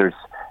other genders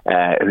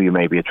who you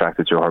may be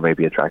attracted to or may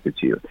be attracted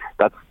to you.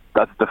 That's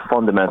the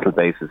fundamental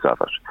basis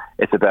of it.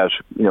 It's about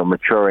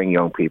maturing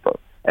young people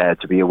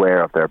to be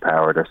aware of their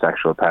power, their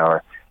sexual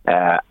power,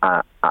 and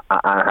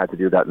how to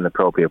do that in an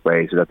appropriate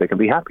way so that they can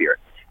be happier.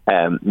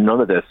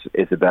 None of this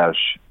is about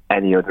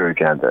any other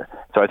agenda.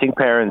 So I think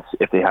parents,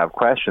 if they have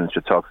questions,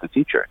 should talk to the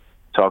teacher,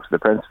 talk to the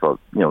principal,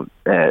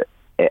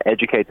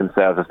 educate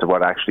themselves as to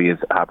what actually is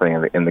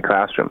happening in the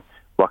classroom.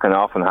 What can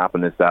often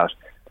happen is that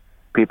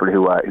people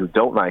who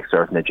don't like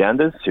certain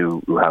agendas,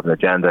 who have an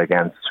agenda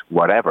against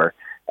whatever,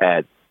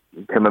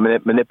 can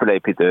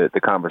manipulate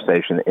the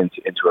conversation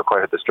into a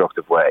quite a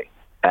destructive way.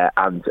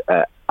 And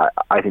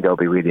I think that would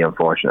be really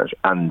unfortunate.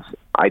 And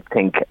I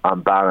think,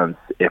 on balance,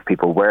 if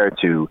people were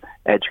to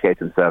educate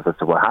themselves as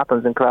to what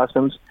happens in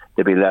classrooms,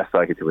 they'd be less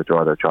likely to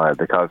withdraw their child.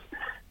 Because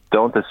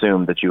don't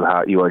assume that you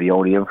are the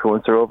only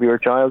influencer over your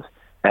child.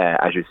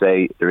 As you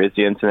say, there is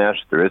the internet,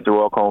 there is the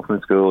walk home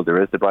from school,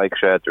 there is the bike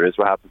shed, there is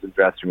what happens in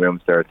dressing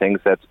rooms. There are things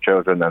said to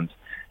children and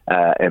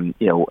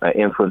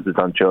influences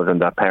on children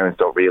that parents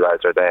don't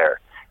realise are there.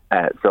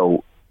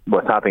 So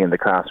what's happening in the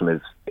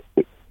classroom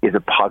is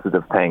a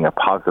positive thing, a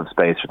positive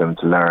space for them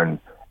to learn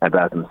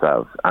about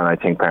themselves. And I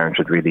think parents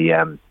should really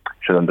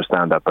should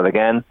understand that. But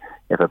again,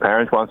 if a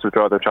parent wants to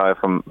withdraw their child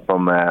from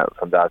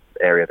that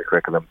area of the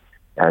curriculum,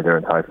 they're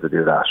entitled to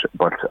do that.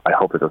 But I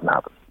hope it doesn't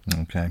happen.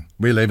 Okay.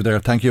 We'll leave it there.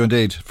 Thank you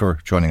indeed for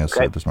joining us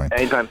this morning.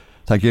 Anytime.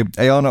 Thank you.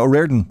 Aodhán Ó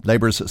Ríordáin,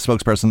 Labour's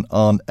spokesperson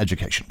on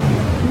education.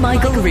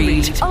 Michael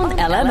Reid on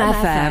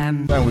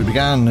LMFM. Well, we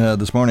began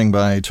this morning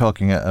by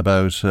talking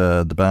about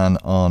the ban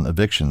on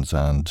evictions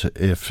and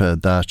if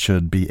that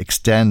should be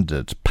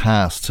extended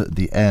past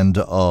the end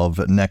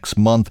of next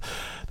month.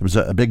 There was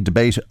a big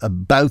debate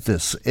about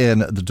this in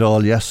the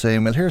Dáil yesterday,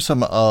 and we'll hear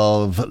some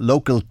of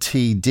local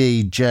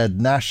TD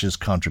Jed Nash's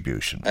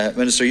contribution.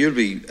 Minister, you'll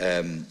be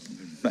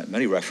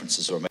many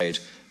references were made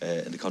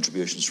in the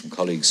contributions from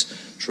colleagues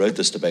throughout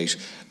this debate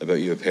about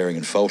you appearing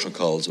in photo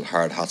calls with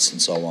hard hats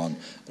and so on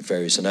and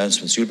various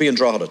announcements. You'll be in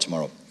Drogheda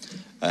tomorrow,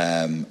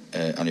 and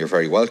you're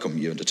very welcome,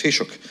 you and the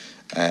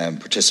Taoiseach,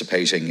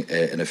 participating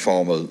in a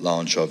formal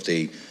launch of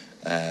the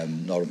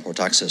Northern Port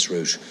Access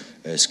Route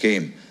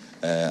scheme.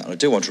 And I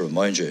do want to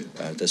remind you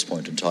at this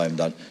point in time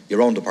that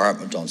your own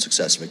department on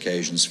successive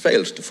occasions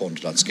failed to fund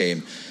that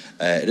scheme.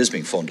 It is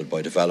being funded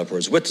by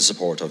developers with the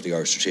support of the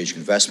Irish Strategic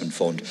Investment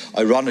Fund,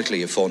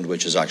 ironically a fund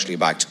which is actually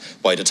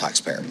backed by the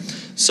taxpayer.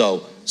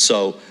 So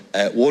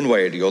one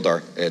way or the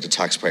other, the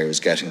taxpayer is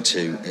getting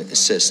to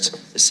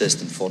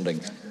assist in funding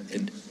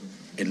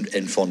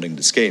in funding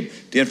the scheme.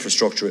 The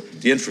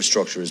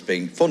infrastructure is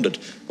being funded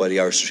by the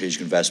Irish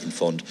Strategic Investment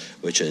Fund,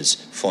 which is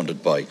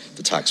funded by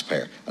the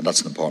taxpayer, and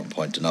that's an important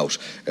point to note,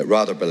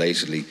 rather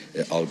belatedly,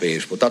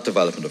 albeit. But that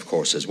development, of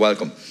course, is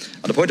welcome.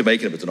 And the point of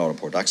making about the Northern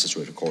Port Access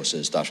Route, of course,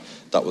 is that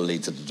will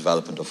lead to the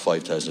development of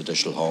 5,000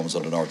 additional homes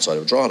on the north side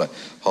of Drogheda,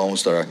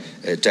 homes that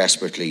are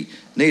desperately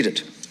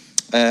needed.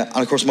 And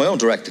of course, my own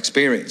direct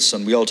experience,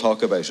 and we all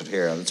talk about it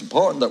here, and it's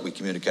important that we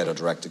communicate our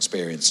direct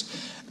experience,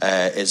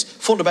 is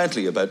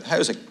fundamentally about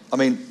housing. I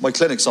mean, my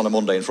clinics on a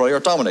Monday and Friday are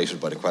dominated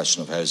by the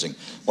question of housing.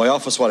 My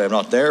office, while I'm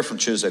not there from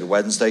Tuesday to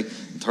Wednesday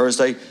and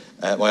Thursday,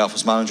 my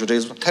office manager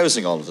deals with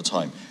housing all of the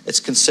time. It's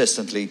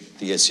consistently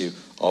the issue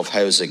of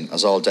housing,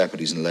 as all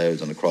deputies in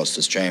Louth and across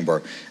this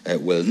chamber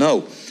will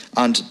know.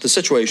 And the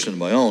situation in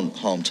my own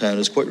hometown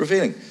is quite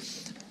revealing.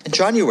 In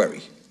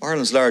January,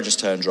 Ireland's largest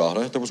town,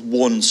 Drogheda, there was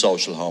one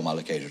social home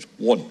allocated.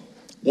 One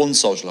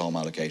social home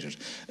allocated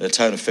in a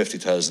town of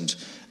 50,000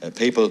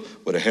 people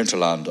with a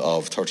hinterland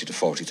of 30 to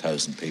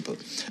 40,000 people.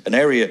 An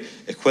area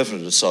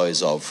equivalent to the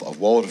size of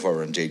Waterford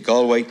or indeed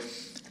Galway,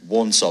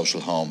 one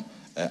social home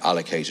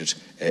allocated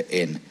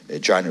in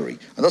January.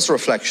 And that's a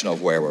reflection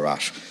of where we're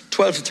at.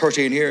 12 to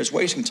 13 years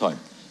waiting time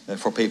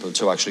for people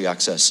to actually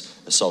access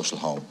a social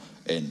home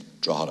in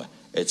Drogheda.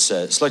 It's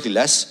slightly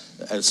less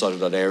outside of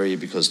that area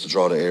because the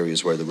Drogheda area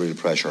is where the real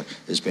pressure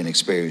is being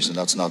experienced, and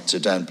that's not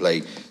to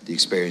downplay the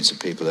experience of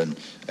people in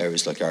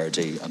areas like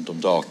Ardee and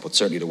Dundalk, but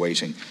certainly the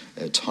waiting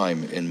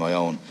time in my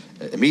own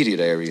immediate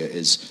area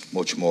is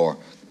much more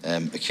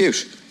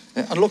acute.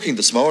 And looking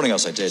this morning,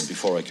 as I did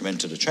before I came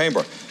into the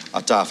chamber,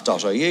 at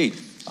daft.ie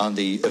and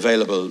the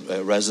available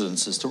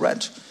residences to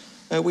rent,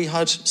 we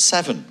had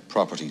 7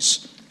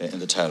 properties in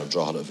the town of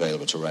Drogheda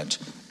available to rent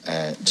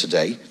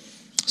today.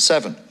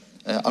 7.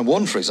 And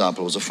one, for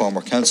example, was a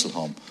former council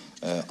home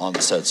on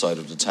the south side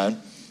of the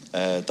town.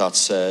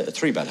 That's a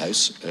 3-bed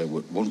house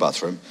with 1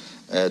 bathroom.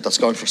 That's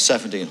going for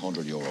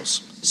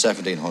 €1,700.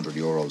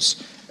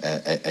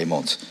 €1,700 a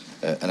month.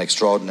 An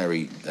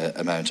extraordinary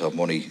amount of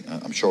money.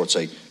 I'm sure it's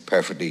a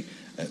perfectly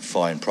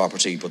fine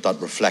property, but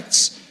that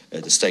reflects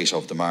the state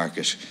of the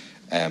market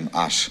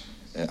at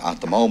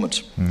the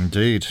moment.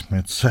 Indeed,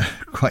 it's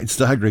quite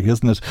staggering,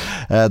 isn't it?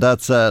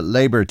 That's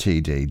Labour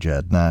TD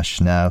Jed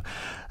Nash. Now,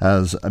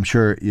 as I'm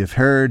sure you've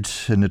heard,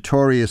 a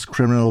notorious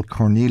criminal,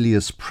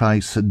 Cornelius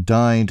Price,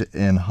 died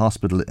in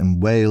hospital in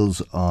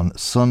Wales on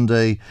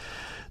Sunday.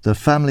 The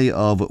family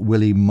of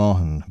Willie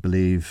Maughan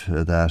believe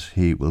that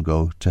he will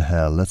go to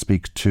hell. Let's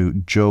speak to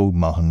Joe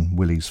Maughan,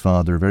 Willie's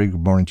father. Very good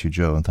morning to you,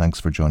 Joe, and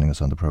thanks for joining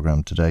us on the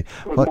programme today.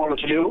 Good morning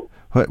to you.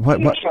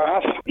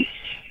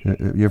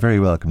 You're very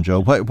welcome,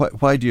 Joe.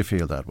 Why do you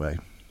feel that way?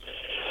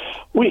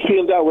 We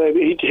feel that way.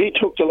 He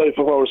took the life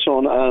of our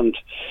son and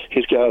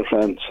his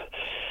girlfriend,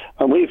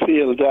 and we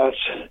feel that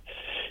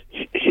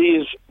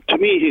to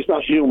me, he's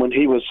not human.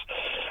 He was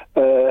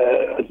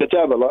the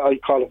devil. I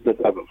call him the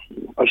devil.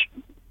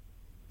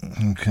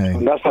 Okay.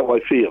 And that's how I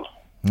feel.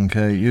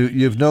 Okay.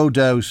 You've no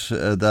doubt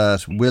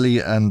that Willie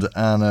and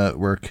Anna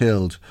were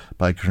killed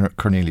by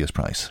Cornelius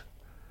Price.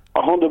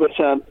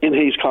 100% in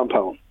his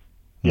compound.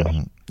 Yes.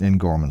 Mm-hmm. In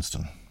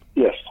Gormanston.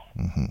 Yes.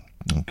 Mm-hmm.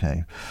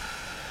 Okay.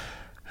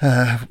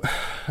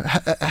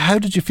 How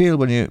did you feel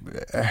when you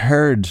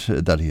heard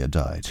that he had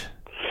died?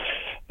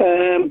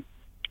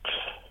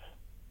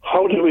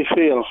 How did we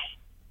feel?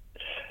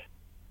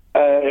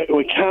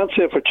 We can't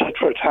say for tit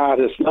for tat,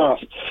 it's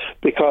not,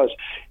 because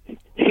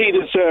he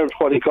deserved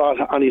what he got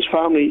and his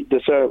family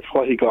deserved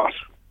what he got.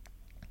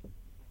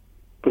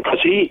 Because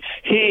he's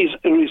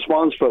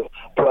responsible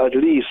for at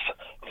least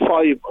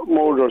 5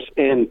 murders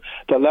in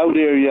the Louth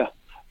area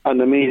and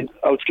the Meath,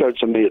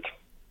 outskirts of Meath.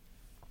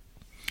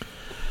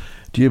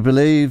 Do you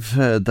believe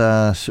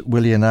that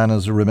Willie and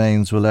Anna's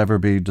remains will ever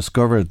be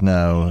discovered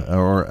now,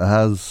 or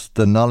has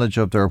the knowledge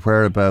of their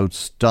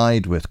whereabouts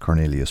died with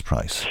Cornelius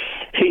Price?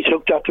 He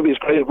took that to his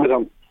grave with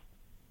him.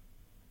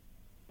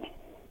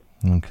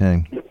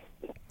 Okay.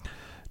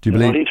 Do you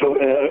believe...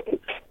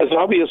 It's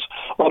obvious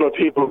other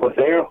people were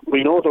there.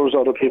 We know there was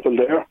other people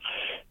there.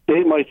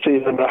 They might see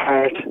it in their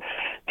heart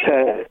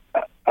to,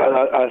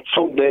 at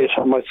some date,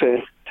 I might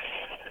say,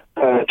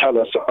 tell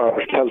us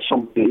or tell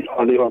somebody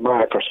or leave a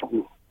mark or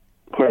something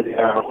where they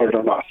are or where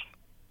they're not.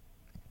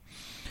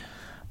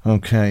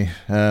 Okay.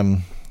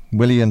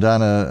 Willie and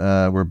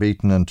Anna were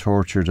beaten and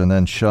tortured and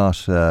then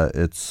shot,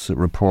 it's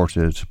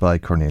reported, by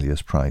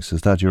Cornelius Price.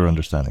 Is that your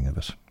understanding of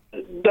it?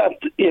 That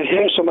you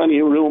hear so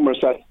many rumours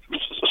that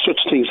such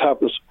things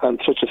happen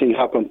and such a thing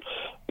happened,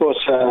 but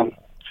I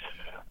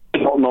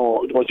don't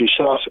know, was he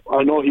shot?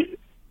 I know he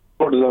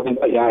put them in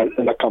the yard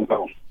in the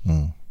compound.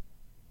 Mm.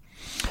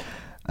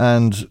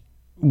 And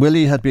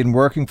Willie had been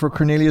working for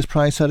Cornelius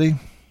Price, had he?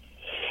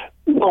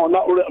 No,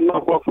 not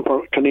working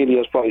for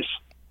Cornelius Price.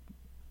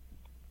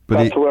 But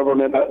that's whoever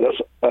made that.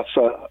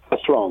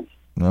 That's wrong.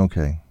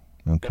 Okay.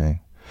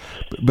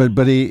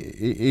 But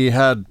he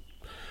had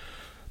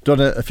done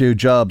a few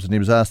jobs and he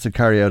was asked to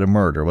carry out a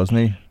murder, wasn't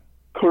he?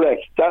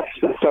 Correct.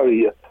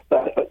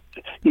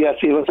 Yes,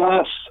 he was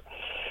asked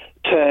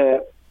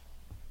to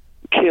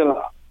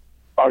kill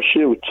or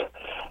shoot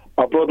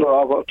a brother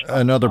of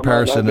another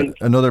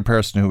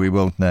person who we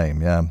won't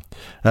name. Yeah,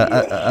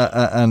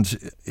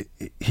 and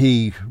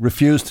he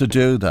refused to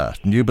do that.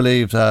 And you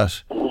believe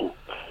that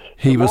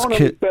he was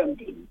killed?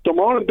 The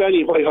morning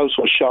Benny Whitehouse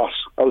was shot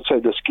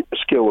outside the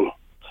school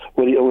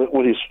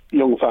with his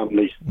young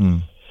family.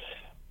 Mm.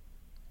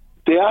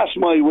 They asked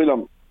my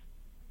Willem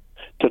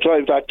to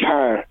drive that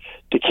car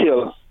to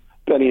kill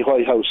Benny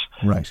Whitehouse.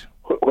 Right.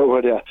 Where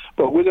were they?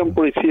 But Willem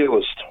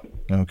refused.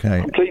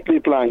 Okay. Completely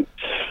blank.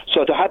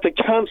 So they had to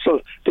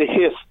cancel the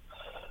hit.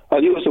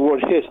 I'll use the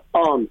word hit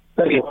on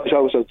Benny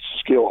Whitehouse at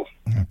school.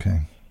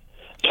 Okay.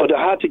 So they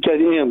had to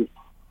get in.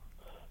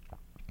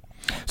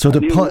 So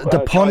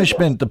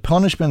the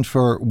punishment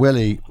for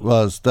Willie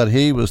was that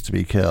he was to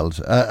be killed,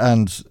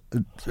 and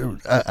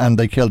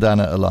they killed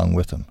Anna along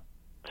with him.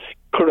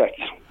 Correct.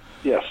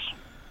 Yes.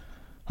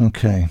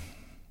 Okay.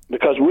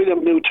 Because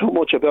William knew too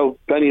much about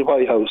Benny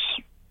Whitehouse.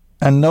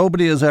 And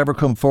nobody has ever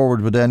come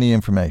forward with any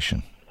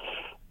information?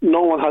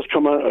 No one has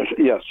come out.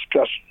 Yes,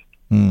 that's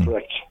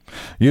correct.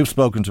 You've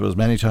spoken to us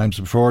many times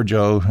before,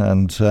 Joe,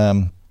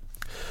 and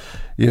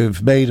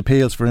you've made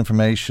appeals for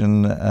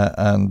information,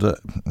 and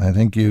I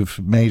think you've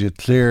made it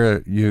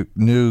clear you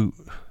knew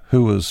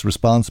who was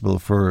responsible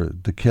for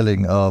the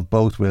killing of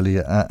both Willie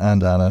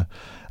and Anna,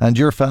 and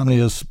your family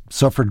has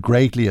suffered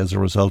greatly as a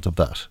result of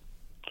that.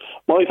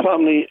 My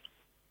family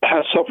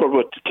has suffered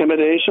with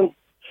intimidation,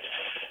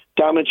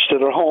 damage to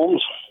their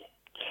homes,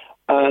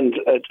 and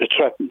it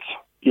threatened.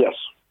 Yes.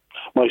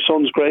 My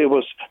son's grave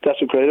was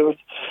desecrated.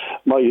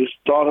 My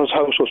daughter's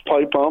house was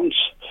pipe bombed.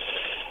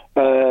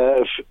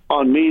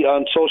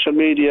 On social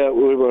media,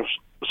 we were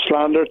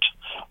slandered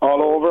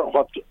all over.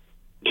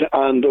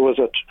 And there was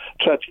a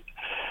threat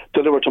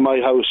delivered to my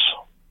house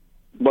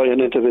by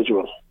an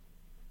individual.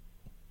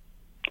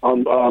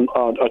 On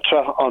a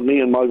threat on me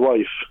and my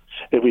wife.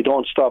 If we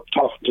don't stop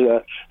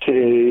talking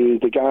to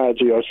the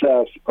guards or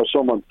yourself or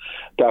someone,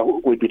 that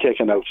would be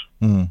taken out.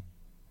 Mm.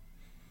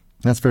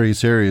 That's very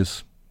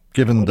serious,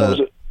 given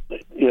the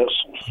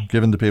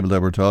people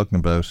that we're talking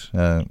about.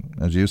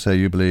 As you say,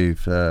 you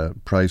believe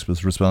Price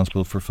was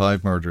responsible for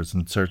 5 murders,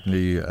 and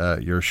certainly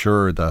you're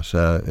sure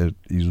that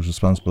he was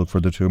responsible for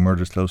the 2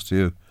 murders close to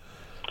you.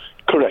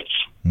 Correct.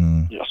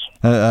 Mm. Yes.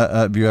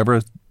 Have you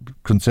ever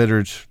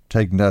considered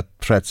taking that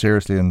threat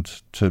seriously and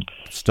to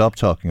stop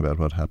talking about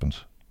what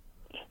happened?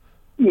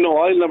 No,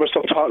 I'll never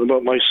stop talking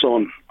about my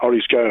son or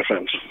his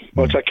girlfriend.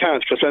 But I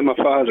can't, because I'm a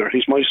father.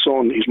 He's my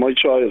son. He's my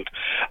child.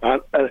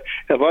 And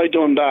if I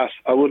done that,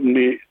 I wouldn't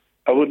be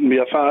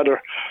a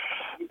father.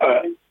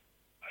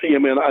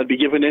 I'd be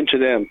giving in to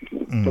them.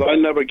 But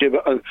I'll never give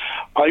in.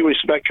 I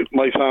respect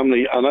my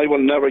family, and I will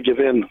never give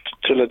in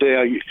till the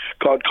day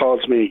God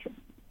calls me.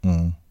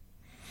 Mm.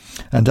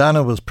 And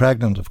Anna was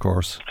pregnant, of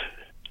course.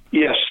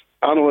 Yes,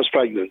 Anna was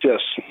pregnant,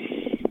 yes.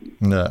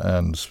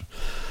 And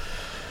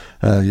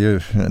you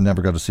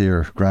never got to see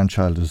her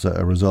grandchild as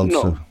a result.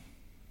 No.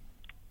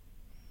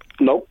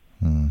 No.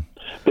 Mm.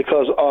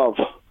 Because of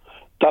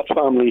that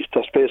family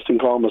that's based in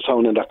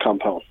Gormastown in that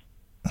compound.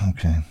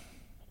 Okay.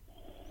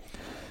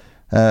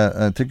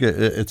 I think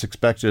it's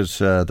expected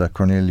that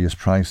Cornelius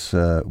Price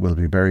will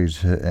be buried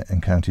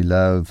in County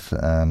Louth.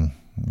 I'm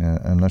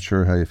not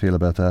sure how you feel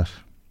about that.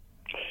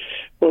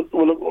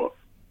 Well,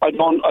 I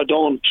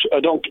don't.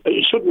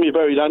 He shouldn't be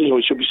buried anyway.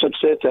 He should be sent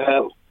straight to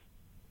hell.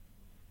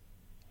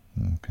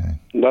 Okay.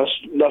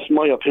 That's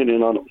my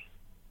opinion on him.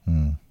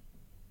 Mm.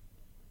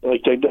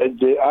 Like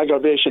the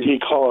aggravation he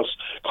caused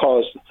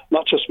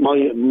not just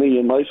me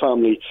and my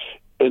family,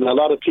 and a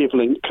lot of people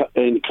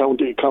in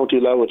County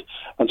Louth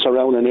and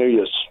surrounding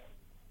areas.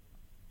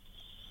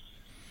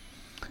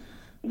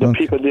 The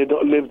people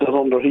lived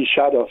under his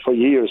shadow for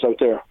years out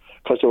there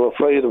because they were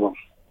afraid of him.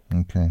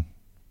 Okay.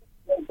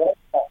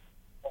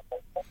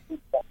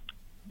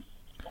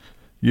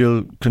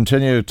 You'll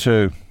continue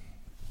to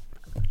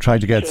try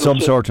to get some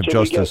sort of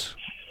justice.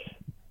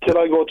 Till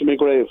I go to my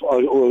grave,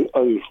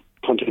 I'll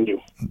continue.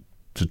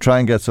 To try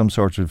and get some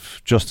sort of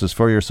justice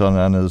for your son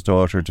and his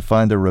daughter, to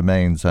find their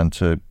remains and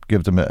to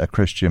give them a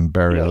Christian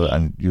burial. Yes.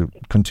 And you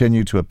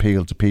continue to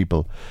appeal to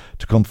people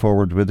to come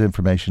forward with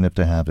information if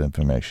they have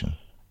information.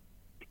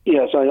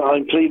 Yes,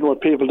 I'm pleading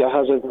with people that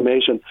has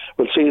information,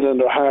 will see it in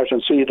their heart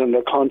and see it in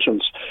their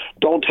conscience.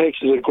 Don't take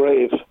to the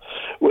grave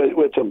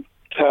with them.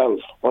 Tell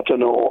what they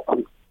know,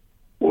 and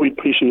we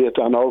appreciate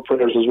that, and our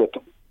prayers is with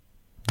them.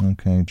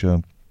 Okay,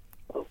 Joe.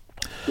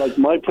 Like,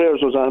 my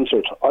prayers was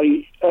answered.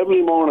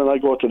 Every morning I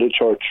go to the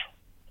church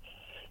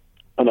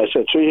and I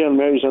said 3 Hail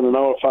Marys and an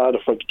Our Father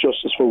for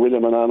justice for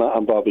William and Anna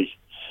and Bobby,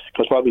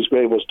 because Bobby's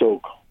grave was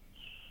dug.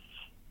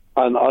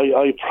 And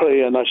I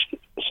pray, and I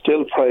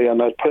still pray,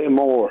 and I pray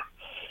more,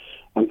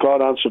 and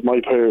God answered my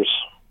prayers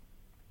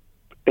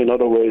in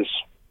other ways.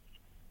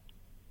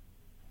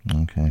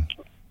 Okay.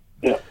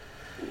 Yeah.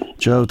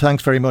 Joe,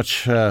 thanks very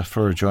much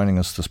for joining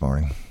us this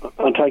morning.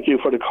 And thank you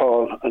for the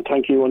call, and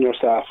thank you and your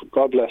staff.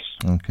 God bless.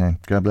 Okay,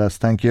 God bless.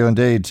 Thank you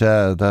indeed.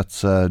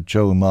 That's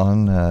Joe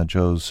Maughan,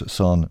 Joe's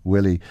son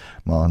Willie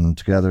Maughan,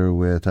 together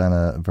with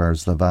Anna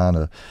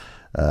Verslavana.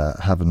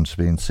 Haven't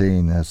been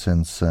seen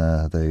since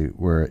they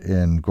were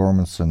in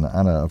Gormanston.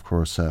 Anna, of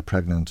course,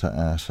 pregnant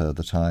at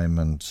the time,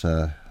 and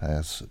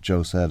as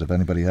Joe said, if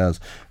anybody has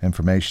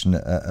information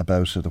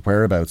about the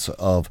whereabouts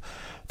of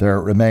their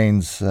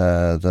remains,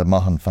 the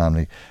Maughan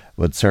family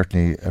would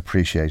certainly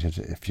appreciate it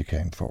if you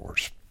came forward.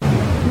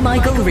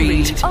 Michael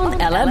Reid on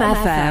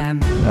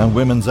LMFM. And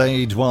Women's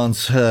Aid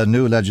wants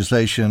new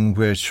legislation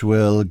which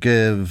will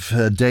give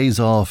days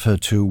off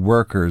to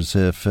workers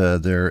if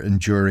they're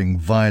enduring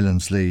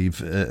violence leave,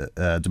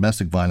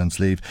 domestic violence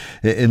leave,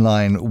 in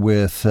line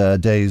with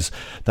days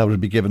that would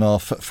be given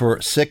off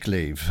for sick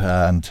leave.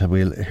 And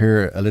we'll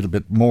hear a little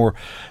bit more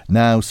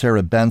now.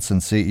 Sarah Benson,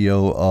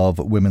 CEO of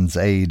Women's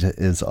Aid,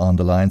 is on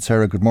the line.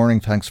 Sarah, good morning.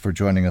 Thanks for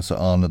joining us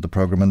on the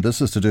programme. And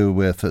this is to do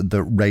with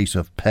the rate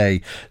of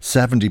pay.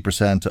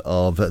 70%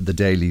 of the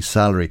daily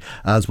salary,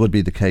 as would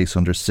be the case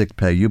under sick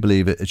pay. You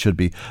believe it should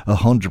be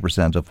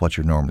 100% of what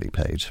you're normally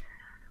paid.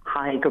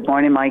 Hi, good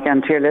morning, Mike,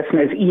 and to your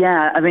listeners.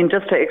 Yeah, I mean,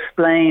 just to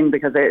explain,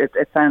 because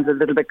it sounds a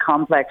little bit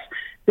complex,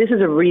 this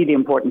is a really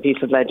important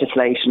piece of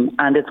legislation,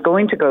 and it's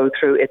going to go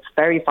through its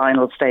very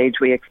final stage,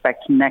 we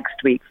expect,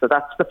 next week. So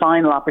that's the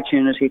final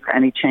opportunity for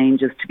any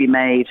changes to be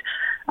made.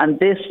 And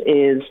this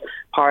is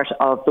part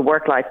of the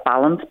Work-Life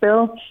Balance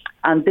Bill,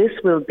 and this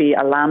will be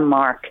a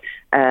landmark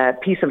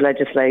piece of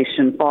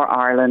legislation for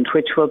Ireland,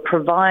 which will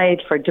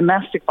provide for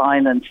domestic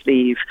violence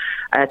leave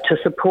to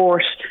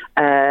support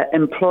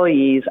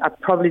employees at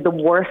probably the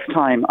worst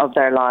time of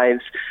their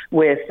lives,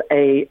 with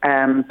a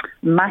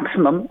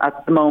maximum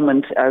at the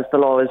moment, as the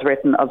law is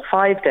written, of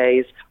 5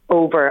 days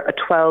over a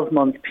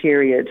 12-month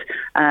period.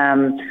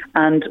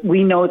 And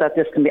we know that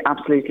this can be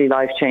absolutely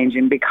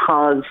life-changing,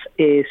 because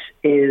it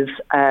is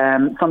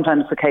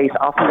sometimes the case,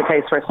 often the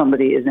case, where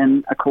somebody is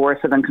in a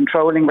coercive and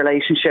controlling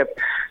relationship,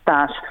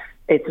 that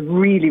it's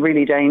really,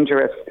 really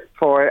dangerous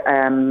for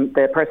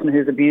the person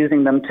who's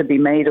abusing them to be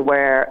made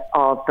aware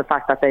of the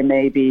fact that they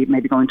may be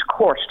going to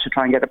court to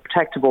try and get a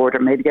protective order,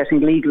 maybe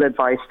getting legal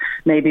advice,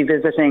 maybe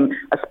visiting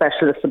a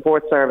specialist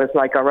support service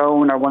like our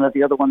own or one of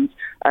the other ones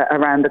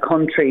around the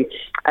country.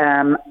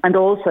 And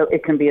also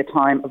it can be a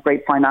time of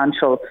great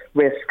financial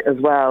risk as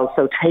well.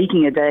 So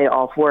taking a day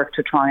off work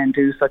to try and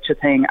do such a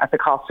thing at the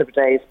cost of a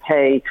day's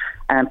pay,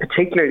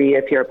 particularly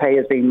if your pay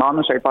is being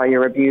monitored by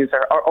your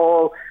abuser, are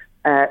all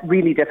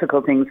really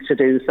difficult things to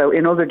do. So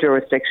in other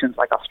jurisdictions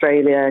like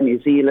Australia,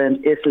 New Zealand,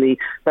 Italy,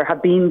 there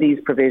have been these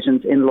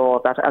provisions in law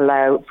that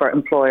allow for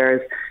employers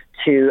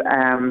to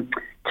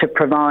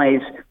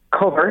provide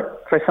cover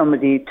for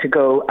somebody to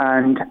go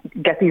and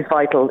get these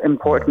vital,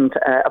 important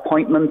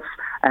appointments.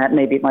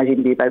 Maybe it might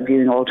even be about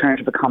viewing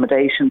alternative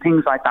accommodation,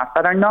 things like that.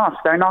 But they're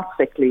not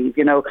sick leave,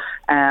 you know.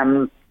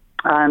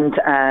 And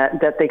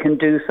that they can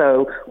do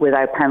so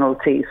without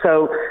penalty.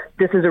 So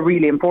this is a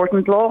really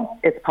important law.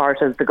 It's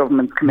part of the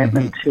government's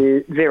commitment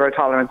to zero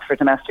tolerance for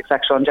domestic,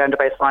 sexual and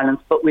gender-based violence.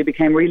 But we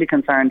became really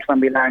concerned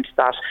when we learned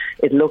that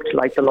it looked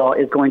like the law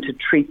is going to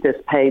treat this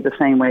pay the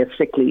same way as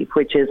sick leave,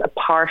 which is a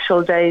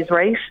partial day's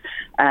rate,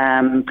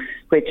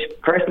 which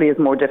firstly is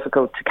more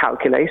difficult to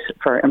calculate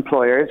for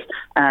employers.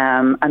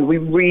 And we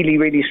really,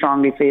 really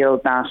strongly feel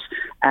that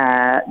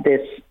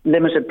this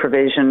limited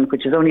provision,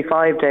 which is only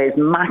 5 days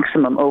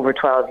maximum over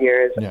 12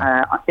 years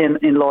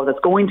in law, that's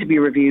going to be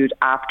reviewed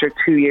after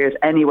 2 years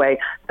anyway,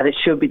 that it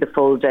should be the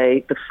full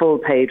day, the full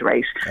paid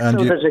rate, and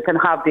so that it can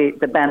have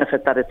the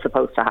benefit that it's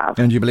supposed to have.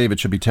 And you believe it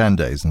should be 10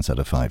 days instead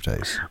of 5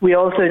 days? We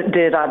also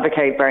did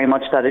advocate very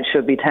much that it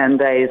should be 10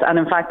 days. And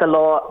in fact, the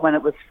law, when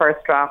it was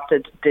first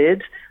drafted,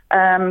 did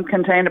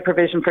contained a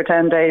provision for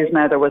 10 days.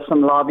 Now, there was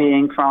some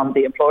lobbying from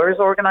the employers'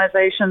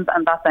 organisations,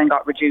 and that then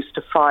got reduced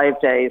to 5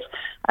 days.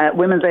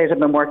 Women's Aid have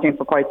been working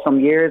for quite some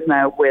years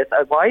now with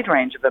a wide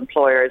range of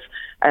employers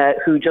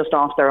who, just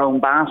off their own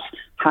bat,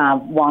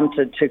 have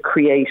wanted to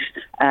create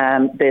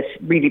this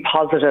really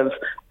positive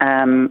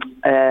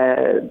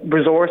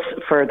resource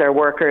for their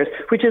workers,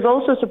 which is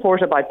also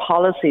supported by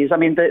policies. I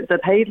mean, the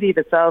paid leave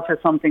itself is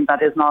something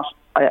that is not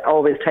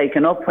always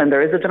taken up when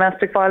there is a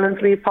domestic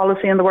violence leave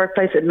policy in the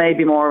workplace. It may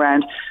be more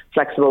around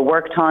flexible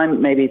work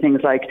time, maybe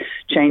things like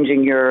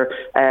changing your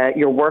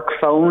work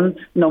phone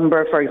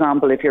number, for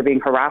example, if you're being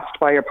harassed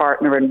by your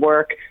partner in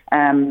work.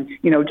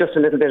 Just a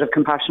little bit of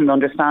compassion and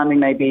understanding,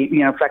 maybe,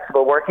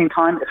 flexible working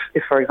time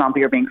if, for example,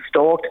 you're being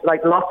stalked, like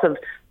lots of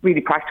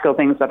really practical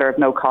things that are of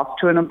no cost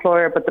to an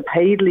employer. But the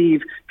paid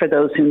leave for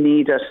those who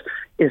need it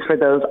is for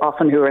those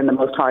often who are in the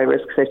most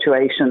high-risk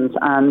situations.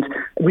 And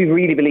we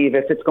really believe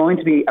if it's going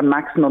to be a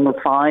maximum of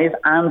 5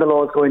 and the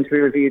law is going to be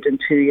reviewed in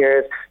 2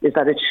 years, is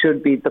that it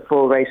should be the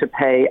full rate of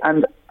pay.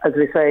 And as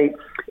we say,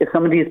 if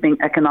somebody is being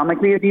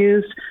economically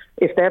abused,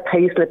 if their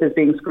pay slip is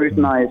being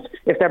scrutinised,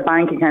 if their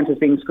bank account is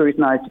being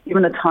scrutinised,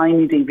 even a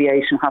tiny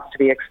deviation has to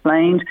be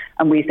explained.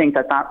 And we think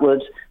that that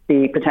would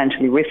be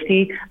potentially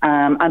risky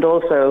and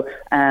also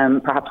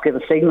perhaps give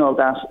a signal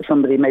that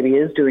somebody maybe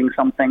is doing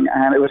something.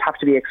 It would have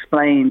to be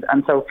explained.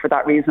 And so for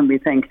that reason, we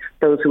think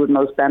those who would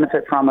most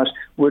benefit from it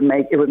would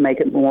make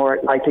it more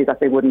likely that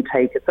they wouldn't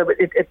take it. So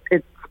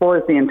it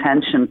spoils the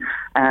intention.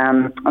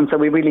 And so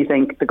we really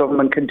think the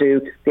government can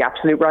do the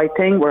absolute right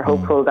thing. We're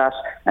hopeful that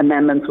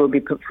amendments will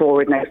be put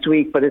forward next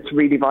week, but it's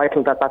really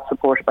vital that that's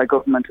supported by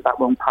government, that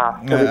won't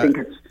pass. So we think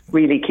it's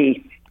really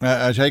key.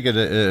 I take it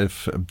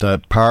if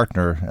the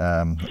partner,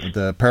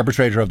 the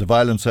perpetrator of the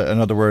violence,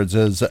 in other words,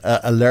 is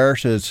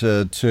alerted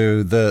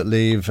to the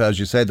leave, as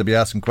you say, they'll be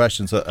asking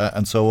questions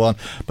and so on,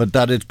 but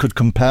that it could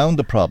compound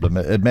the problem.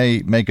 It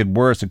may make it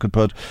worse. It could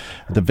put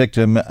the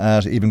victim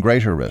at even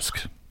greater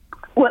risk.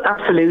 Well,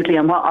 absolutely.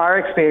 And what our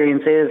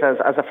experience is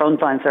as a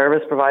frontline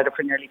service provider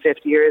for nearly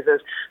 50 years is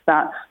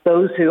that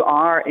those who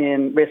are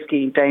in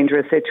risky,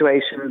 dangerous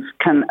situations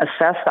can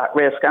assess that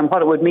risk. And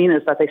what it would mean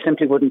is that they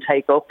simply wouldn't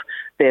take up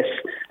this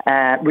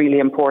really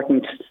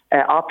important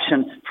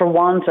option for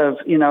want of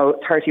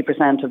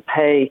 30% of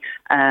pay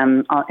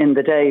in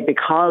the day,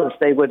 because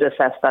they would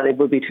assess that it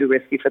would be too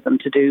risky for them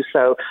to do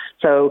so.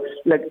 So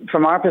look,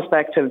 from our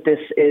perspective, this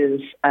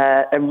is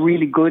a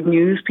really good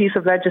news piece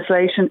of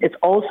legislation. It's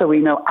also, we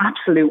know,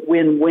 absolute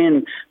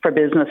win-win for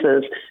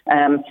businesses.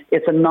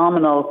 It's a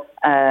nominal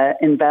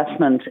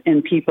investment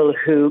in people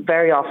who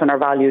very often are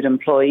valued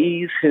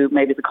employees, who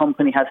maybe the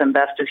company has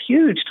invested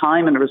huge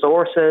time and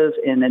resources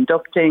in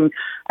inducting.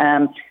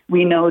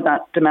 We know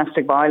that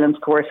domestic violence,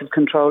 coercive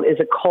control is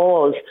a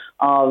cause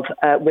of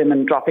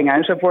women dropping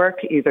out of work,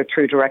 either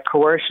through direct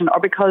coercion or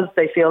because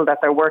they feel that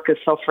their work is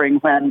suffering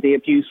when the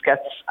abuse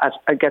gets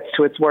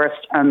to its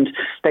worst, and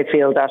they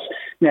feel that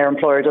their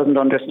employer doesn't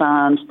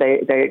understand.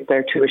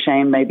 They're too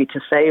ashamed maybe to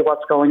say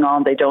what's going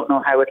on. They don't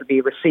know how it'll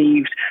be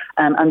received,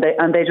 and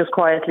they just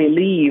quietly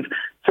leave.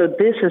 So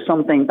this is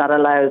something that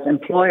allows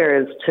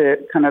employers to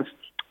kind of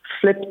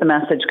flip the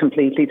message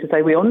completely, to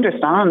say, we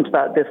understand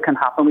that this can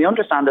happen. We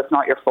understand it's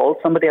not your fault.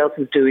 Somebody else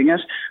is doing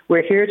it.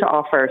 We're here to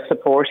offer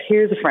support.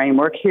 Here's a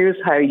framework. Here's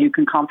how you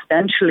can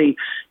confidentially,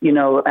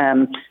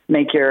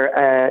 make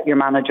your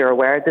manager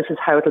aware. This is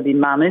how it'll be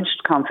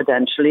managed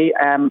confidentially.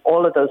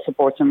 All of those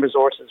supports and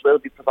resources will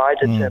be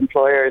provided to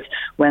employers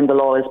when the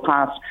law is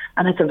passed.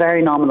 And it's a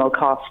very nominal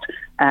cost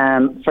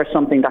for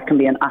something that can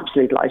be an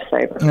absolute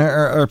lifesaver.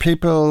 Are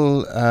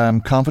people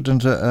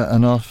confident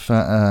enough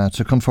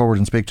to come forward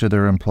and speak to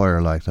their employer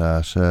like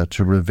that,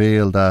 to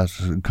reveal that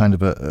kind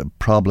of a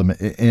problem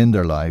in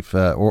their life,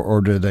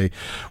 or do they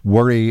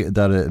worry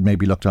that it may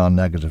be looked on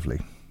negatively?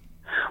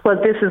 Well,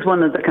 this is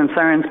one of the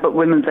concerns, but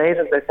Women's Aid,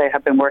 as I say,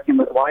 have been working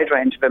with a wide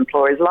range of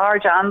employers,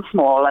 large and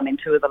small. I mean,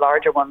 two of the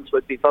larger ones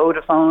would be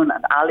Vodafone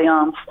and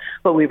Allianz,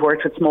 but we've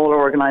worked with smaller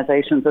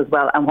organisations as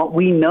well. And what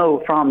we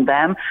know from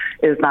them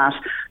is that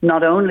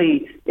not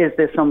only is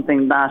this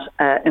something that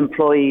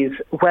employees,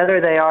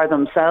 whether they are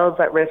themselves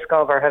at risk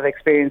of or have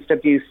experienced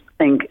abuse,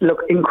 look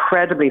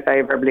incredibly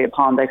favourably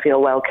upon. They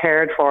feel well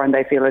cared for, and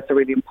they feel it's a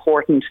really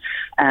important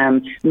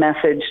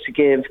message to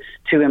give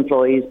to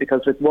employees,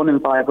 because with 1 in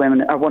 5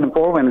 women, or 1 in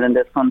 4 women in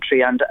this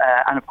country, and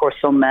of course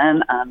some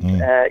men, and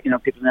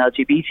people in the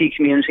LGBT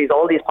communities,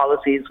 all these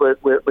policies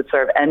would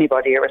serve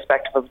anybody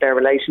irrespective of their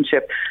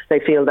relationship. They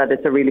feel that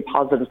it's a really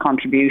positive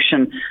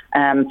contribution.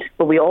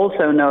 But we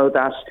also know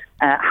that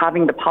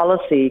having the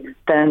policy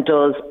then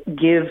does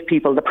give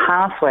people the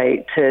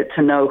pathway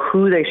to know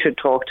who they should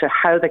talk to,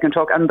 how they can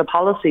talk, and the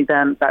policy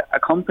then that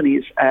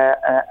accompanies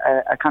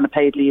a kind of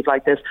paid leave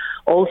like this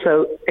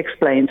also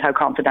explains how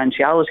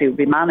confidentiality will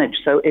be managed.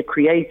 So it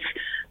creates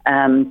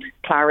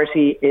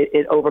clarity.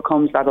 It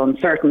overcomes that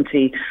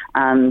uncertainty,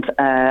 and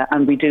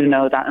we do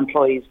know that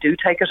employees do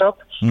take it up.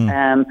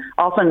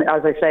 Often,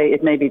 as I say,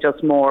 it may be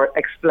just more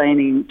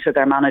explaining to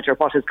their manager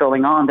what is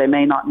going on. They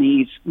may not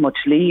need much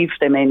leave.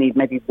 They may need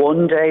maybe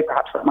one day.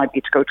 Perhaps that might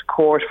be to go to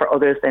court. For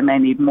others, they may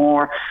need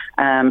more.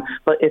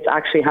 But it's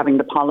actually having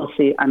the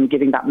policy and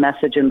giving that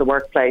message in the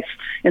workplace,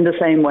 in the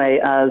same way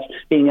as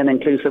being an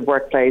inclusive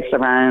workplace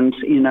around,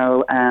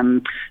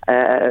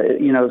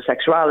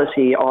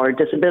 sexuality or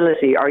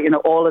disability, or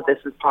all of this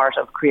is part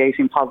of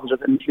creating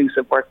positive,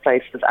 inclusive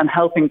workplaces and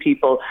helping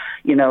people,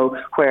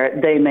 where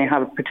they may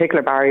have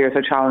particular barriers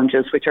or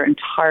challenges which are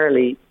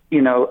entirely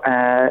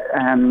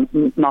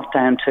not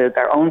down to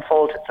their own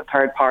fault. It's a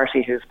third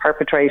party who's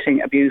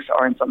perpetrating abuse,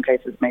 or in some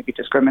cases maybe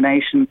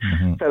discrimination.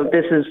 So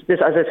this,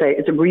 as I say,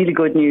 it's a really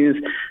good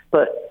news.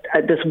 But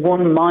this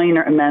one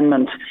minor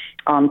amendment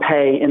on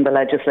pay in the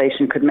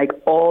legislation could make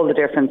all the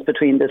difference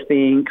between this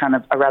being kind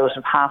of a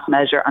relative half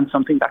measure and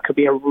something that could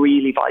be a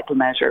really vital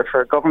measure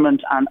for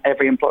government and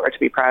every employer to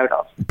be proud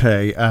of.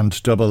 Pay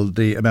and double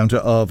the amount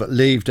of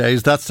leave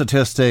days. That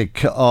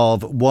statistic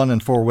of 1 in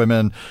 4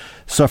 women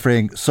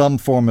suffering some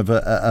form of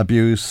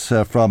abuse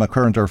from a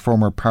current or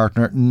former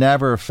partner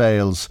never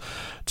fails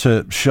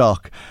to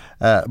shock.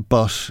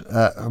 But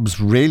I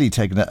was really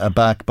taken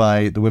aback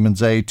by the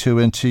Women's Aid 2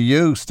 Into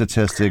You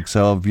statistics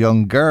of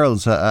young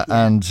girls,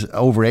 and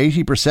over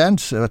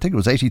 80%, I think it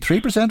was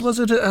 83%, was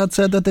it, had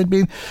said that they'd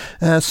been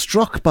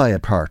struck by a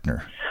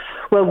partner.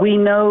 Well, we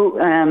know,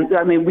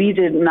 we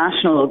did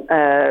national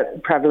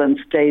prevalence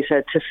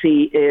data to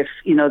see if,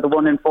 the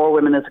 1 in 4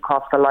 women is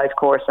across the life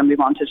course, and we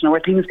wanted to know, are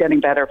things getting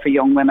better for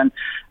young women?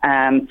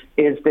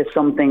 Is this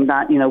something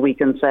that, we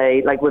can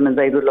say, like Women's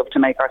Aid would love to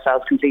make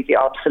ourselves completely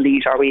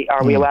obsolete? Are we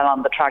well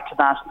on the track to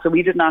that? So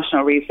we did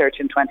national research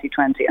in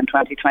 2020 and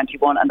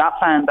 2021, and that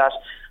found that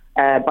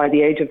by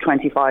the age of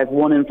 25,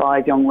 1 in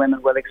 5 young women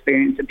will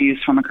experience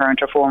abuse from a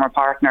current or former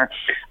partner,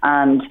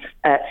 and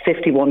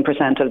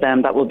 51% of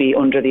them that will be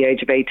under the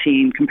age of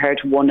 18, compared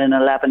to 1 in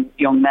 11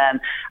 young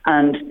men.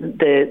 And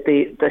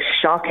the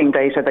shocking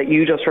data that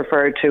you just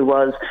referred to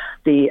was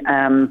the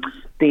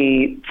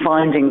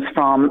findings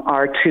from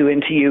our 2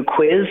 Into You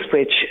quiz,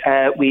 which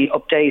we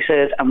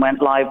updated and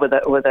went live with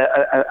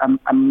a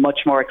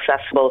much more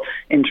accessible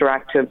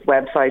interactive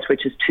website,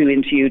 which is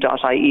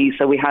 2intoyou.ie.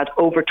 So we had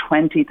over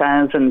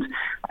 20,000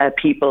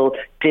 people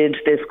did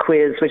this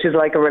quiz, which is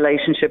like a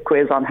relationship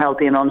quiz on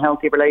healthy and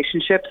unhealthy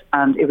relationships,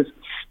 and it was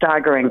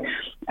staggering,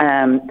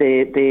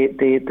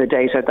 the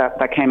data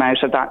that came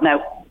out of that.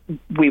 Now,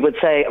 we would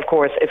say, of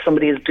course, if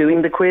somebody is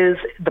doing the quiz,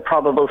 the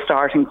probable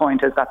starting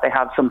point is that they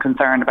have some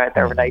concern about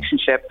their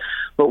relationship.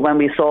 But when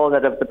we saw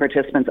that of the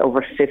participants,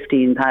 over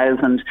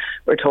 15,000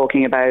 were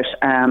talking about,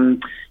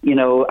 having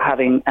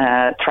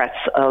threats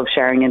of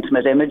sharing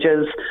intimate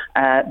images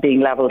being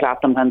levelled at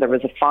them when there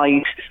was a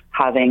fight,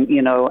 having,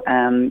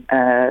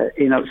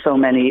 so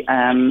many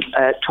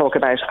talk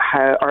about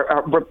how,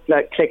 or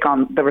click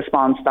on the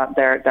response that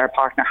their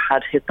partner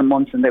had hit them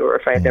once and they were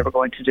afraid they were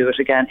going to do it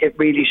again. It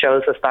really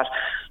shows us that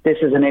this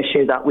is an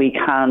issue that we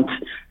can't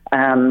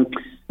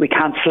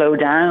slow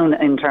down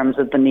in terms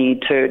of the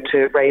need to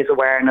raise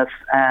awareness,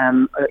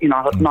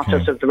 not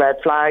just of the red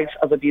flags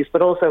of abuse,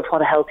 but also of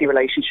what a healthy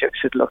relationship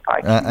should look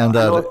like. And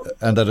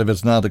that if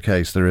it's not the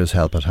case, there is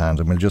help at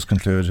hand. And we'll just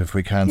conclude, if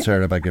we can,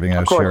 Sarah, by giving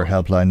out your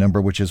helpline number,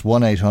 which is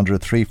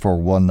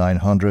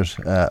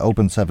 1-800-341-900,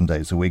 open 7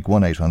 days a week,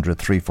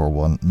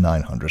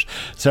 1-800-341-900.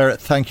 Sarah,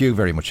 thank you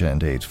very much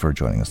indeed for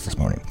joining us this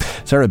morning.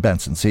 Sarah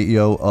Benson,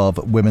 CEO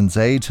of Women's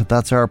Aid.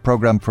 That's our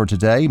programme for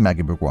today.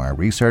 Maggie Maguire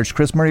research.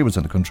 Chris Murray was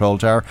in the control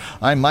tower.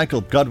 I'm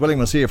Michael. God willing,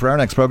 we'll see you for our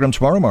next programme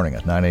tomorrow morning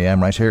at 9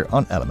 a.m. right here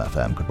on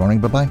LMFM. Good morning.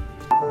 Bye-bye.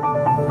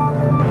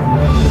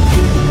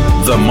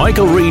 The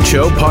Michael Reid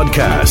Show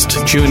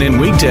podcast. Tune in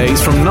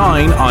weekdays from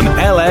 9 on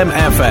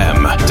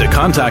LMFM. To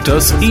contact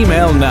us,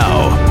 email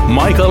now,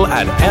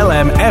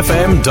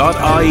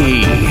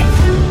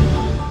 michael@lmfm.ie.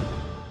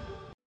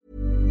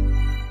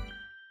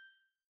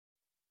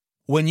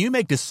 When you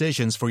make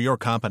decisions for your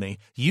company,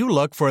 you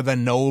look for the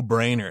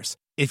no-brainers.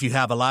 If you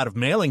have a lot of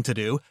mailing to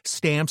do,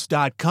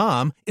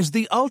 Stamps.com is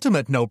the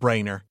ultimate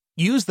no-brainer.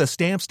 Use the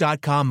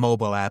Stamps.com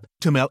mobile app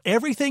to mail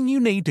everything you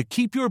need to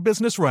keep your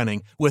business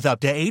running with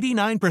up to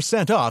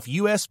 89% off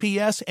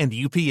USPS and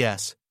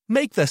UPS.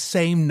 Make the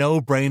same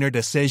no-brainer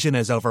decision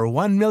as over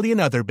 1 million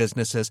other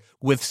businesses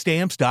with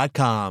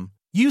Stamps.com.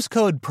 Use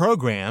code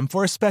PROGRAM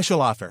for a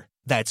special offer.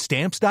 That's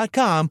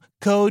Stamps.com,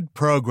 code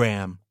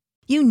PROGRAM.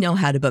 You know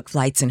how to book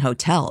flights and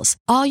hotels.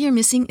 All you're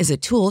missing is a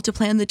tool to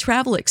plan the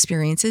travel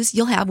experiences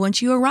you'll have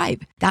once you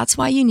arrive. That's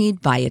why you need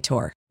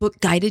Viator. Book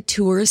guided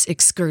tours,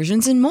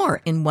 excursions, and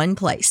more in one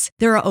place.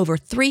 There are over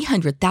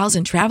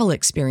 300,000 travel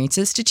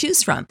experiences to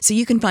choose from, so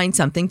you can find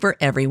something for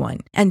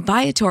everyone. And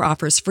Viator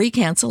offers free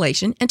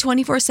cancellation and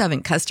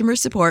 24/7 customer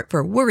support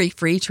for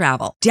worry-free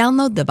travel.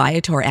 Download the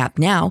Viator app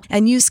now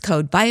and use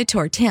code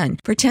Viator10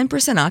 for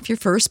 10% off your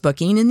first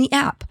booking in the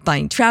app.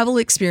 Find travel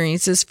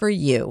experiences for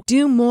you.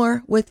 Do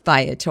more with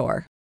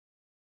Viator.